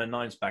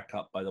 7909s back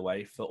up, by the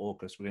way, for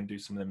August. We're going to do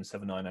some of them in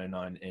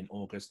 7909 in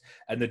August.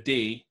 And the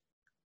D,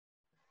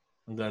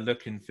 I'm going to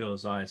look in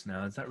Phil's eyes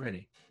now. Is that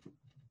ready?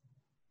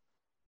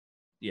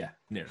 Yeah,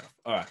 near enough.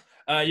 All right.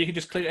 You can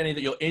just click any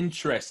that you're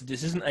interested.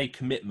 This isn't a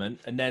commitment.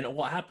 And then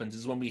what happens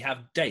is when we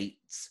have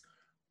dates,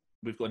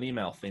 we've got an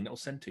email thing that will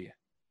send to you.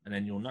 And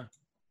then you'll know.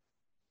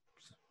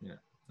 So, yeah,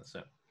 that's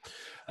it.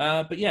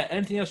 But yeah,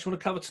 anything else you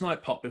want to cover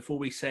tonight, Pop, before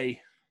we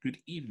say good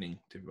evening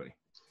to everybody?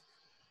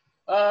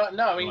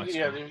 No, I mean,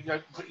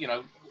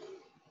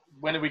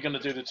 when are we going to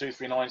do the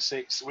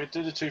 2396? We'll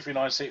do the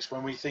 2396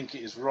 when we think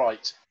it is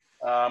right.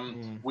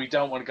 We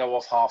don't want to go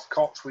off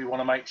half-cocked. We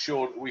want to make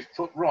sure that we've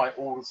put right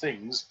all the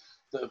things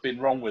that have been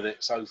wrong with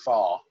it so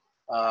far.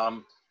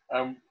 And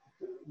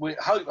we're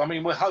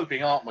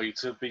hoping, aren't we,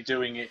 to be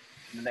doing it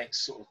in the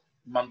next sort of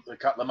month, a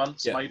couple of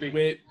months,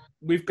 maybe.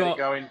 We've got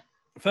going.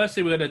 First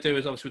thing we're going to do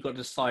is obviously we've got to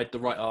decide the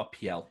right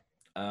RPL,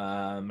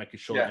 making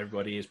sure that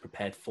everybody is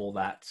prepared for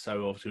that.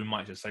 So obviously we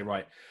might just say,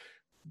 right,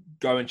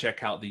 go and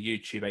check out the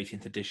YouTube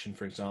 18th edition,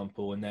 for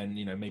example, and then,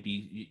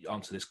 maybe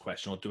answer this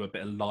question or do a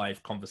bit of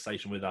live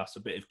conversation with us, a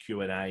bit of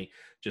Q&A,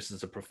 just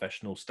as a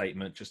professional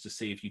statement, just to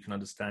see if you can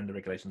understand the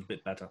regulations a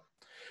bit better.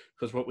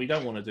 Because what we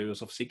don't want to do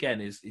is obviously, again,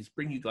 is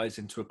bring you guys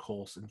into a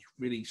course and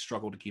really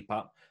struggle to keep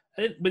up.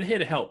 And we're here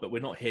to help, but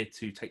we're not here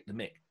to take the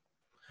mick.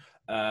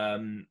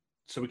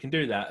 So we can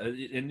do that.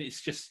 And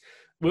it's just,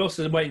 we're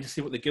also waiting to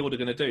see what the guild are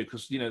going to do,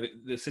 because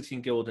the City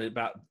and Guild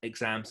about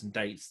exams and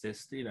dates.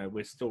 This,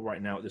 we're still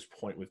right now at this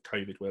point with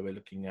COVID where we're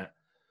looking at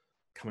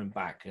coming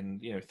back,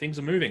 and things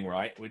are moving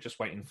right. We're just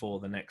waiting for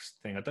the next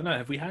thing. I don't know.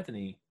 Have we had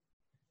any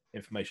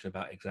information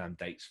about exam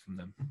dates from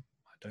them?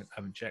 I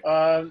haven't checked.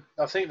 I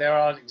think there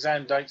are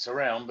exam dates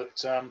around,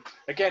 but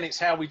again, it's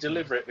how we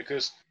deliver it,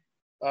 because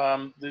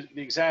the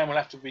exam will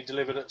have to be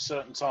delivered at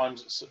certain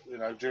times.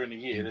 During the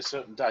year, there's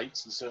certain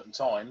dates and certain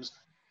times.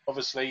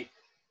 Obviously,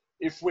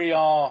 if we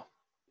are,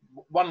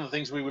 one of the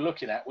things we were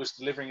looking at was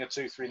delivering a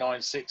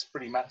 2396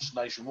 pretty much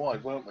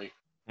nationwide, weren't we?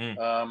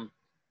 And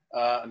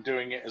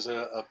doing it as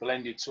a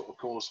blended sort of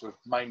course with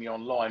mainly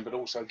online, but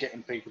also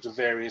getting people to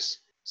various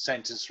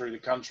centres through the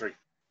country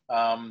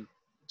to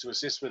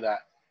assist with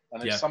that.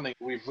 And it's something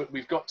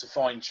we've got to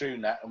fine tune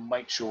that and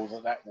make sure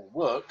that will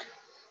work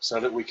so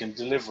that we can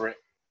deliver it.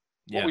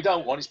 What we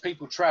don't want is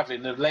people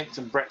travelling the length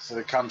and breadth of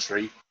the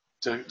country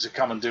to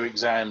come and do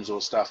exams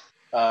or stuff.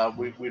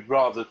 We'd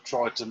rather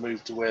try to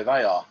move to where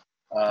they are.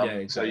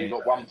 Exactly. So you've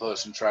got one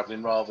person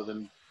travelling rather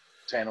than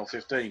 10 or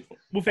 15.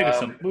 We'll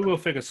figure we will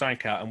figure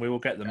something out, and we will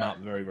get them up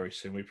very, very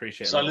soon. We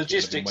appreciate it. So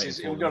logistics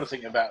is, we've got to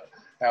think about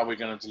how we're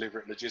going to deliver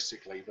it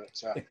logistically.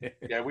 But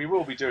yeah, we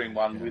will be doing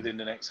one within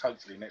the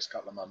hopefully next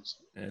couple of months.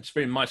 Yeah, it's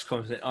very nice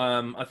content.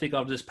 I think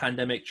after this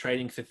pandemic,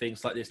 training for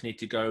things like this need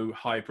to go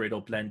hybrid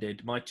or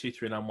blended. My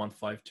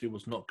 239152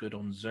 was not good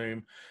on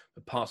Zoom,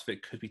 but parts of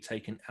it could be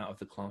taken out of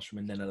the classroom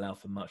and then allow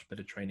for much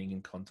better training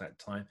in contact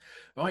time.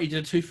 Oh, you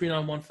did a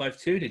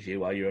 239152, did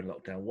you, while you were in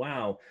lockdown?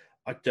 Wow.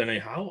 I don't know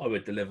how I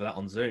would deliver that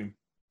on Zoom.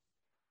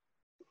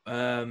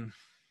 I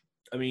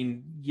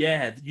mean,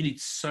 yeah, you need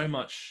so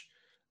much.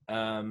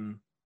 You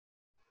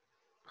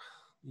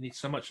need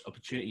so much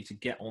opportunity to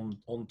get on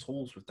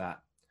tools with that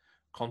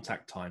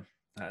contact time.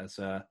 That is,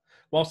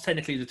 whilst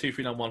technically the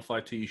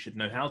 239152 you should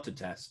know how to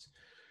test,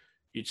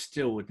 you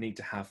still would need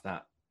to have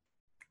that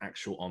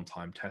actual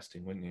on-time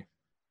testing, wouldn't you?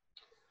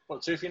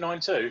 What,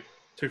 2392?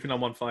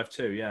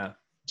 239152, yeah.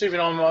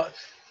 2391.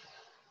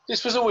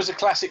 This was always a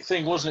classic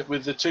thing, wasn't it,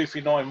 with the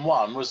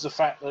 2391, was the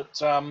fact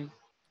that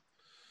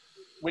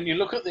when you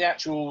look at the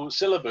actual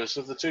syllabus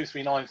of the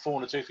 2394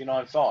 and the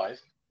 2395,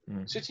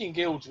 City and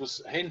Guilds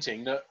was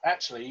hinting that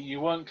actually you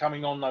weren't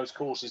coming on those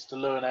courses to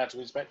learn how to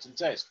inspect and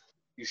test.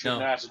 You should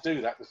know how to do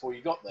that before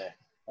you got there.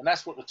 And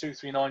that's what the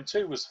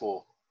 2392 was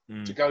for,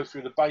 to go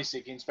through the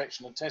basic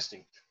inspection and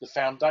testing, the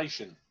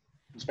foundation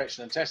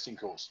inspection and testing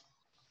course.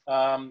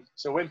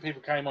 So when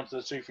people came onto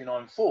the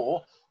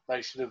 2394,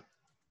 they should have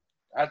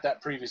had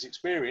that previous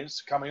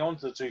experience coming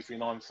onto the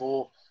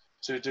 2394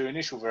 to do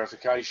initial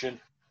verification,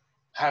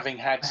 having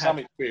had some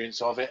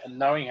experience of it and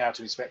knowing how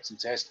to inspect and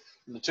test.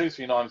 And the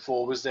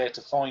 2394 was there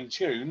to fine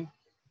tune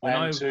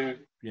and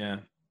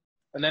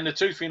then the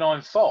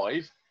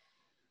 2395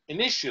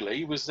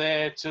 initially was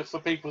there for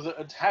people that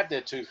had had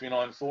their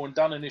 2394 and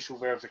done initial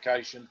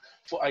verification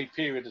for a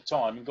period of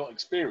time and got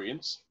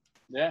experience,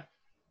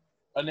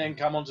 and then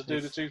come on to do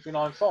the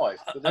 2395.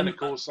 But then, of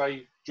course,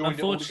 they joined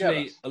it all together.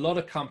 Unfortunately, a lot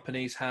of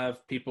companies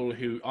have people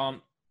who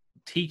aren't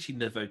teaching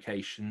the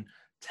vocation,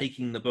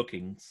 taking the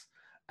bookings,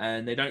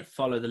 and they don't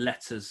follow the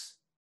letters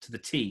to the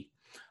T.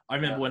 I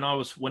remember when I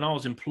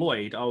was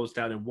employed, I was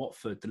down in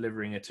Watford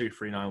delivering a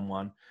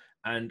 2391,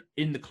 and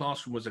in the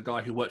classroom was a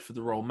guy who worked for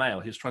the Royal Mail.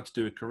 He was trying to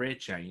do a career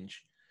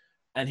change,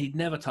 and he'd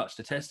never touched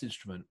a test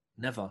instrument,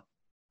 never. And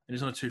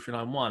he's on a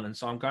 2391, and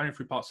so I'm going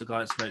through parts of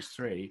Guidance Notes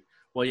 3.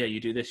 Well, yeah, you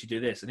do this,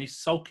 and he's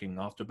sulking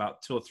after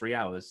about 2 or 3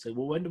 hours. So,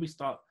 well, when do we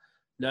start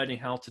learning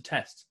how to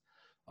test?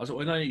 I was like,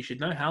 well, no, you should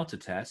know how to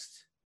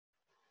test.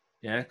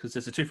 Yeah, because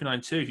there's a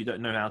 2392 if you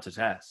don't know how to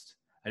test.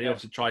 And he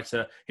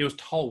obviously he was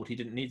told he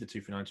didn't need the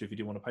 2392 if he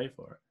didn't want to pay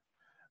for it.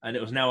 And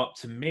it was now up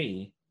to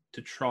me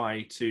to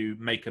try to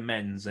make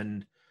amends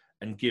and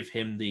give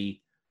him the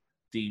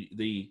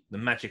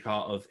magic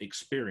art of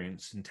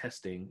experience in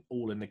testing,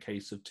 all in the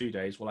case of 2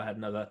 days, while I had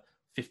another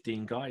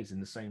 15 guys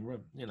in the same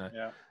room,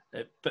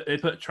 But they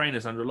put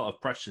trainers under a lot of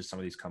pressure, some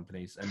of these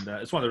companies, and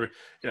it's one of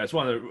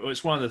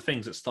the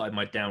things that started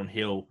my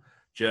downhill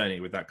journey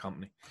with that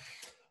company.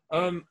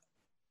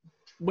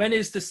 When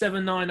is the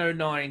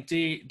 7909,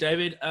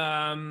 David?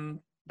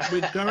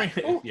 We're going.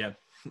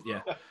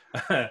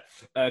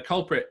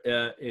 Culprit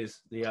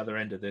is the other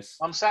end of this.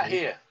 I'm sat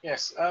here.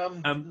 Yes.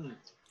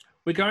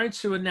 We're going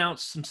to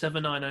announce some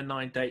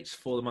 7909 dates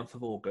for the month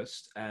of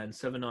August, and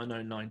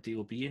 7909D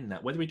will be in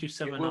that. Whether we do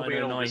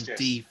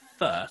 7909D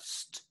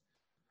first,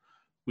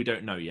 we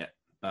don't know yet,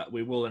 but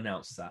we will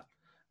announce that.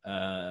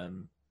 But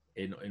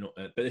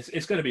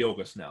it's going to be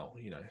August now.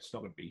 It's not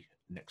going to be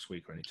next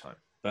week or any time.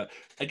 But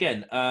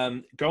again,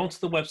 go onto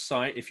the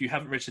website if you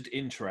haven't registered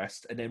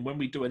interest, and then when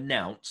we do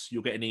announce,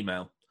 you'll get an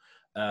email.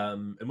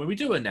 And when we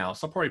do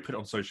announce, I'll probably put it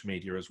on social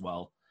media as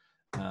well.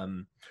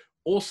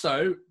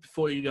 Also,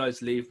 before you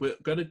guys leave, we're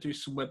going to do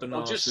some webinars.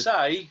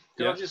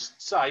 I'll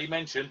just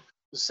mention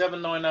the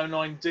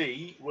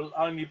 7909D will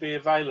only be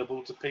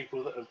available to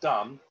people that have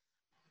done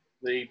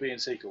the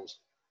B&C course.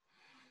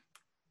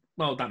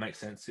 Well, that makes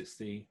sense. It's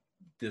the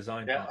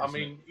design part,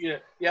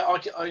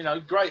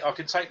 great. I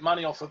can take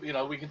money off of,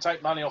 we can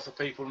take money off of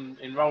people and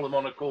enroll them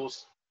on a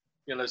course,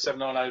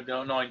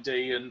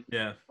 7909D, and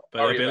but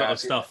there'll be a lot of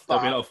stuff.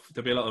 There'll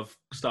be a lot of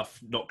stuff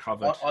not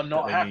covered. I'm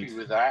not happy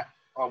with that.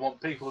 I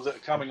want people that are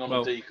coming on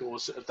the D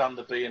course that have done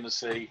the B and the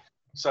C,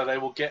 so they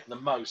will get the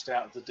most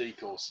out of the D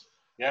course.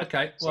 Yeah.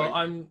 Okay. Well,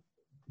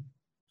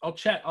 I'll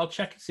check and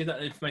see if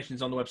that information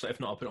is on the website. If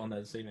not, I'll put it on there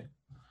this evening.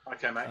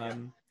 Okay, mate.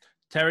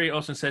 Terry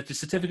also said, do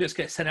certificates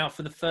get sent out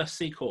for the first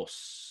C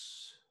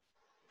course?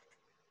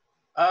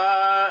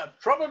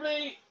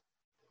 Probably.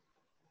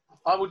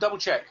 I will double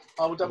check.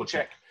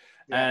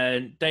 Yeah.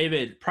 And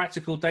David,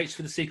 practical dates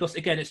for the C course.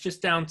 Again, it's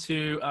just down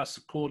to us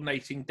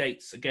coordinating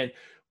dates. Again,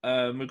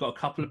 we've got a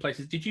couple of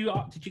places. Did you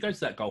go to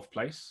that golf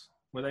place?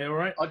 Were they all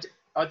right?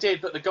 I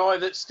did, but the guy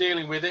that's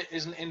dealing with it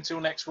isn't until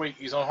next week.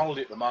 He's on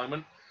holiday at the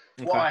moment.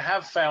 Okay. What I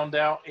have found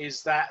out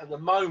is that at the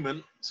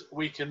moment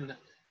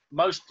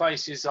most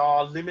places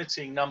are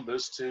limiting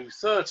numbers to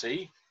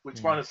 30,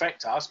 which won't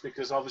affect us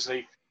because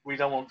obviously we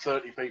don't want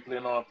 30 people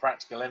in on a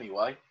practical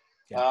anyway.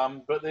 Yeah.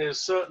 But there's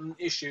certain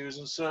issues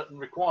and certain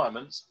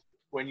requirements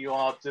when you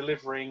are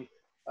delivering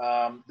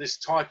this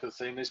type of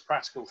thing, this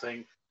practical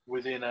thing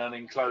within an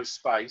enclosed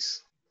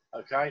space.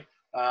 Okay.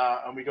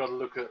 and we got to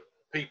look at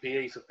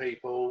PPE for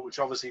people, which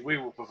obviously we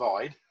will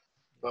provide.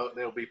 But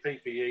there'll be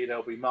PPE,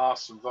 there'll be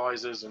masks and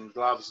visors and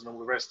gloves and all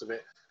the rest of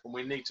it. And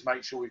we need to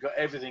make sure we've got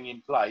everything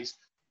in place.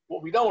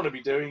 What we don't want to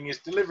be doing is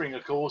delivering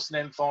a course and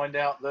then find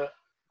out that,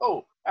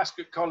 oh,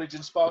 Ascot College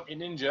and Sparky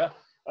Ninja,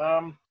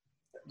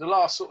 the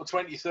last sort of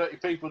 20, 30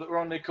 people that were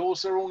on their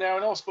course are all now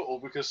in hospital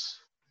because...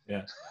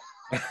 Yeah.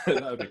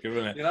 That would be good,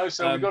 wouldn't it? You know,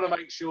 so we've got to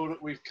make sure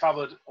that we've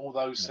covered all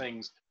those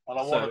things. And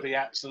I want to be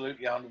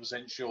absolutely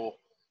 100% sure.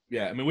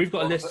 Yeah, I mean, we've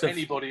got a list of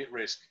anybody at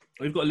risk.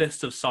 We've got a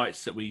list of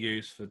sites that we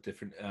use for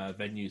different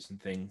venues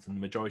and things, and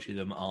the majority of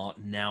them are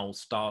now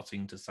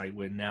starting to say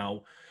we're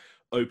now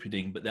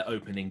opening, but they're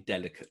opening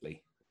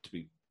delicately,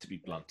 to be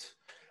blunt.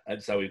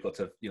 And so we've got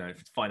to,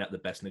 find out the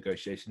best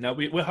negotiation. Now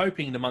we're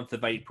hoping the month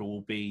of April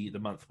will be the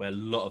month where a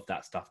lot of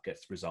that stuff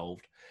gets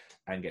resolved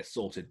and gets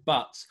sorted.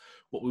 But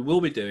what we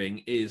will be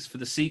doing is for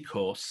the C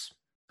course,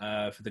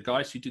 for the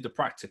guys who do the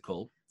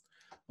practical,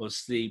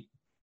 obviously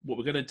what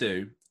we're going to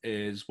do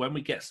is when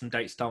we get some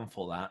dates done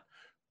for that,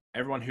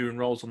 everyone who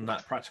enrolls on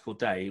that practical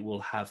day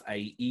will have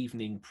a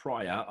evening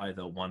prior,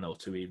 either 1 or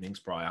 2 evenings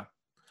prior,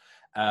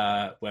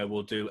 where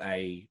we'll do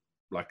a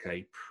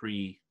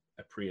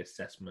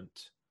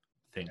pre-assessment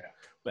thing.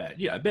 Where,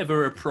 a bit of a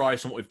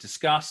reprise on what we've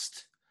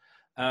discussed,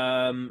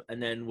 and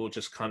then we'll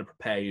just kind of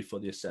prepare you for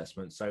the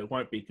assessment. So it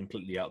won't be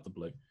completely out of the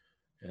blue.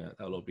 Yeah,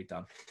 that'll all be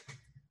done.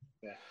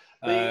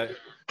 Yeah.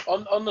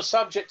 On the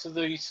subject of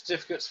the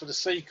certificates for the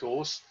C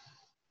course,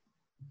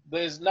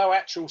 there's no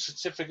actual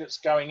certificates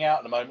going out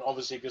at the moment,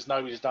 obviously, because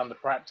nobody's done the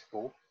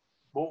practical.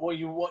 But what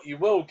you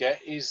will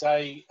get is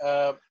a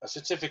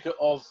certificate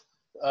of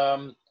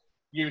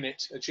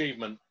unit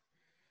achievement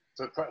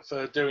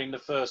for doing the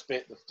first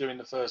bit, doing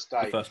the first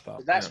day. The first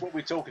part, that's what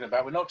we're talking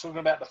about. We're not talking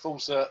about the full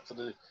cert for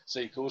the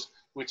C course.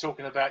 We're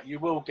talking about you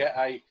will get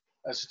a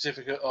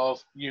certificate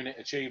of unit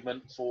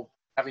achievement for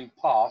having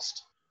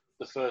passed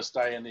the first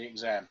day in the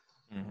exam.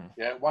 Mm-hmm.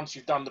 Yeah, once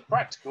you've done the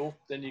practical,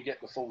 then you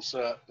get the full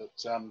cert. But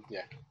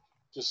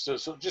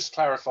just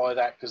clarify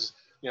that, because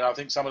I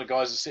think some of the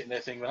guys are sitting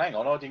there thinking, well, hang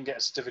on, I didn't get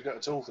a certificate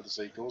at all for the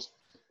C course.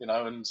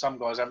 And some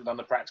guys haven't done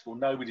the practical.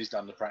 Nobody's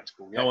done the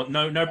practical yet.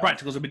 No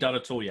practicals have been done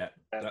at all yet.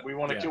 We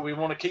want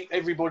to keep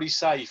everybody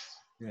safe.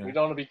 Yeah. We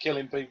don't want to be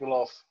killing people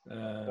off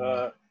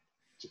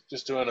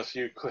just to earn a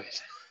few quid.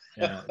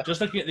 Yeah,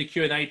 just looking at the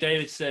Q&A,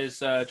 David says,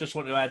 just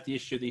want to add the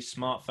issue of these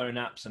smartphone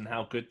apps and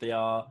how good they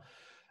are,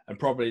 and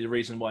probably the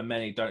reason why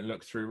many don't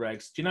look through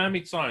regs. Do you know how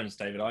many times,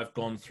 David, I've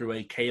gone through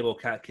a cable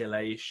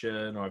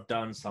calculation or I've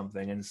done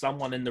something and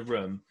someone in the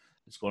room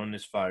has gone on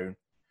his phone,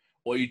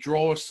 or you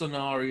draw a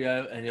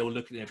scenario and he'll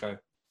look at it and go,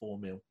 4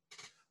 mil.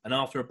 And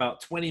after about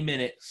 20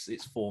 minutes,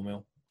 it's 4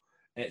 mil.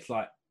 It's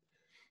like,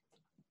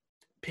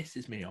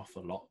 pisses me off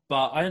a lot.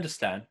 But I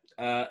understand.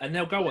 And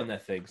they'll go on their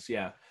things,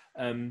 yeah.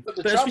 But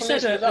the trouble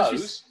is with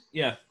those,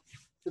 yeah.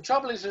 The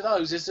trouble is with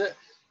those is that,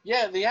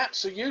 the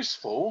apps are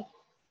useful,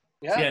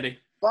 yeah,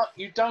 but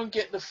you don't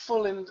get the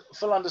full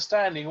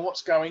understanding of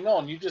what's going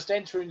on. You just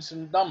enter in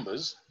some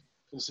numbers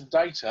and some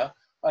data,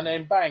 and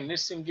then bang,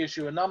 this thing gives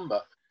you a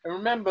number. And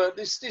remember,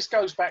 this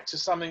goes back to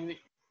something that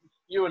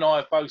you and I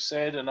have both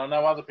said, and I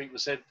know other people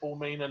have said, Paul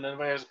Mean and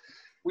others,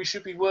 we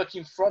should be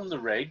working from the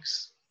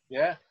regs,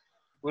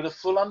 with a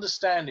full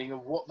understanding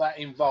of what that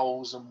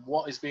involves and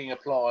what is being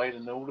applied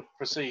and all the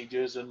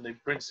procedures and the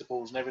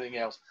principles and everything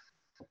else.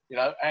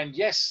 And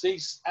yes,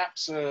 these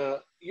apps are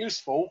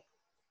useful,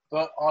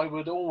 but I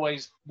would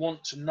always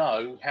want to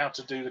know how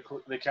to do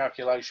the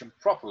calculation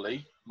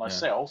properly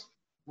myself,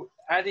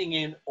 adding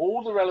in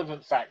all the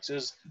relevant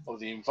factors of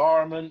the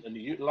environment and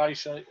the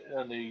utilization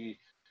and the,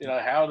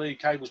 how the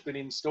cable's been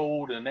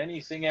installed and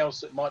anything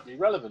else that might be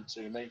relevant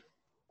to me,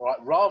 right?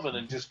 Rather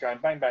than just going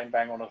bang, bang,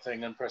 bang on a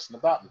thing and pressing the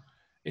button.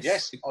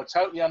 Yes, I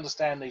totally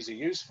understand these are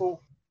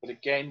useful, but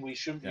again, we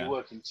shouldn't be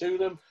working to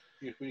them.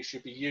 We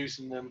should be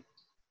using them,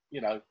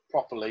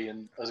 properly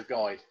and as a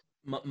guide.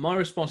 My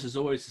response is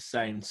always the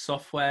same.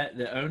 Software,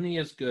 they're only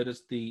as good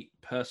as the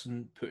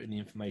person putting the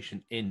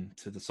information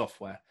into the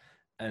software.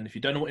 And if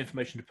you don't know what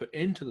information to put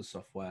into the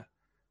software,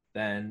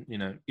 then,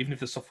 even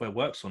if the software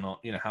works or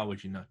not, how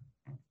would you know?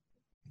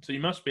 So you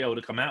must be able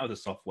to come out of the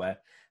software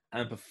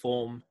and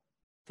perform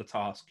the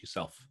task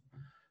yourself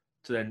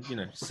to then,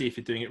 see if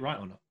you're doing it right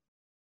or not.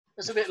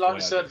 It's a bit like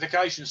the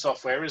certification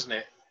software, isn't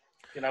it?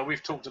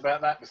 We've talked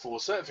about that before.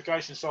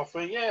 Certification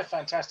software,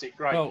 fantastic,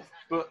 great. Well,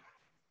 but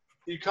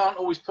you can't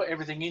always put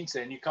everything into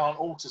it, and you can't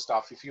alter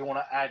stuff if you want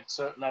to add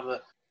certain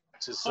other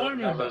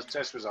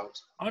test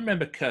results. I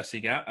remember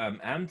cursing out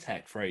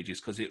Amtech for ages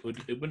because it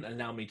wouldn't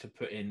allow me to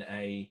put in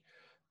a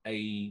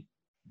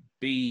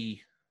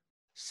B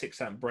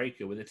 6 amp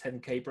breaker with a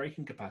 10k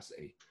breaking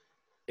capacity.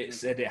 It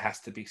said it has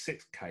to be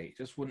 6k. It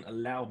just wouldn't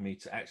allow me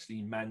to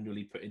actually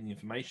manually put in the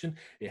information.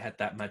 It had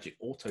that magic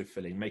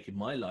autofilling, making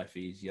my life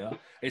easier.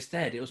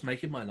 Instead, it was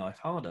making my life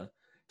harder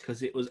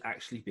because it was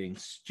actually being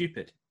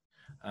stupid.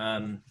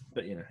 But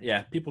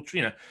people,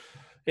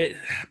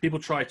 people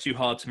try too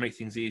hard to make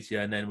things easier,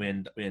 and then we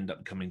end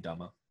up becoming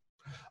dumber.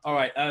 All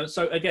right.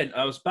 So again,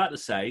 I was about to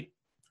say,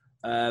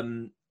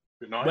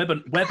 Good night.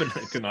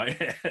 Good night.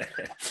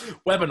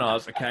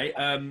 Webinars, okay.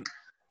 Going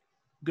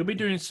to be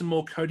doing some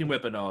more coding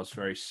webinars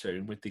very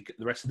soon with the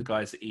rest of the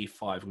guys at E5.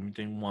 We're going to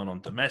be doing one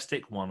on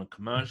domestic, one on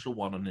commercial,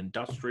 one on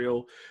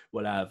industrial.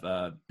 We'll have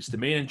Mr.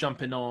 Meehan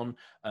jumping on.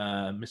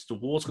 Mr.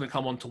 Ward's going to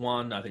come on to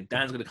one. I think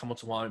Dan's going to come on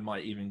to one. We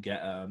might even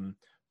get Mr.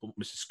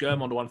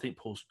 Skirm on to one. I think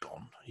Paul's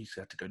gone. He's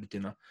had to go to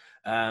dinner.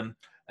 And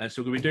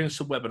so we're going to be doing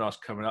some webinars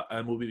coming up,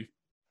 and we'll be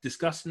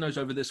discussing those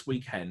over this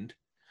weekend.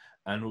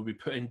 And we'll be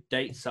putting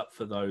dates up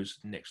for those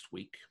next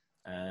week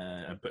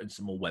and putting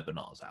some more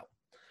webinars out.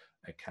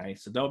 Okay,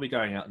 so they'll be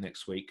going out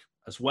next week,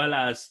 as well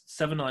as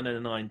 7, 9,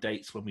 and 9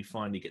 dates when we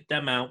finally get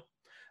them out,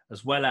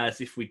 as well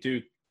as if we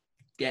do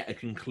get a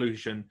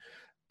conclusion,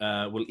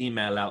 we'll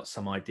email out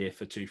some idea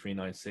for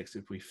 2396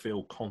 if we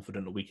feel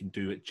confident that we can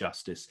do it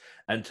justice.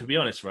 And to be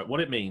honest, right,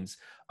 what it means,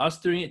 us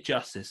doing it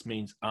justice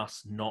means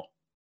us not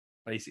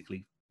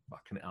basically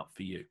fucking it up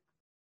for you.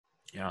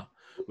 Yeah.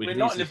 We're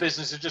not in the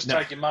business of just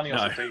taking money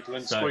off of people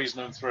and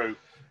squeezing them through.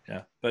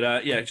 Yeah,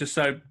 but just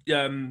so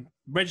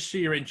register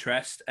your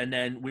interest, and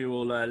then we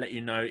will let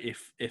you know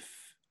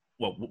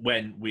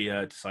when we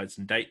decide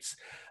some dates.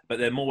 But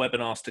there are more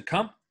webinars to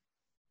come.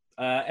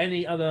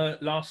 Any other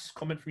last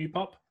comment from you,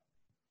 Pop?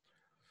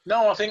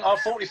 No, I think our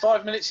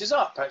 45 minutes is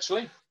up,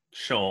 actually.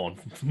 Sean,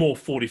 more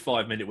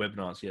 45-minute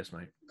webinars, yes,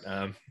 mate.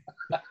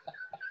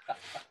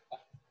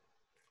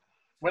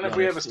 When have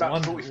we ever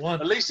started?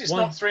 At least it's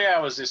not 3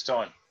 hours this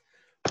time.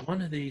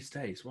 One of these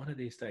days,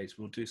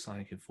 we'll do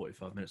something in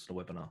 45 minutes on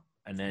a webinar,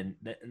 and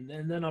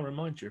then I'll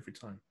remind you every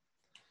time.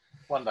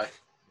 One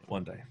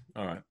day.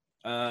 All right.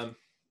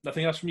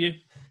 Nothing else from you?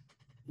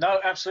 No,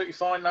 absolutely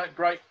fine. No,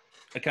 great.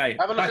 Okay.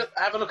 Have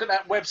a look at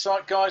that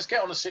website, guys.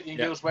 Get on the City and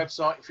Guilds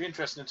website if you're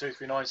interested in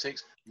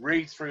 2396.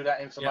 Read through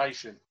that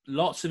information.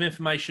 Lots of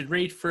information.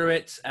 Read through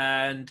it,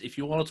 and if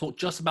you want to talk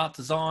just about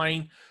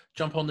design,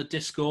 jump on the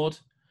Discord.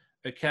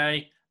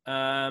 Okay.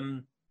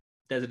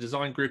 There's a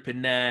design group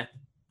in there.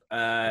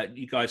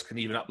 You guys can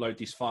even upload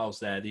these files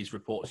there, these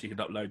reports. You can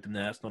upload them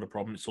there. That's not a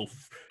problem. It's all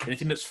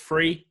anything that's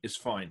free is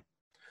fine.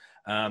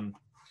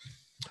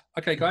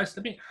 Okay, guys.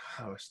 Stop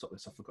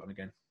this. I've forgotten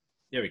again.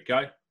 Here we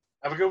go.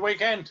 Have a good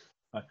weekend.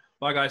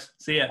 Bye, guys.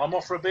 See ya. I'm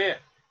off for a beer.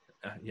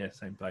 Yeah,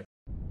 same. Bye.